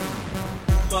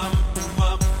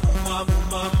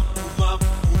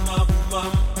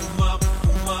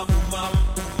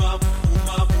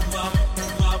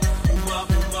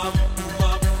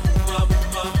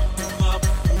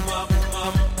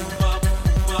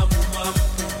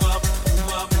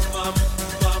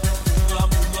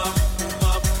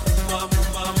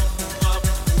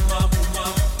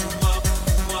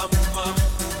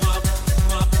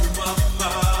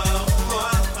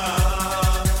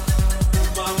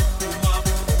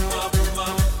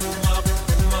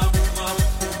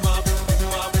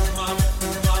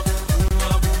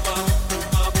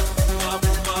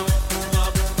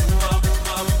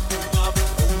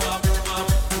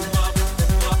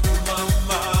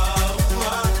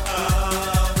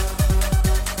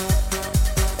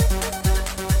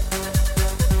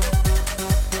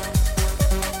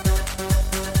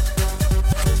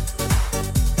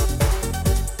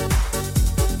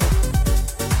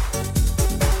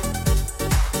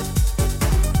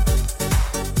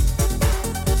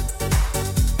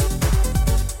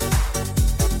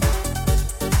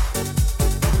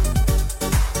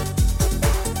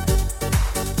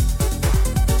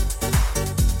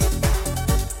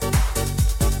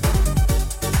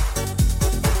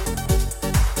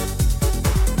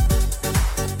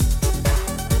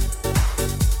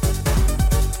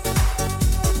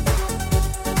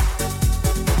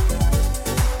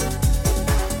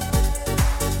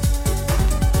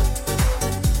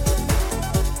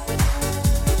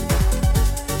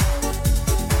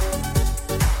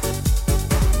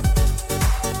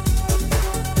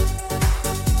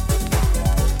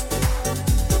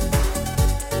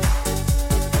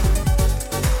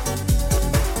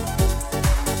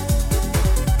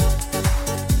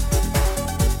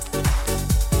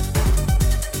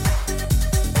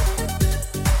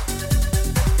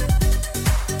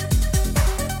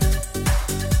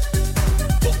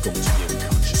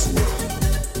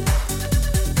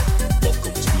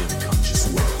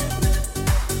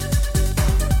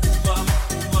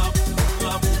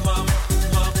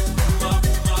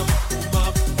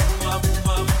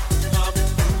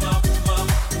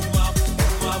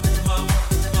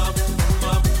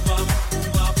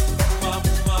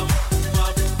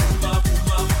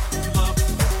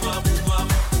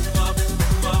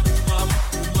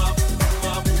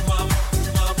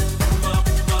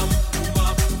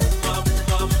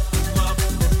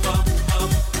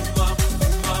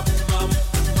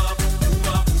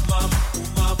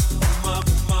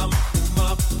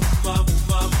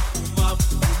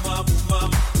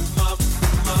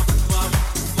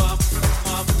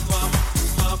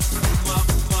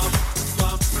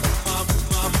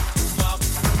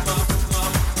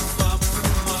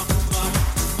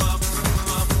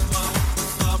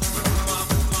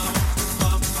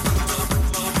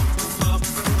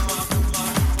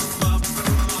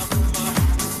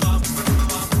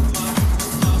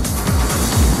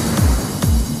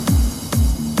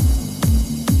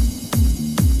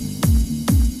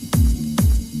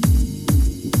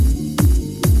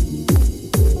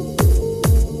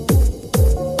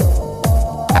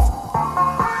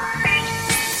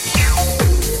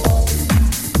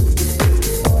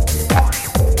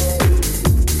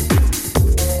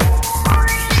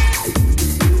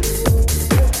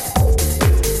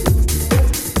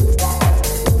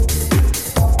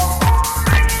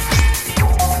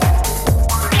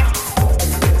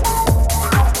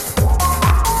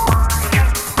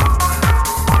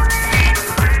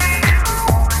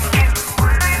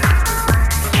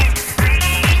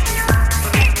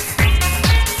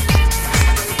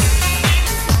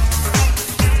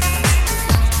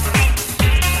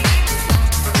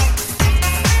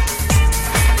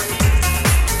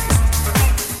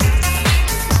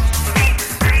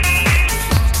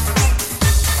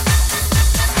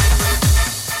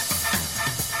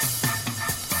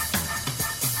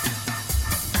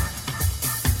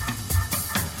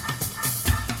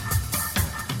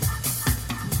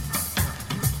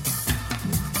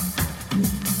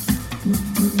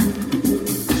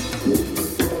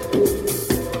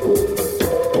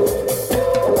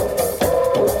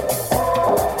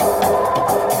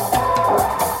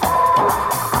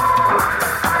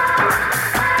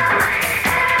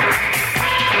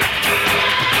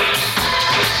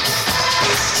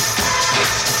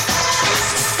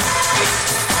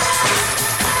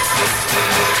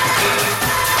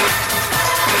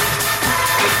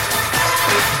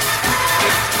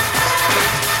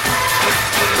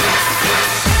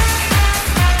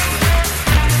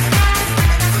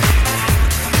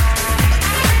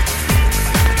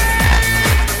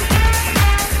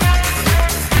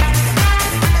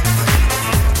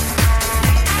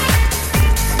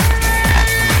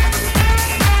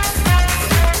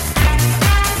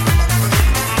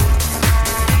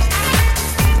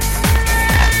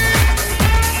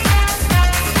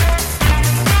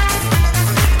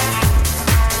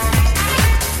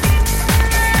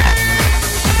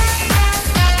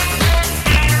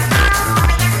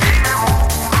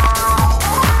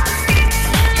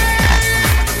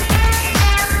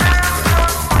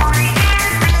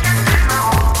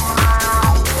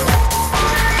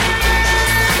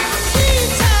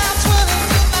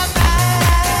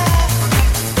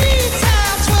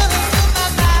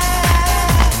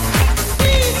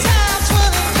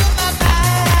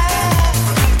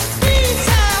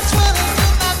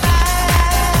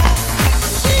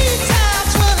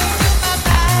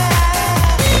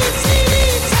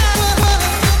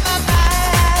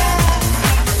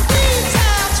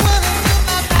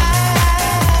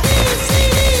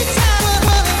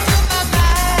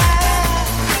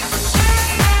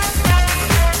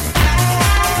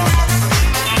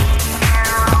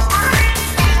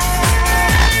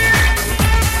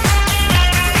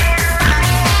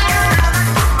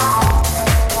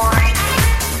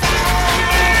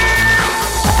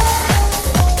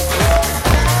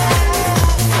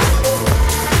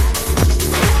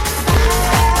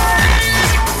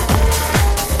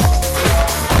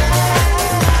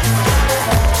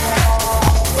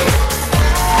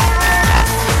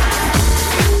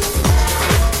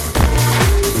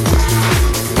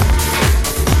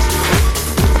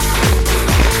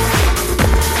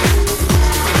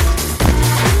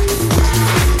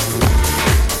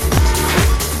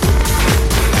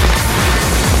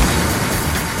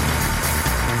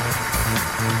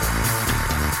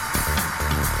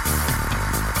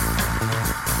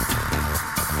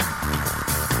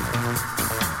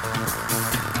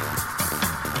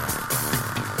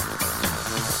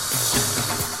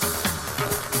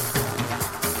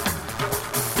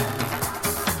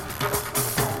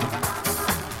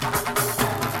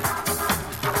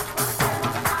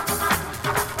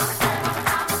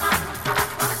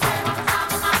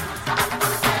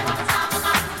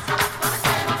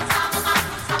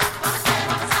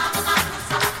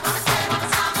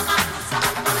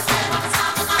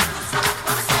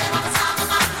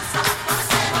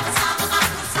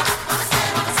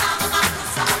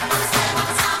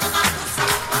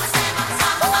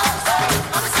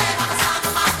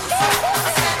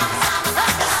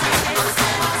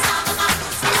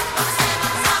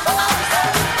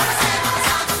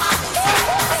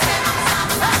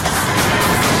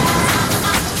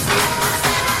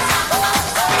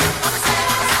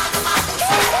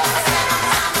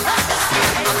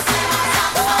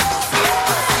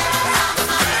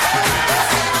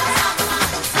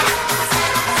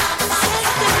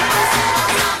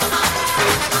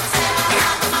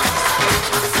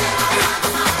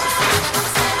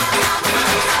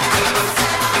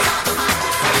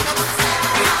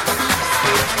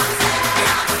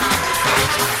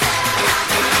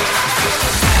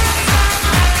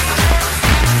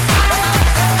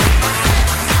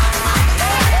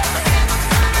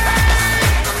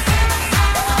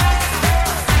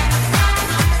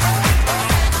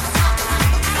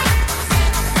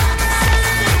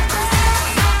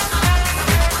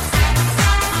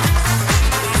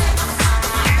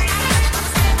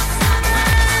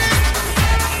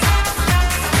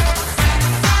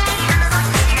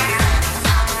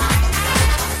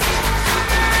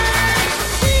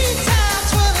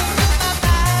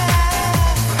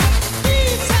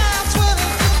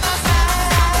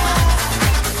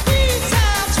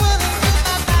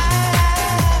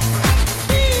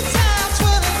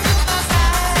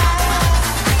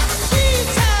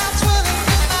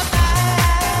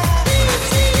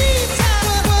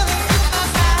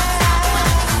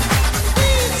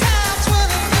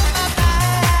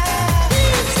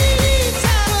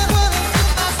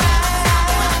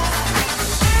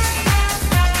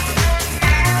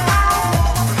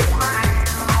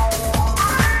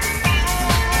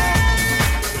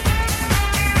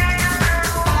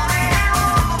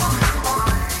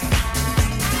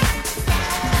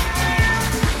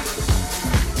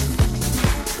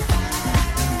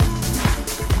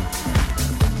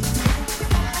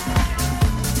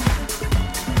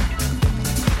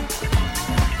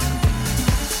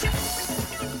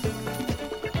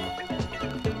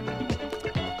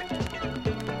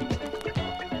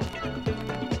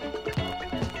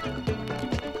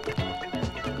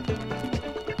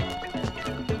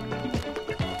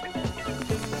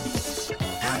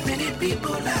 many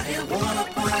people out here wanna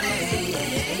party?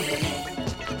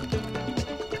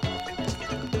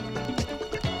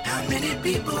 How many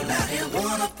people out here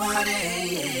wanna party?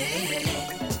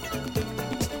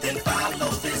 Then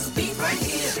follow this beat right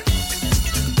here.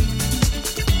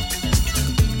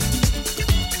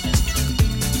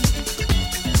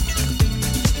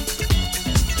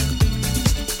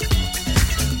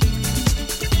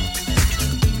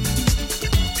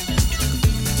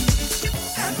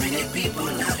 People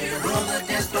out here on the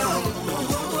dance floor.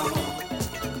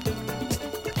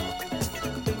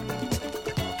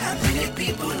 How many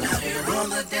people out here on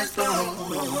the dance floor?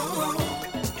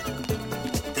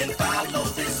 Then follow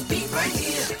this beat right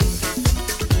here.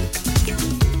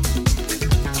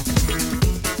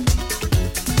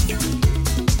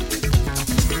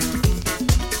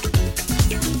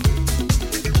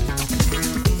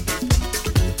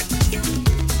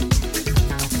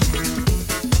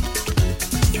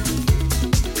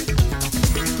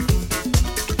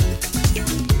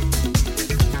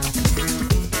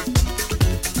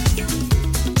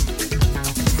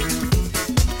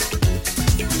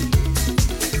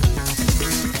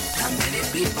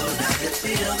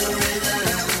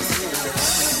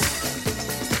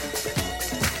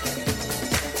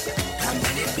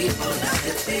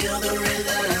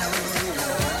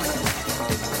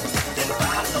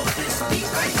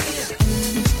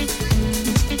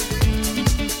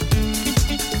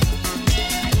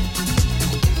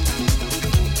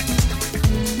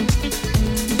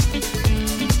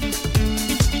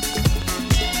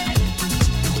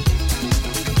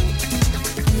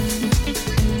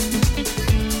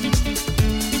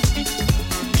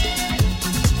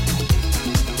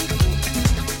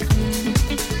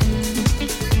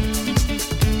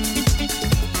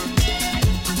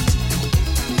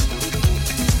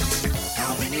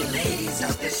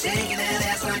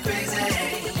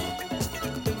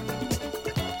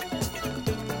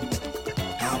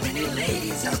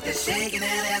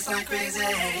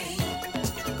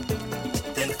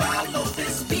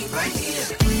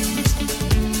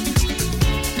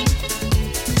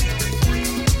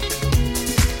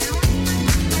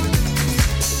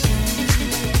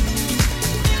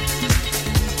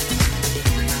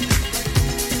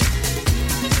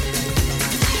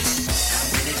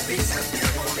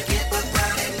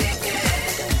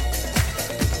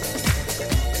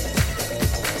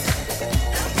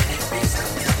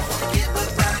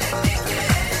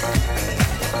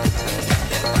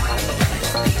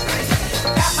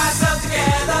 Got myself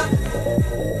together.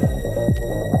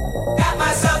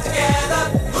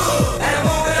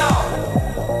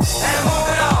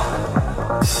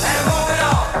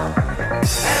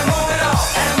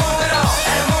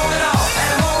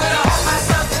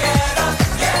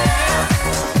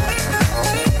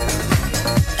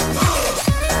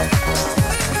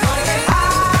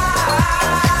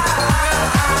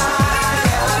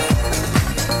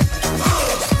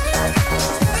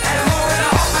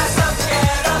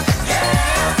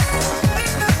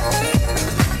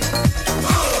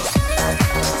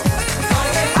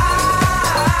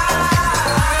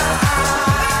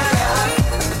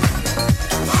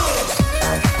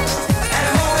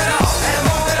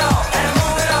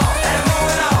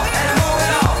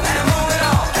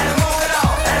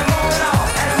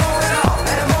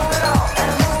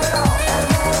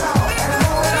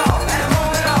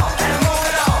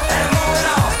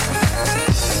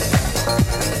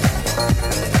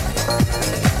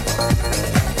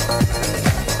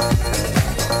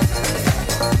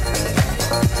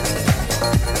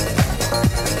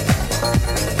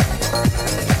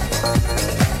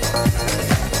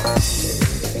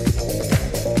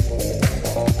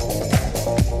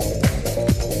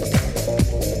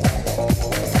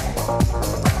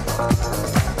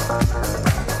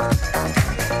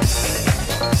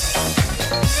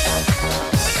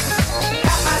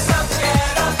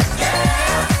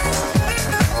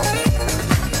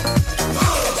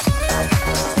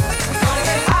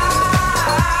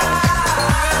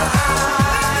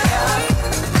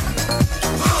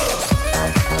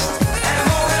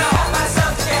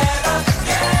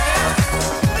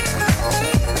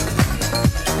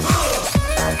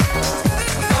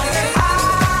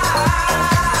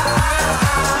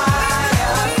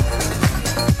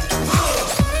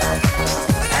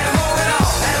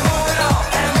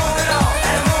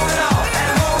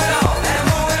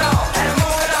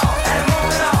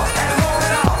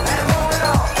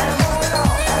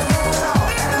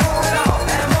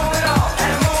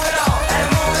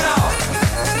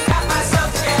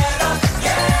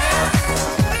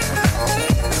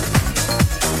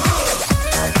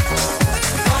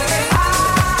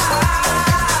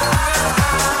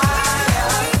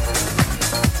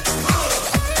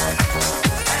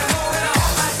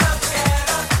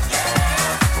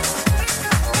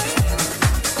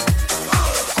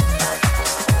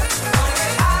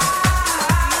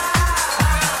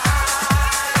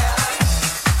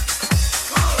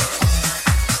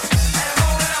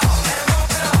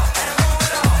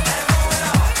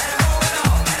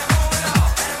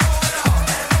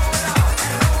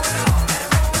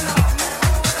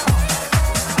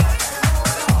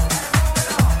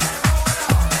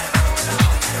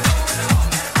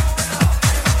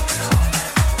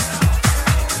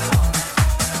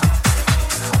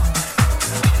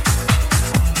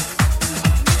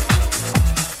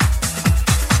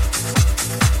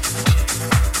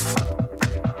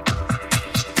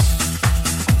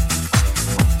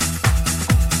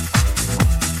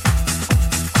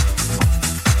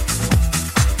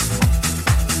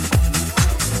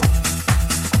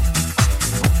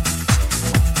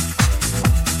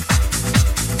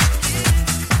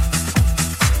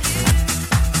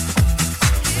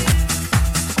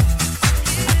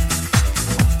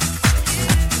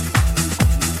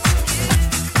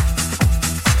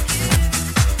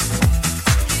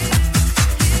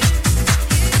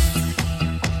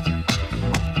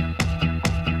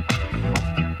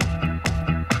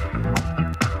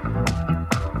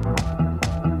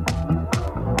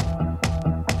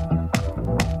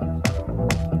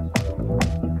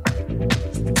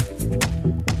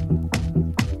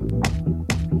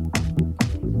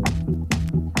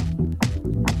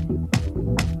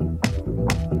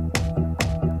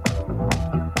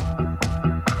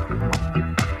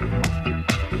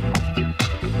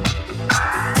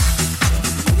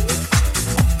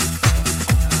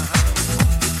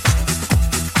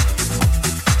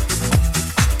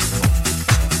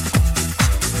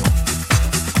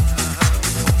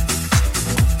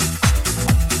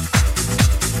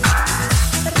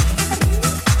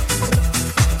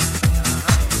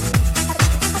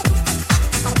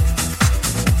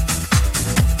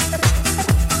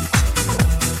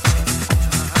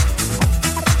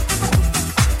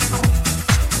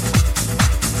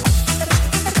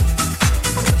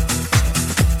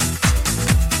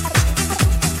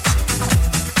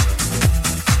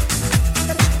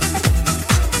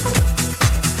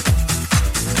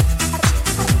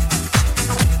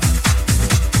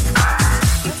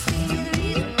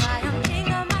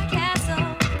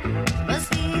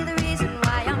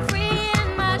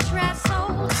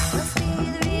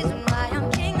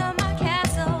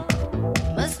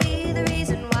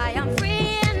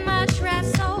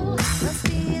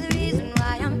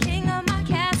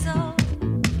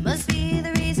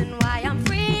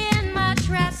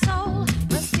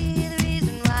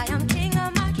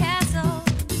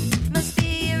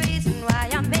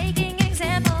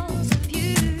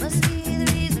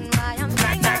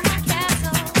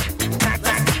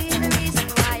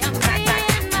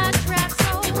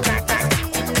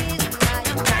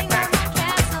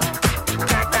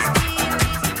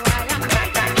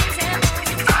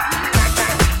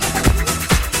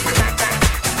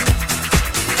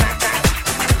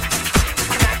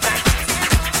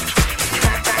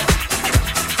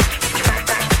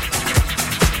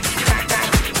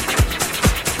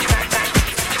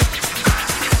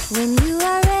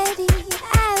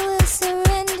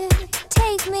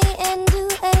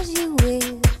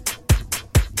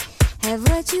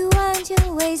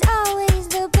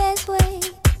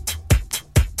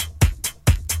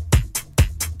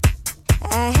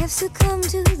 I have succumbed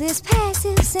to this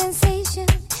passive sensation,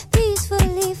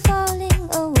 peacefully falling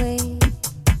away.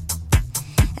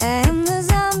 I am the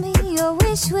zombie, your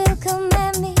wish will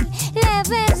command me. Laugh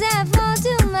as I fall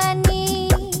to my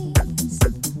knees.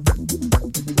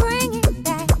 Bring it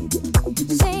back,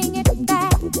 sing it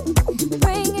back.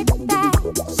 Bring it back,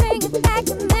 sing it back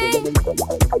to me.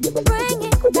 Bring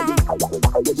it back,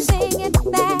 sing it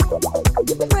back.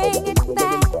 Bring it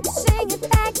back, sing it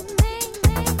back to me.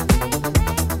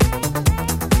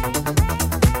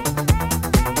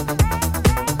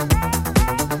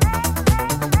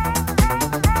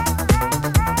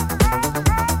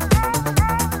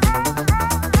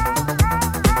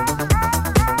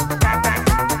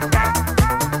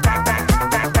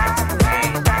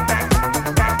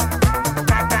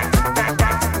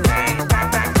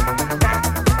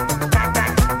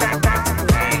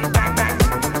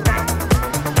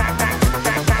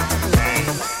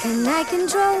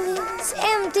 Control this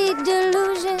empty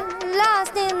delusion,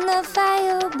 lost in the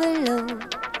fire below.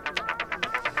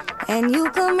 And you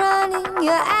come running,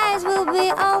 your eyes will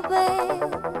be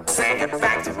open. Sing it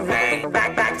back to me,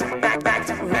 back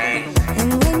to me.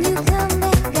 And when you come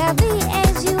back, I'll be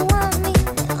as you want me,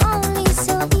 only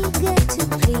so eager to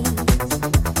please.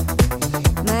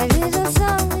 My little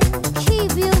song will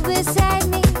keep you beside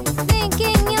me,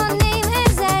 thinking your name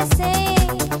as I sing.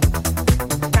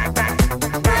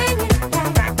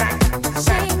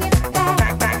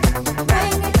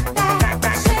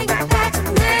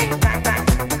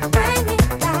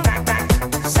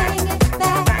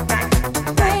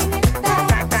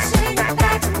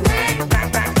 Back to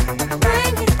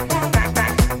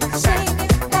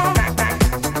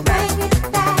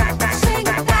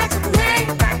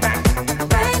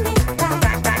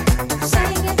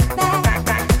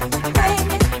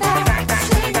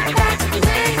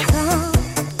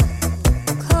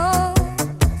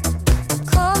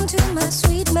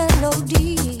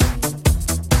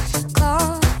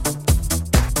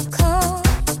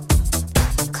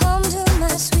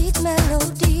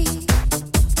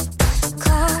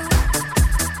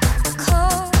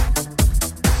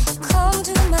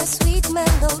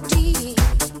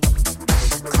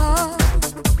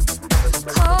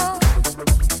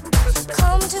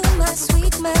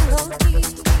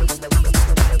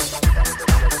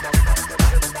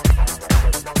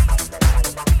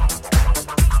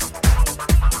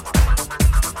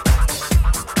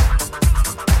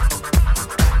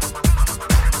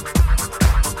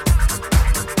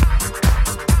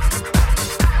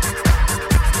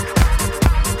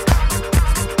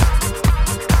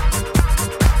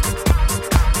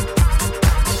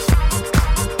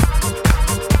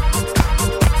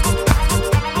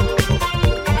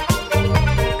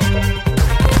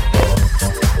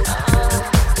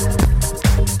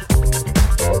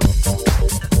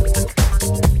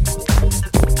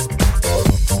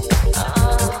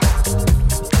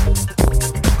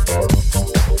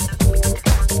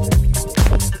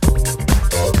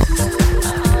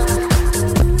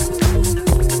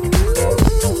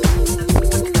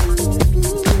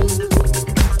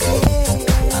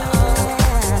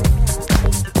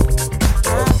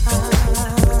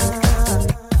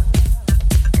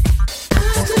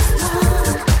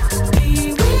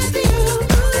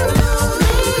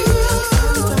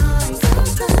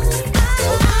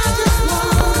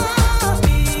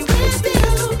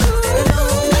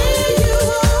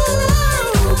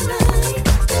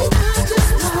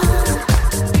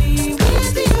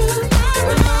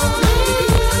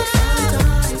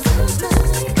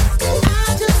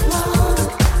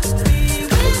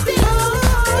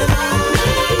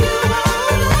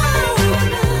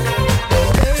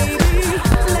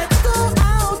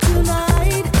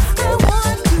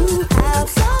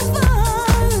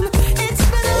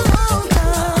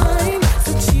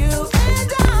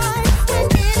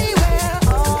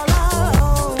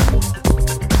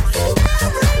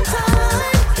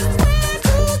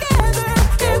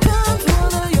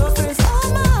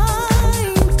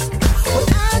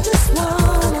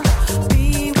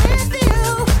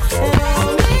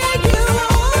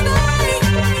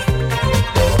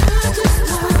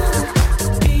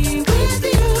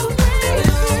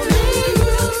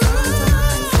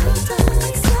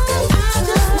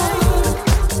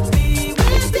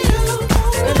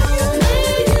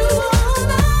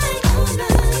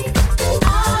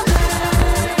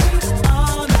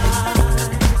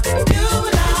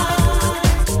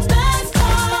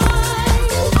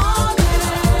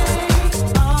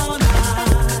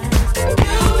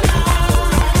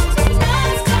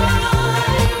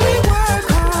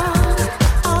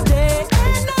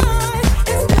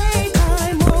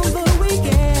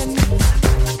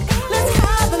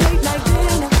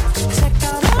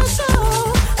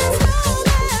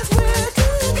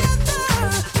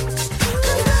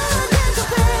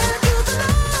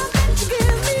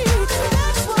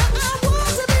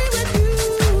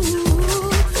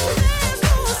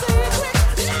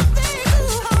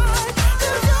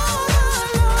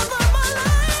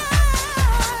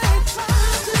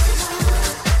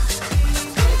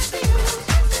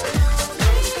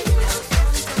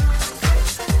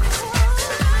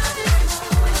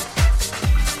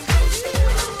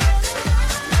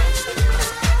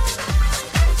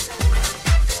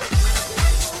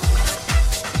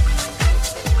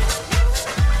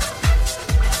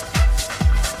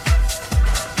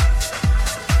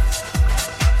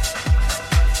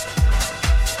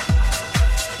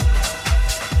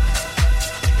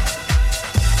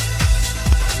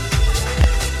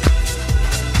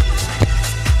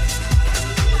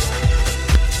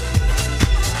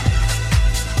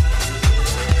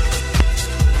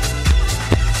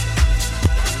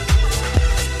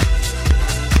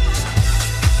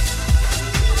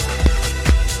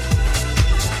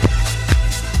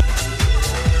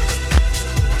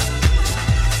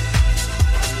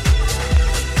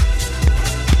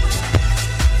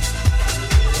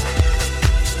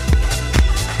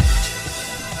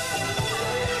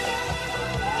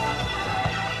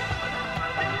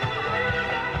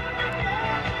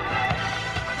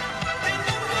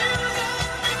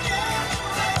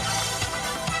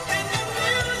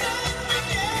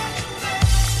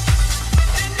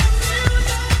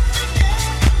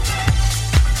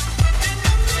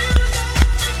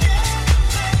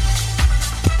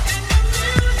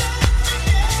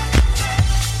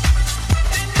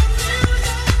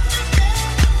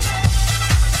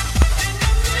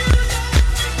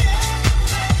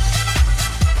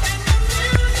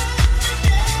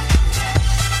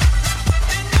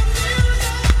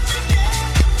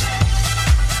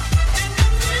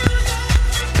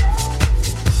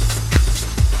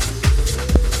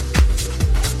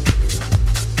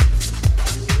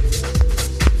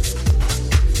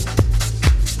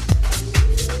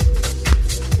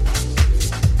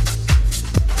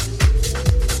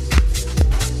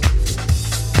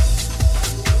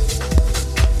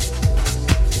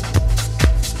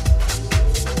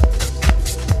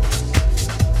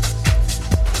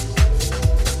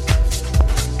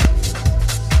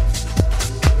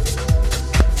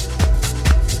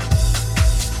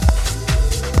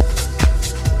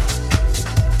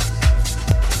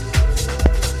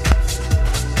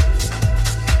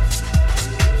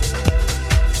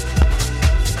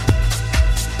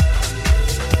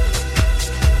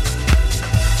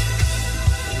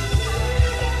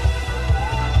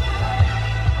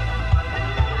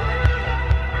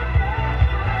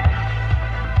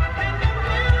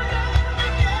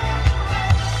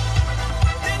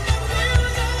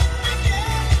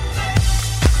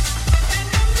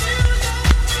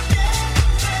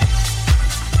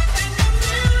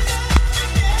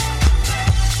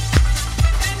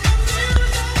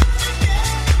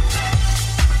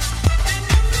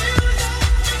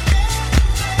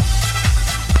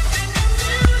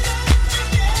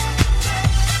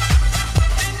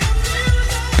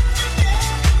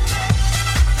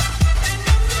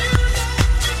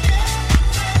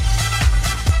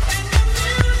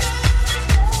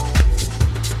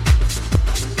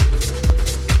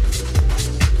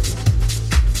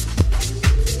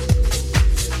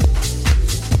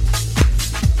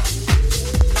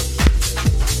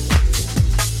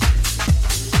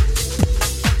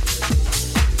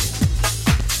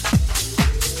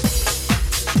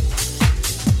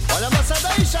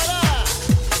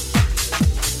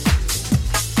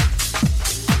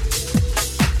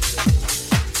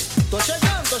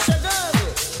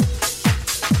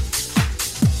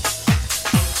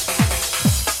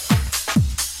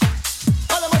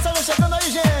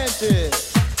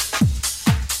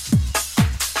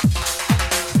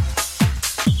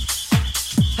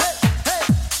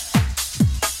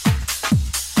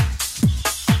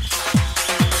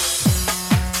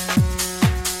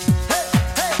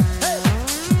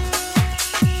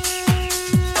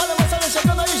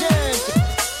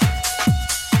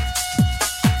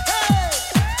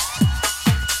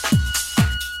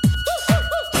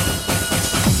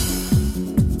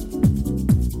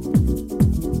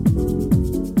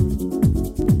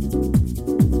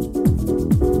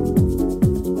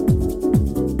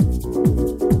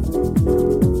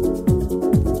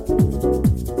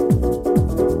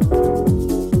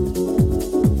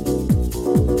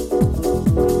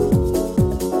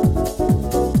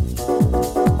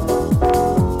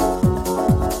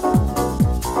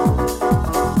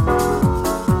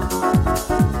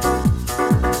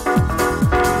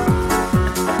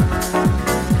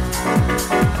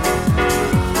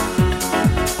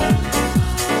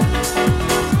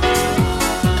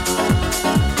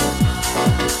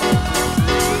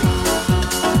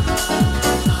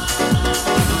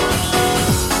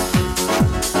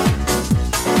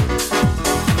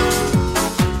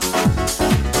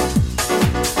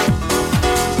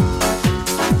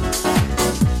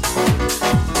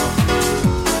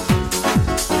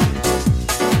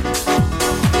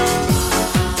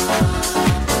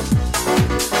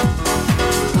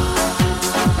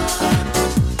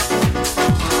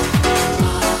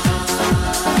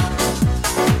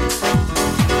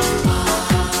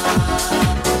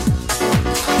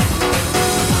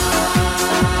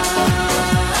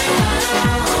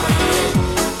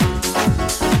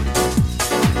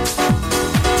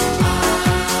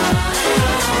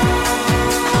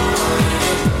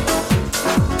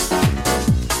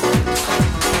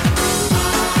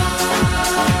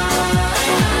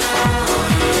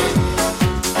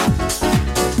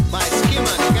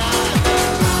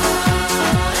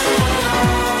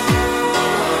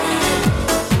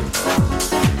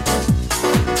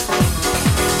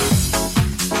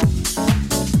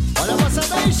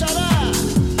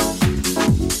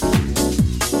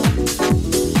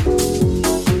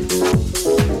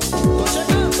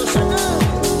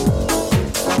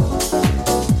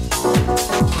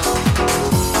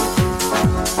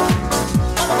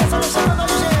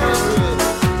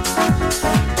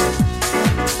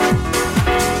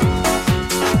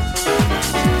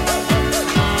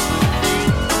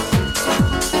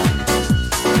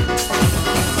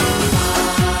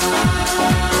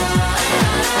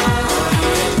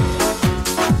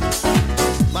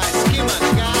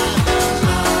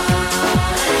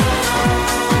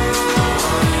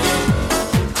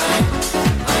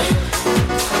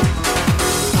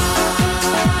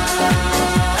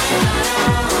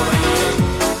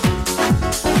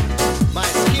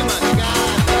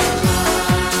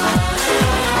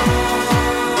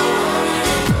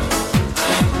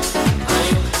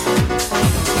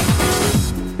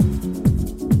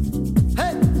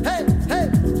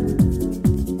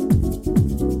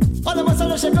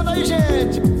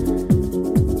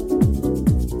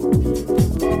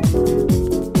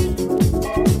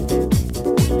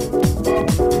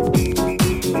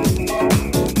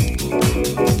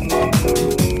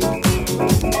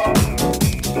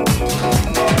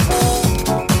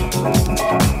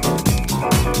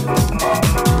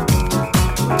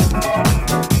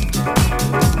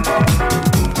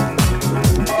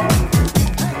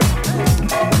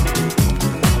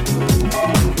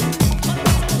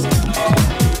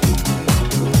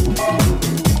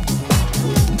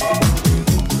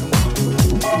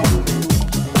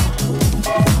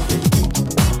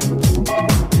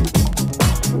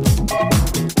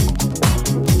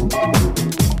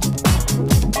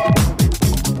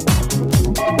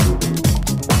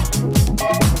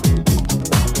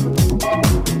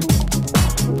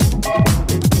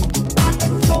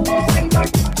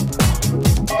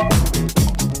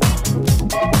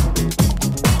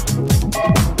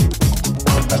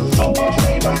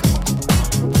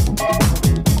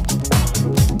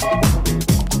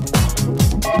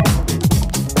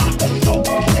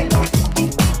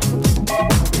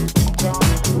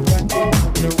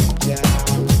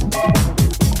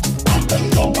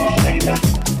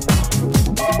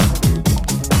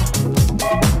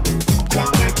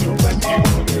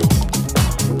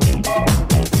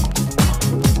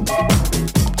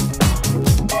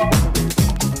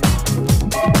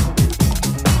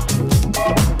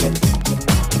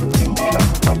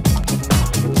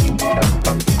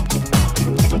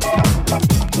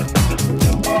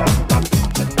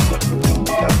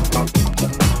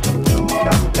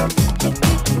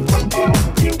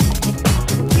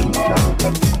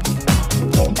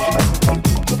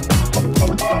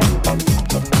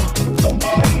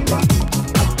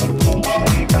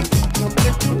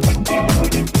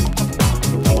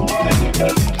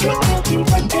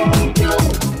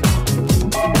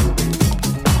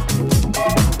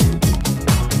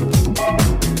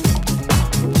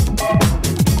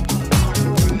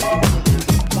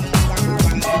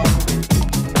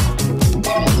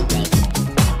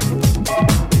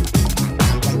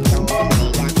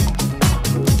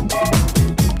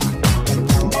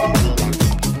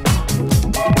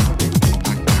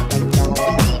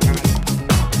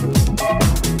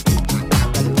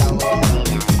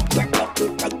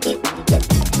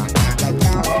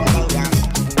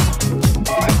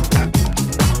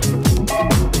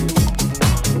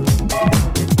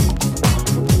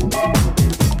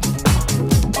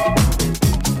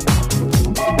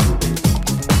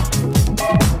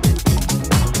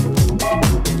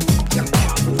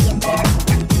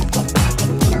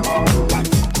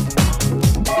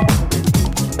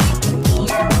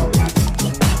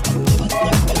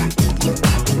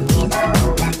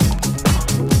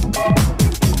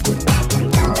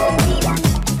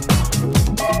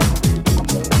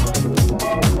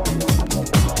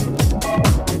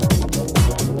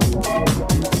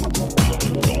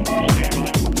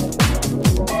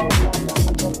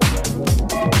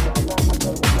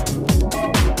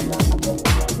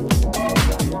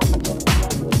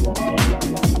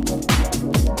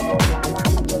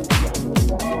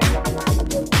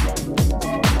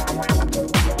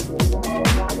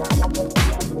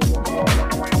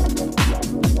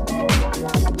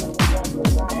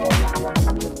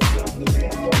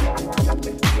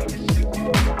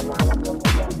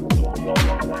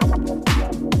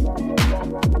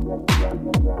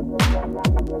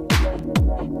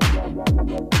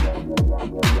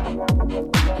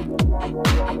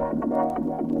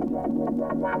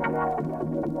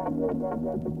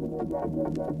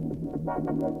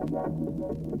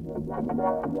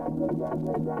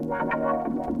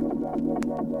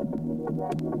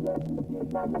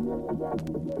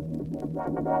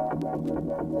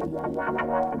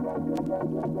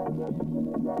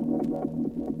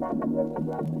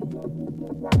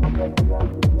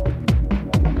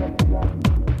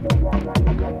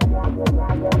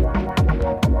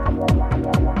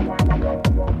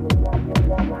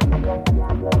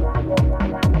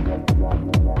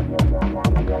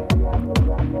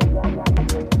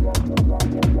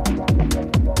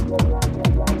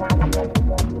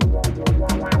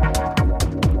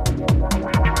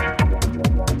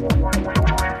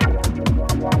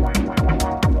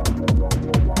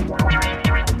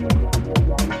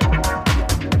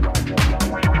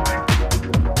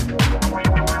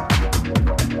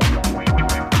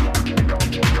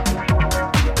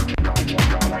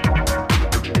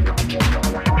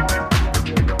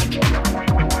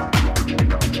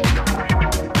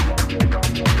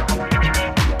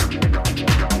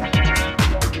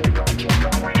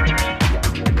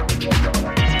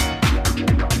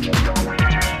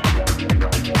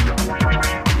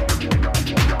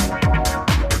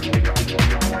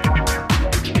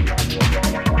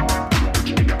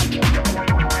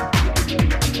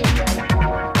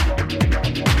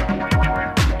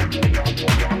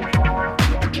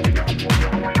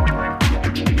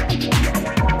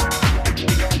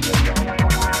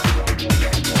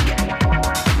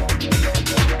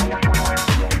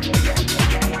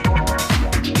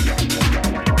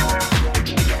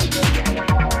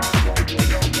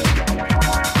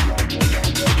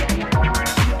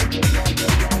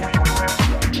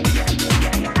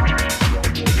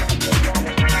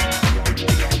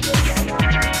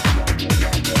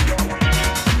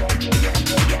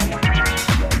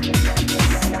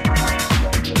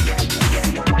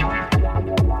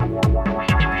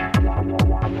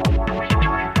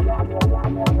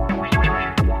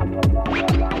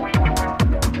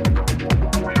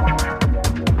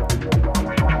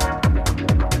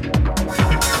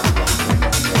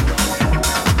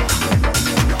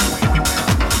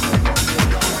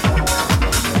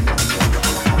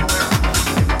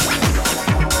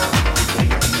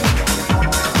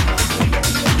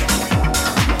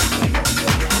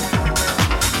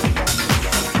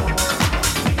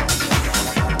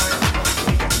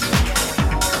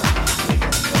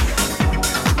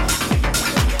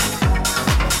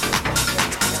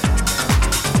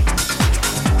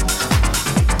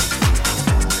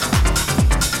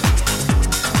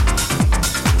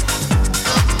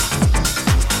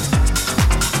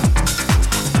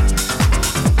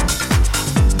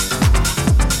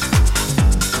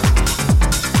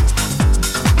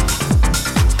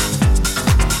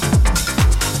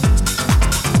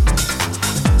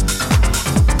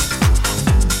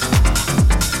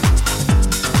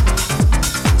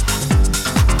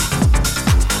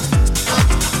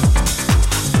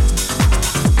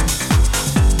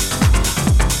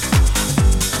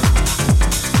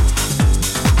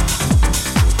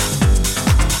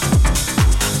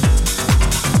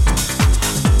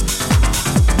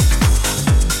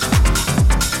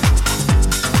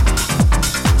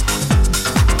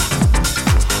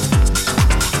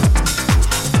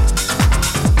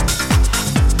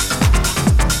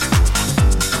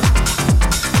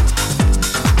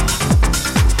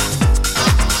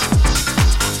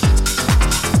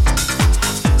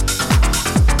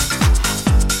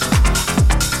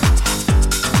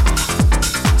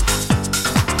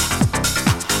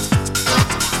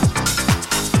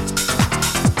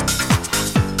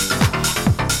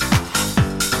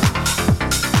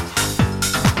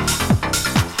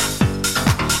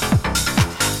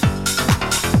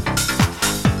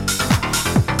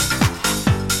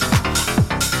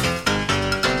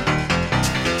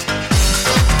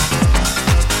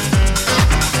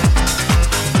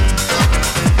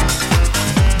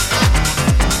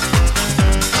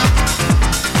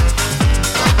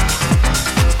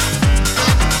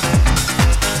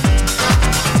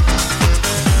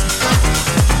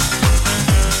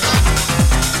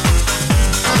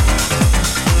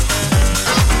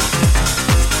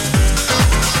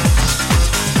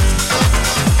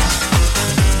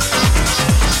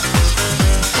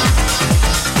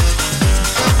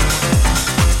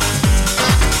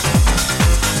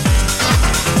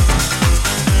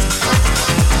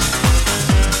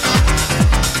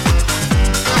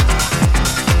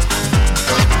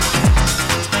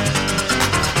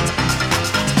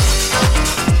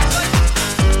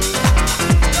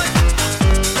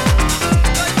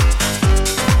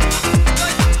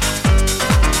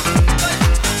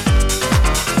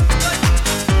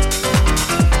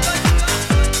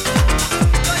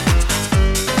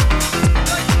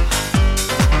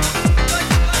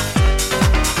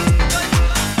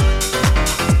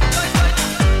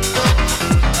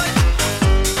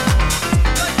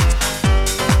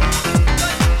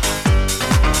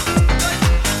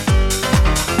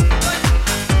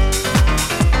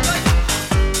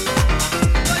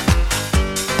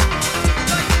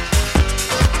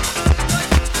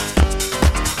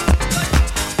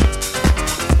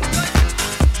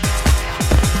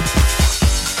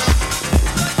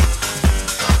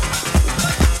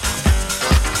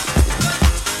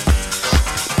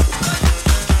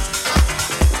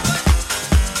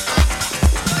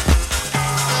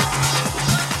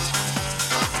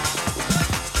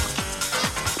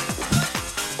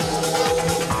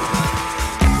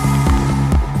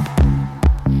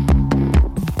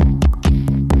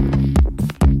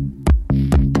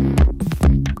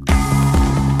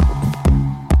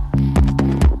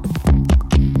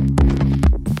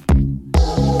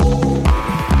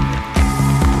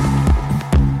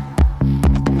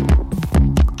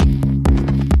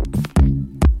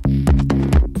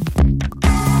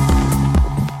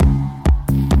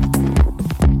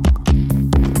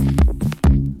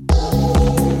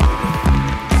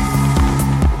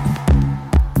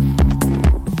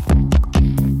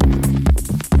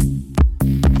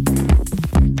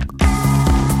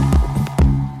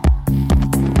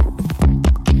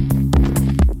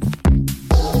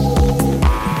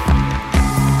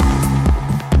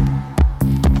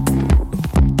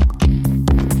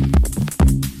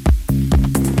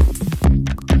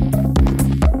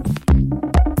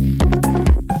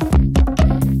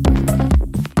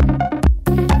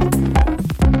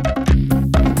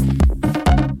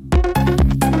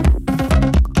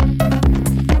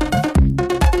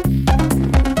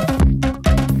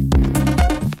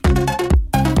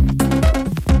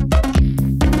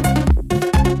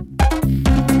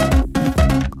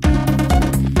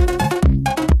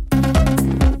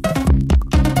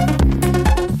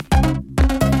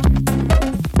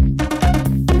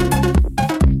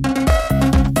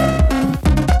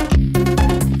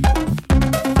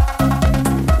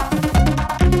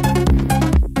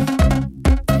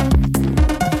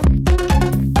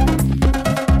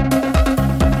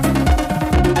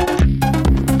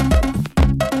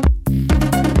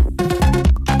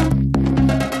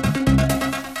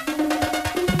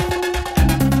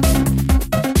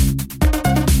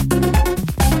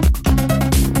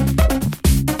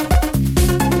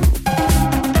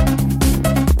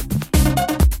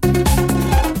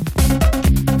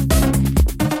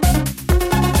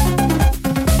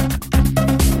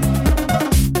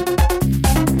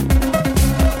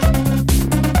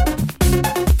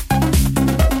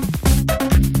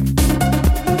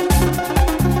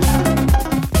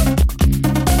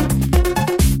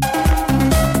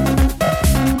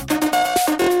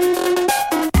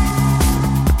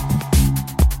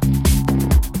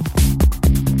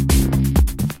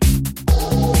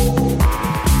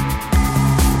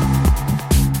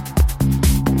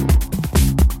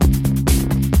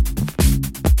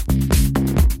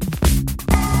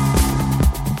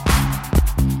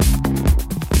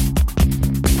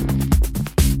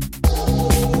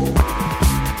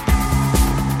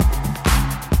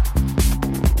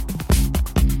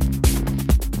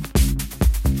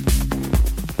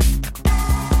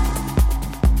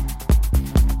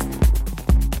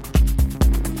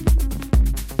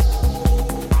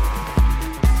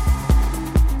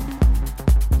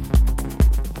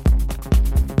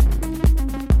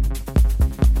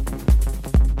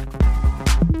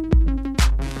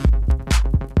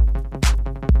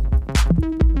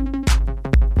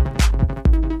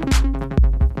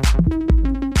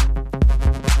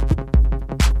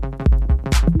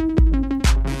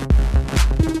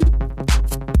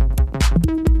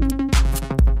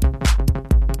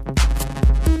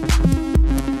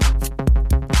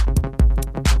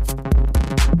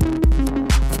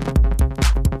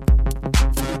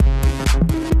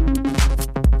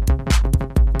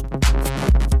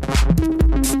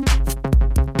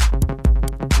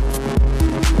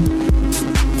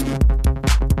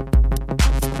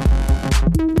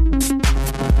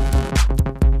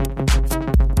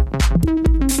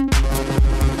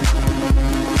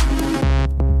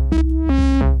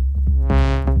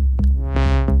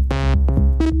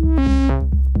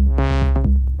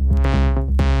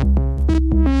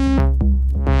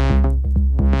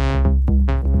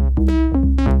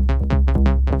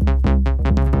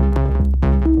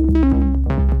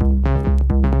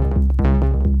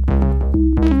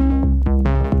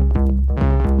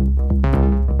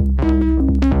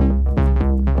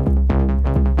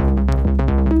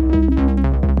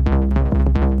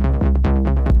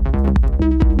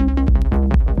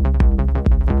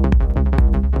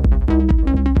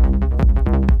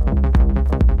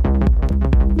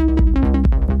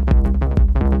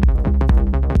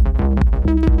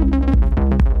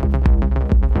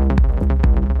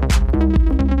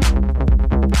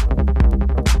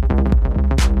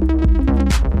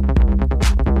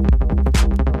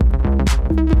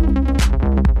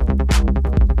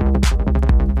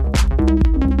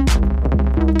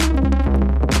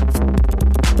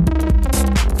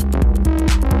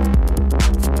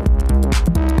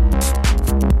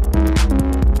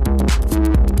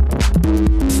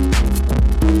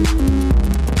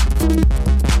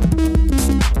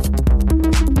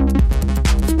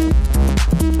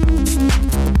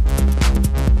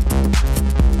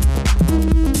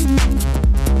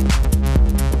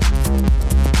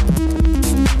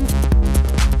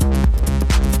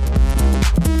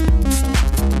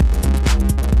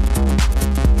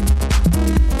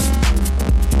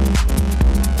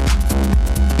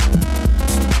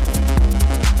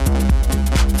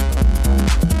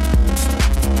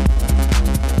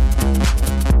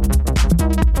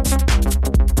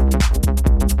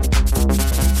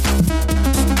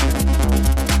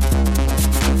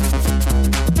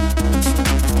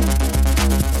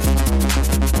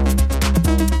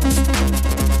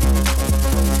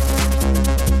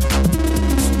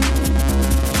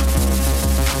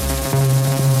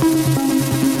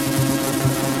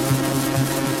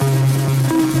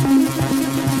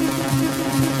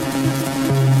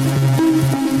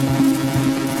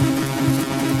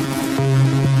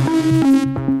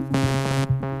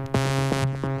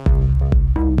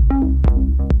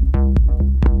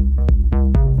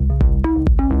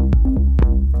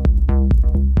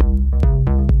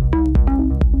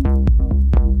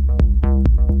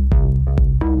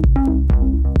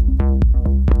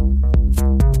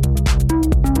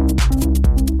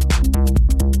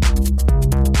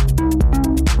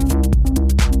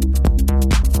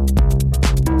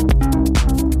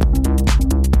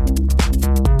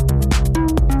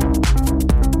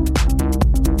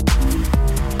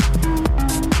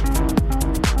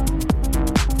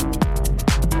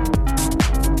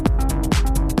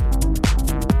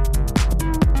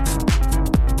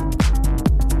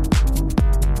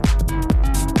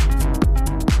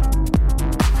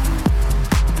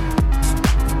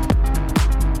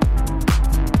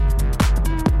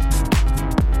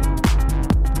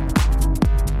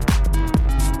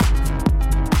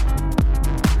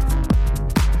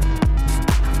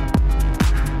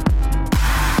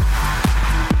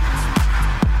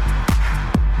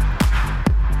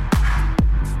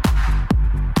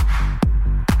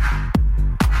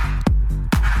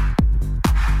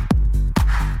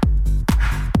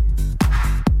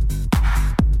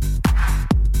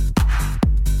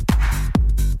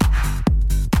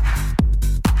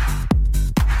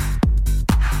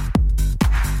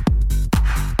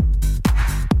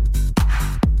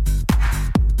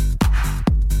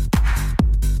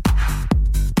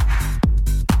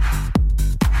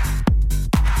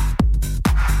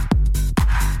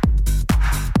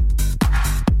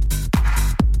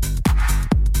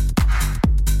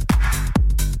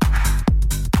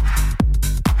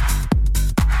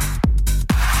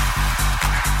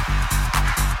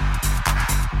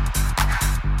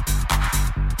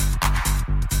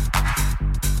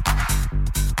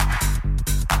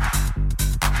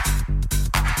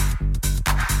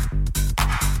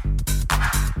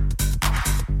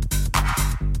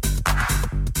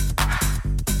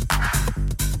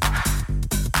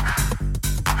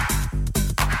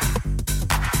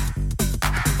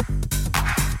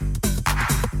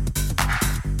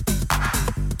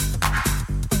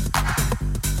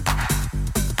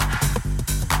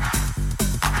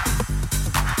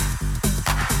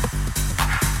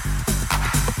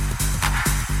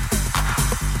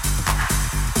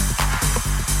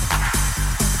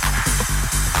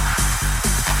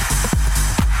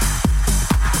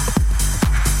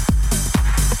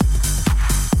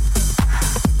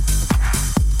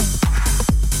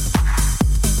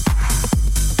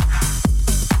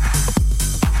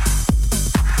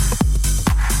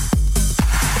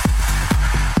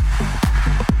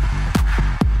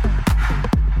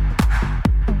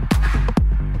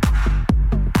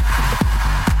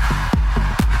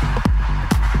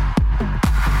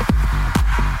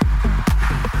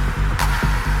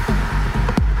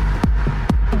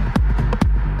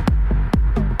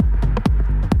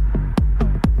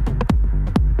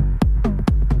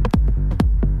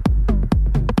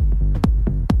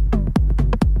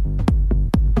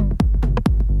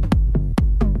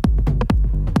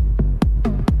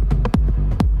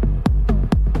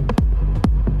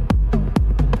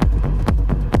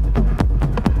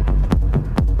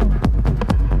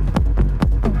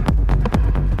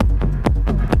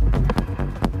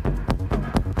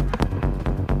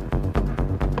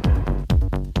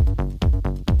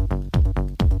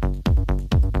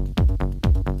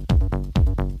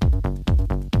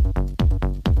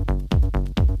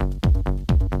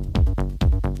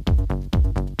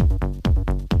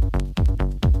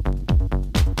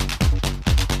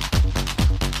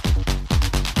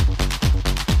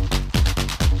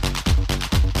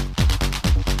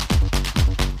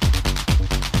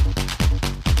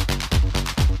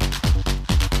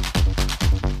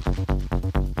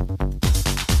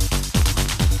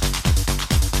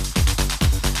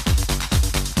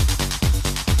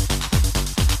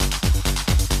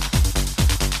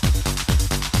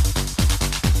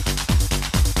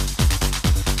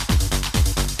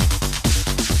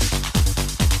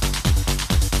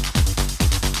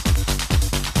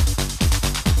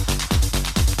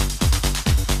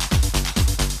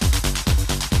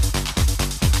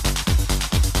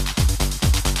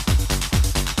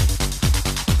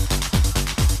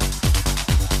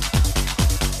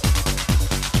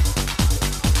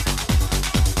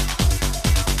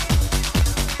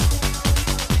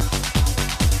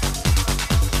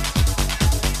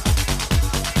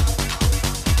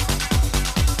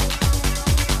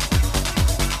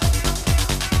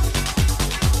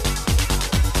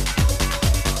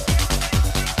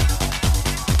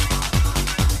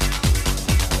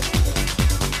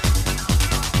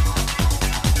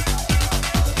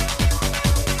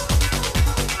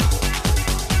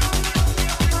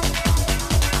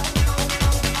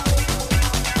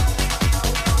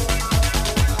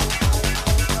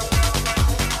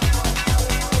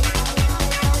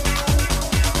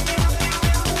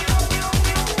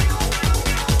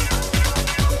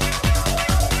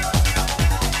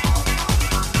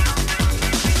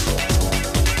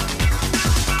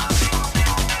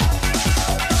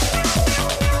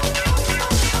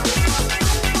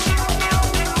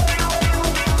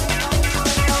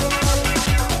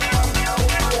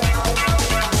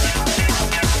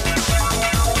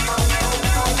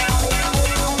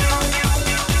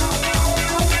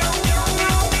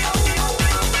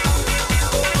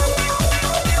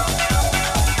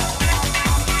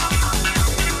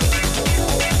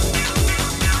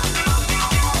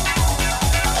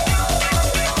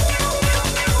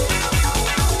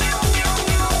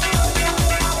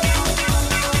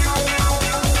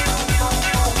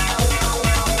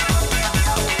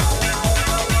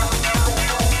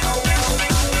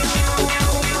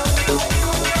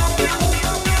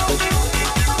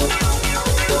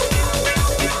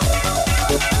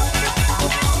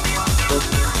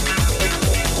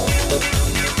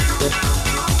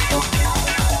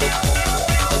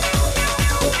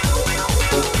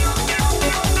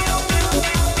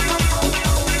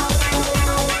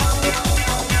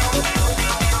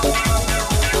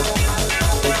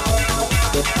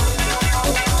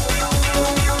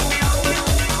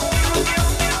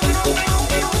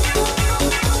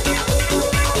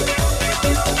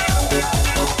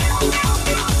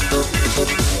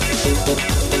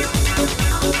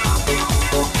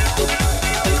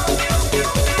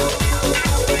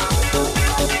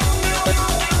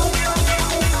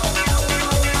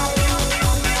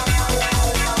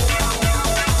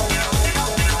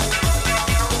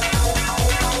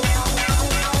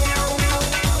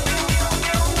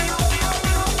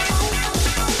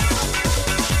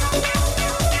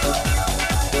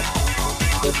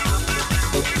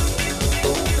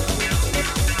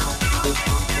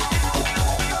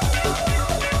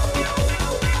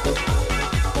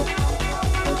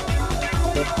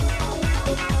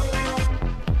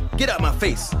Get out my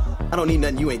face. I don't need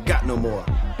nothing you ain't got no more.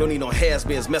 Don't need no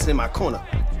has-beens messing in my corner.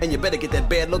 And you better get that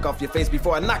bad look off your face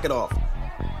before I knock it off.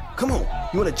 Come on,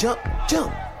 you wanna jump?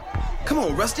 Jump. Come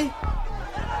on, Rusty.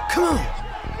 Come on.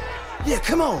 Yeah,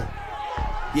 come on.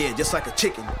 Yeah, just like a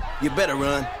chicken. You better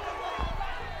run.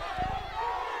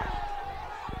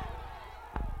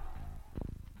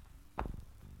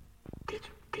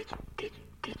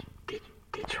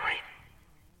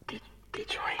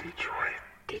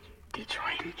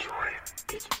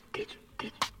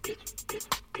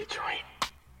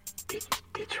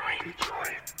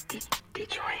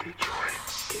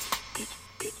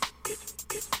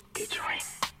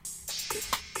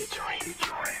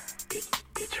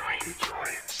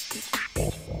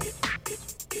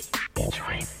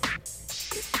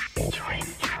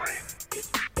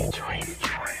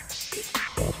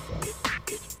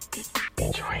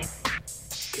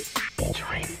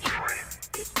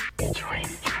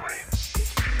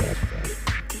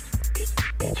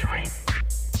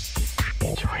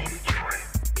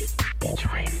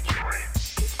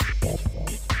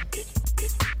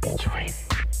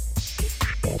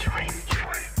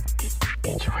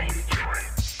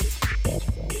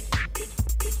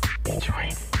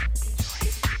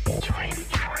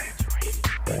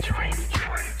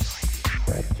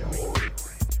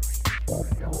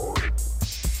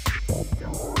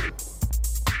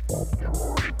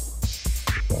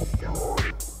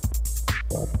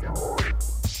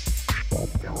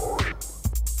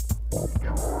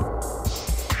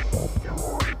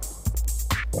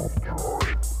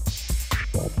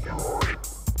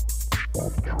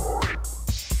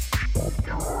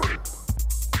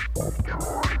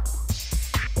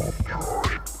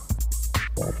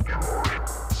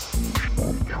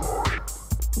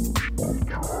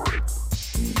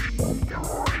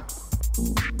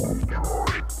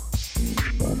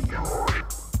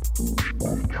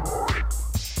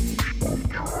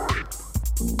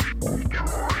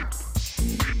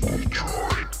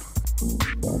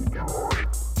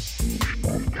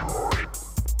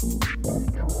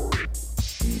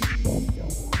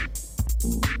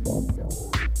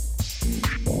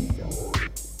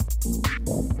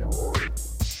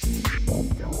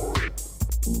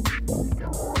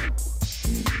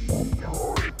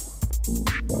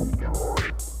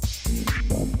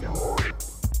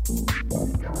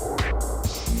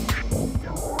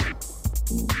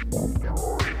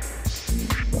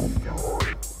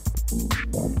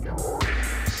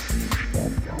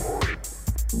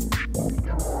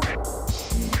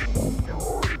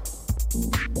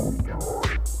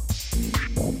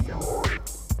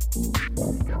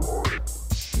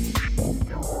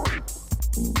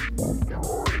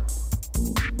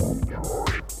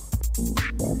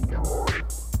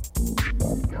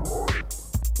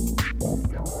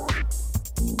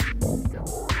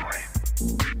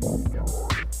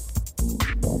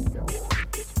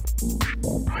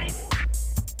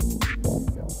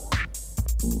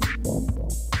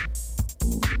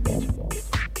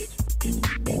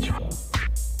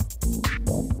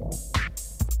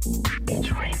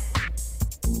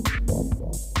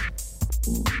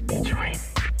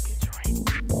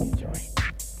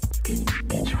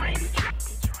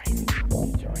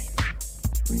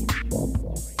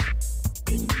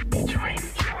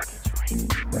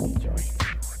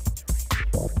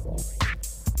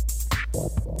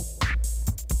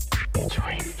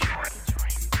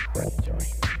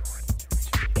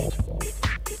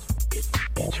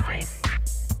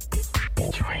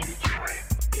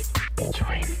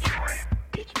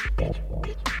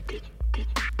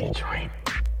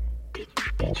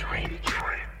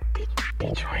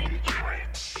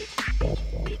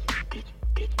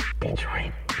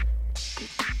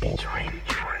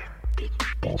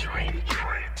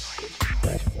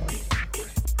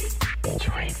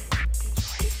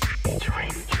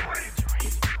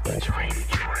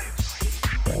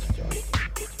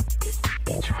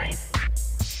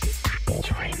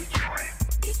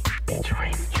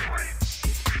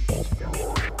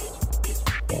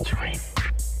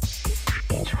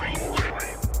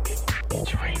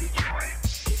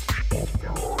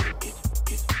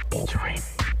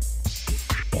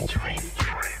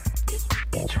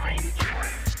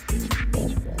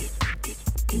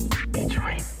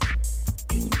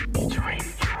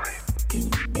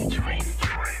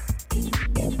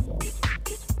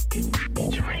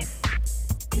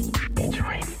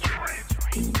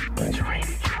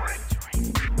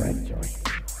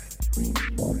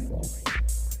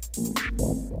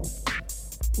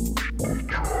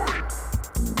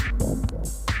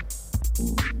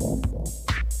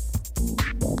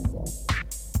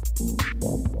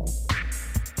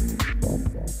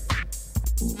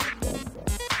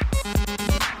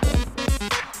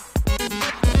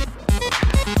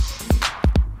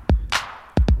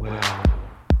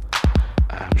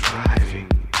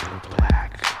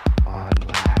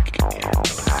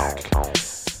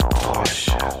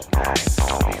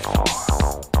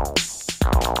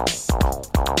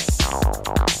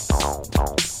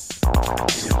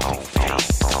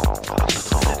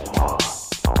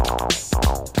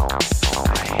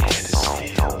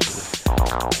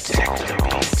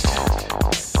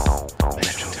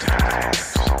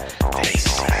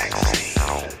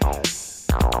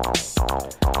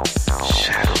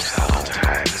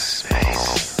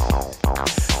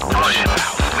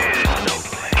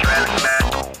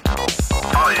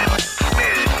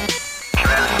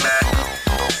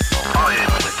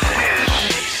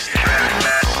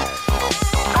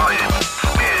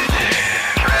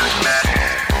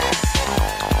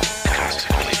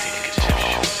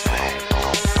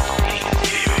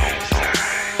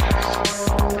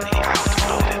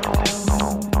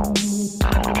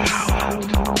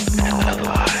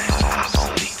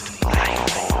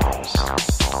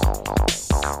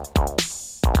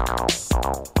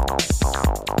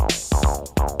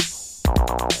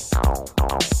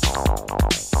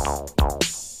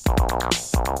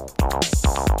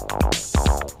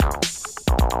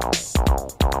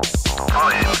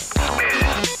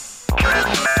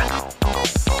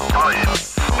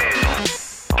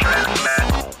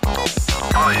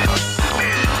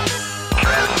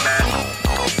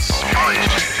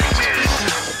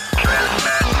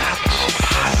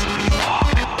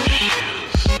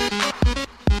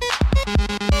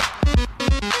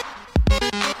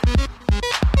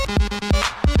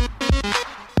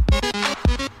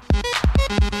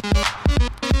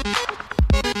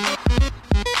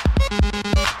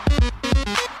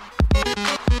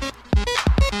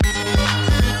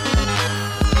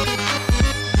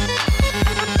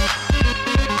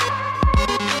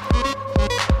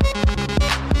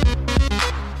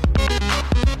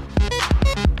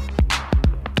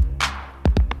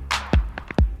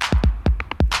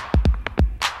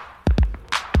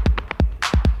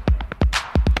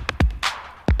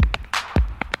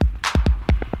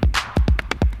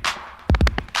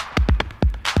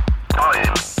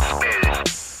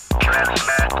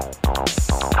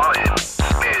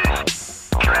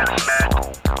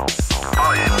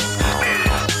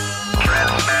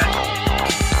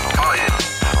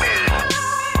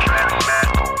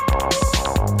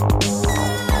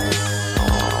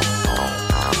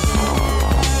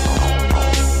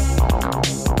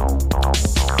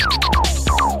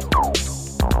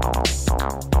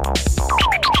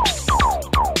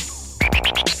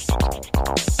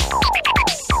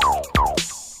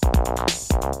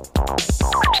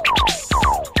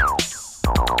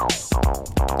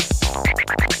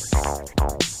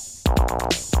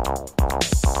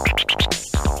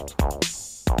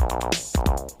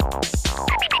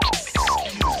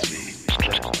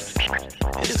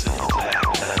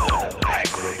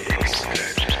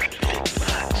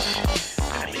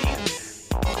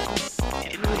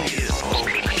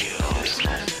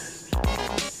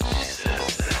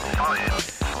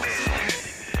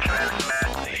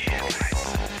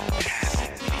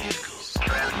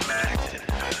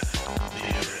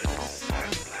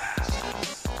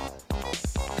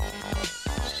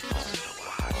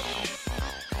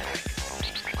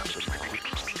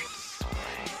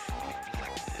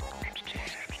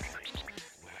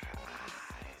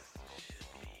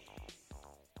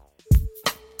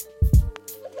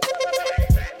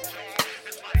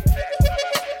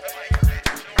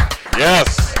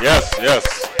 Yes.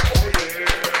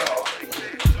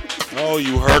 Oh,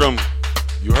 you heard him.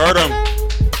 You heard him.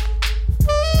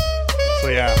 So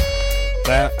yeah,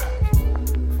 that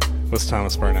was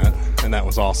Thomas Barnett, and that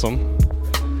was awesome.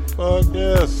 Fuck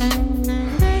yes.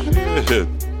 Shit.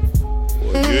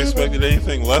 Well, you expected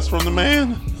anything less from the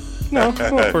man? No,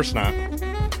 of course not.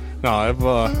 No,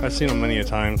 I've seen him many a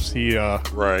times. He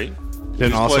right.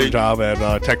 Did an awesome job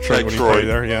at Tech-Troy when he played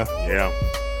there. Yeah. Yeah.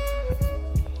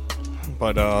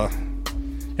 But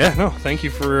yeah, no, thank you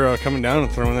for coming down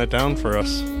and throwing that down for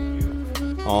us.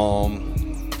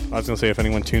 I was gonna say if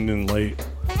anyone tuned in late,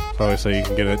 obviously you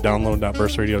can get it at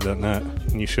download.burstradio.net,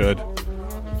 and you should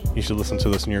listen to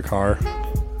this in your car.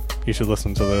 You should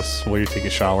listen to this while you take a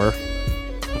shower.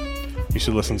 You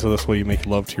should listen to this while you make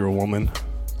love to your woman.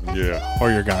 Yeah.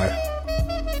 Or your guy.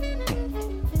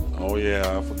 Oh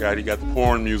yeah, I forgot he got the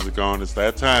porn music on. It's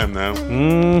that time now.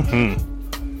 Mm-hmm.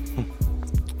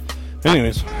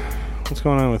 Anyways, what's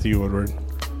going on with you, Woodward?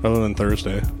 Other than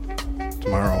Thursday,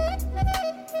 tomorrow.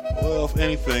 Well, if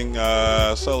anything,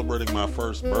 celebrating my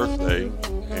first birthday,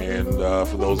 and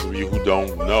for those of you who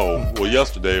don't know, well,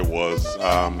 yesterday it was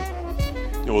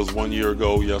 1 year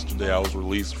ago. Yesterday I was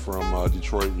released from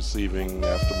Detroit Receiving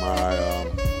after my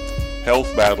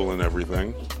health battle and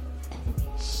everything.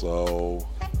 So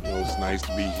it's nice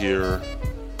to be here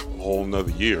a whole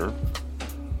nother year,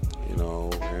 and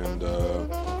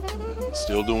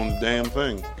still doing the damn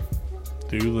thing.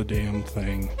 Do the damn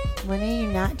thing. When are you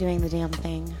not doing the damn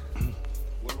thing?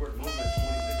 Woodward Movement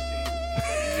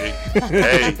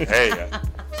 2016. hey,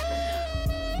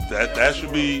 that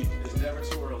should be. It's never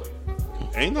too early.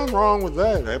 Ain't nothing wrong with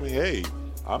that. I mean, hey,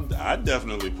 I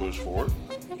definitely push for it,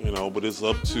 but it's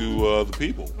up to the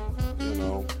people,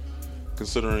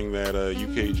 considering that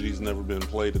UKG's never been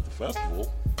played at the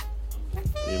festival.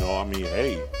 I mean,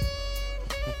 hey,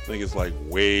 I think it's like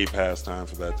way past time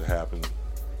for that to happen.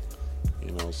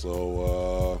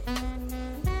 So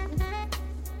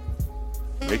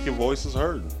make your voices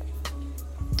heard.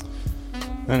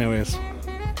 Anyways,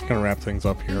 gonna wrap things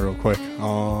up here real quick. I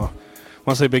want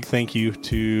to say a big thank you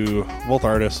to both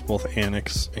artists, both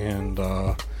Annex and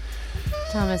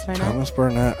Thomas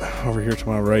Burnett over here to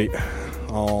my right.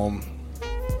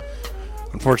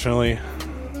 Unfortunately,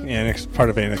 part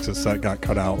of Annex's set got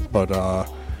cut out, but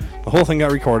the whole thing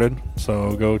got recorded.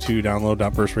 So go to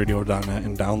download.burstradio.net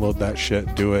and download that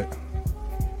shit. Do it.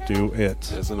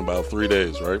 It's in about 3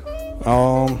 days, right? I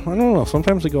don't know.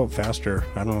 Sometimes they go up faster.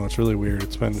 I don't know. It's really weird.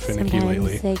 It's been finicky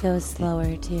lately. Sometimes they go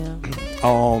slower too.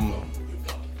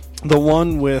 The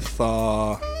one with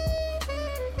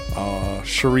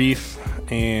Sharif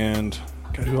and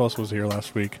God, who else was here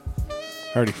last week?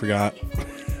 I already forgot.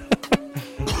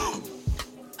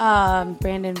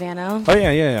 Brandon Vano. Oh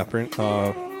yeah.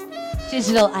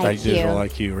 Digital IQ. Digital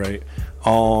IQ, right?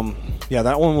 Yeah,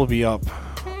 that one will be up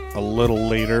a little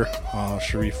later.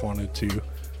 Sharif wanted to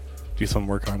do some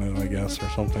work on it, I guess, or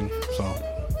something. So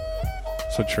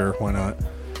sure, why not?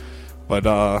 But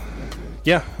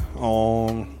yeah,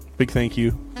 big thank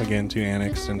you again to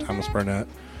Annex and Thomas Barnett,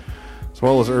 as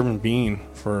well as Urban Bean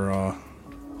for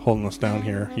holding us down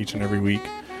here each and every week.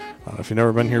 If you've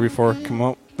never been here before, come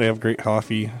up. They have great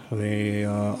coffee. They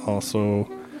also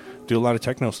do a lot of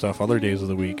techno stuff other days of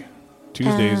the week.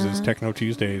 Tuesdays is Techno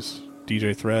Tuesdays.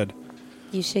 DJ Thread.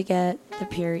 You should get the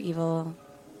Pure Evil.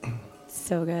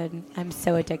 So good. I'm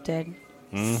so addicted.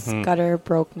 Mm-hmm. Scudder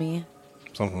broke me.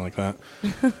 Something like that.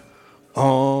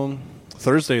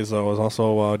 Thursdays, though, is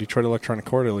also Detroit Electronic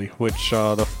Quarterly, which,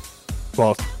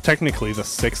 technically the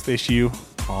 6th issue.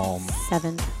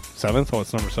 7th. 7th? Oh,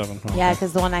 it's number 7. Okay. Yeah,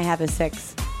 because the one I have is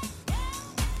 6.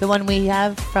 The one we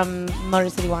have from Motor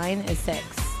City Wine is 6.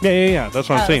 Yeah. That's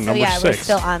what I'm saying. So number 6. We're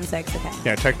still on 6. Okay.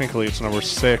 Yeah, technically it's number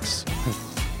 6,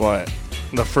 but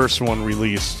the first one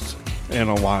released in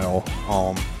a while.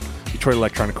 Detroit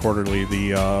Electronic Quarterly,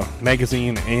 the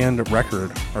magazine and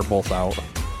record are both out,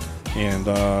 and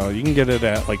you can get it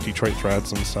at like Detroit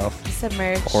Threads and stuff.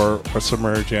 Submerge. Or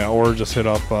Submerge, yeah, or just hit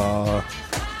up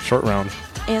Short Round.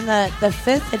 And the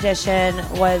 5th edition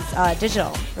was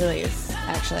digital release,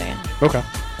 actually. Okay.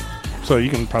 So you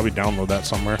can probably download that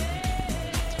somewhere.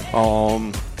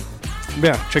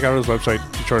 Yeah, check out his website,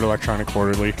 Detroit Electronic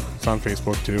Quarterly. It's on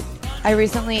Facebook too. I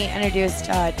recently introduced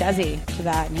Desi to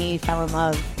that, and he fell in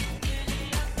love.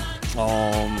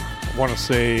 I want to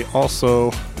say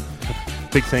also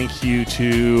big thank you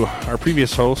to our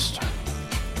previous host,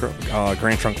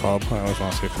 Grand Trunk Pub. I always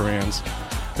want to say Franz,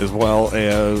 as well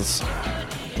as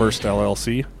Burst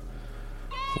LLC.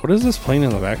 What is this playing in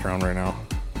the background right now?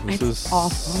 This is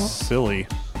awful. Silly.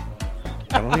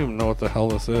 I don't even know what the hell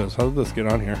this is. How did this get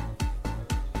on here?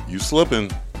 You slipping.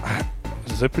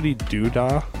 Zippity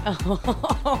Doodah.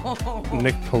 Oh,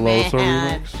 Nick Peloso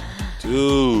man. remix.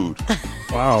 Dude.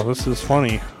 Wow, this is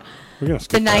funny. We're gonna The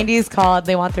skip that. 90s called.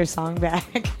 They want their song back.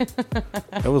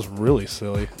 That was really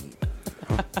silly.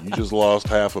 You just lost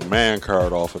half a man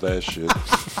card off of that shit.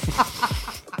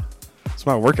 It's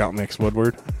my workout mix,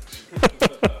 Woodward.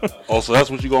 Oh, so that's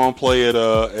what you going to play at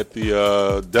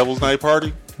the Devil's Night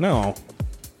party? No.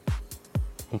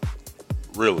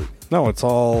 Really? No, it's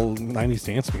all 90s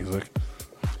dance music.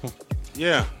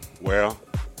 Yeah. Well.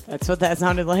 That's what that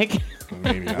sounded like.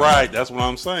 Maybe not. Right. That's what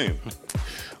I'm saying.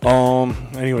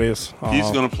 Anyways.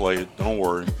 He's going to play it. Don't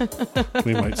worry.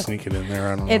 We might sneak it in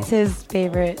there. I don't know. It's his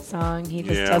favorite song. He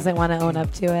just doesn't want to own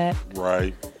up to it.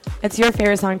 Right. It's your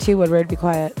favorite song too, Woodward. Be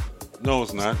quiet. No,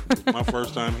 it's not. It's my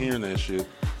first time hearing that shit.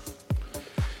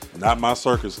 Not my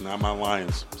circus, not my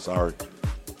lions. Sorry.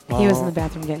 He was in the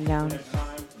bathroom getting down.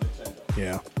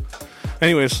 Yeah.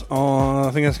 Anyways,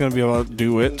 I think that's going to be about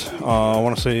do it. I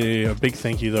want to say a big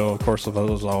thank you, though, of course,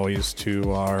 as always,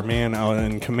 to our man out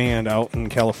in command out in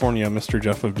California, Mr.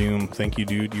 Jeff of Doom. Thank you,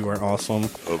 dude. You are awesome.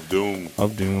 Of Doom.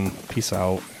 Of Doom. Peace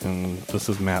out. And this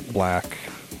is Matt Black.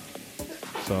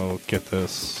 So get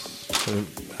this.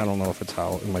 I don't know if it's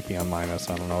out. It might be on Minus.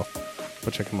 I don't know.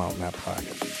 But check him out, Matt Black.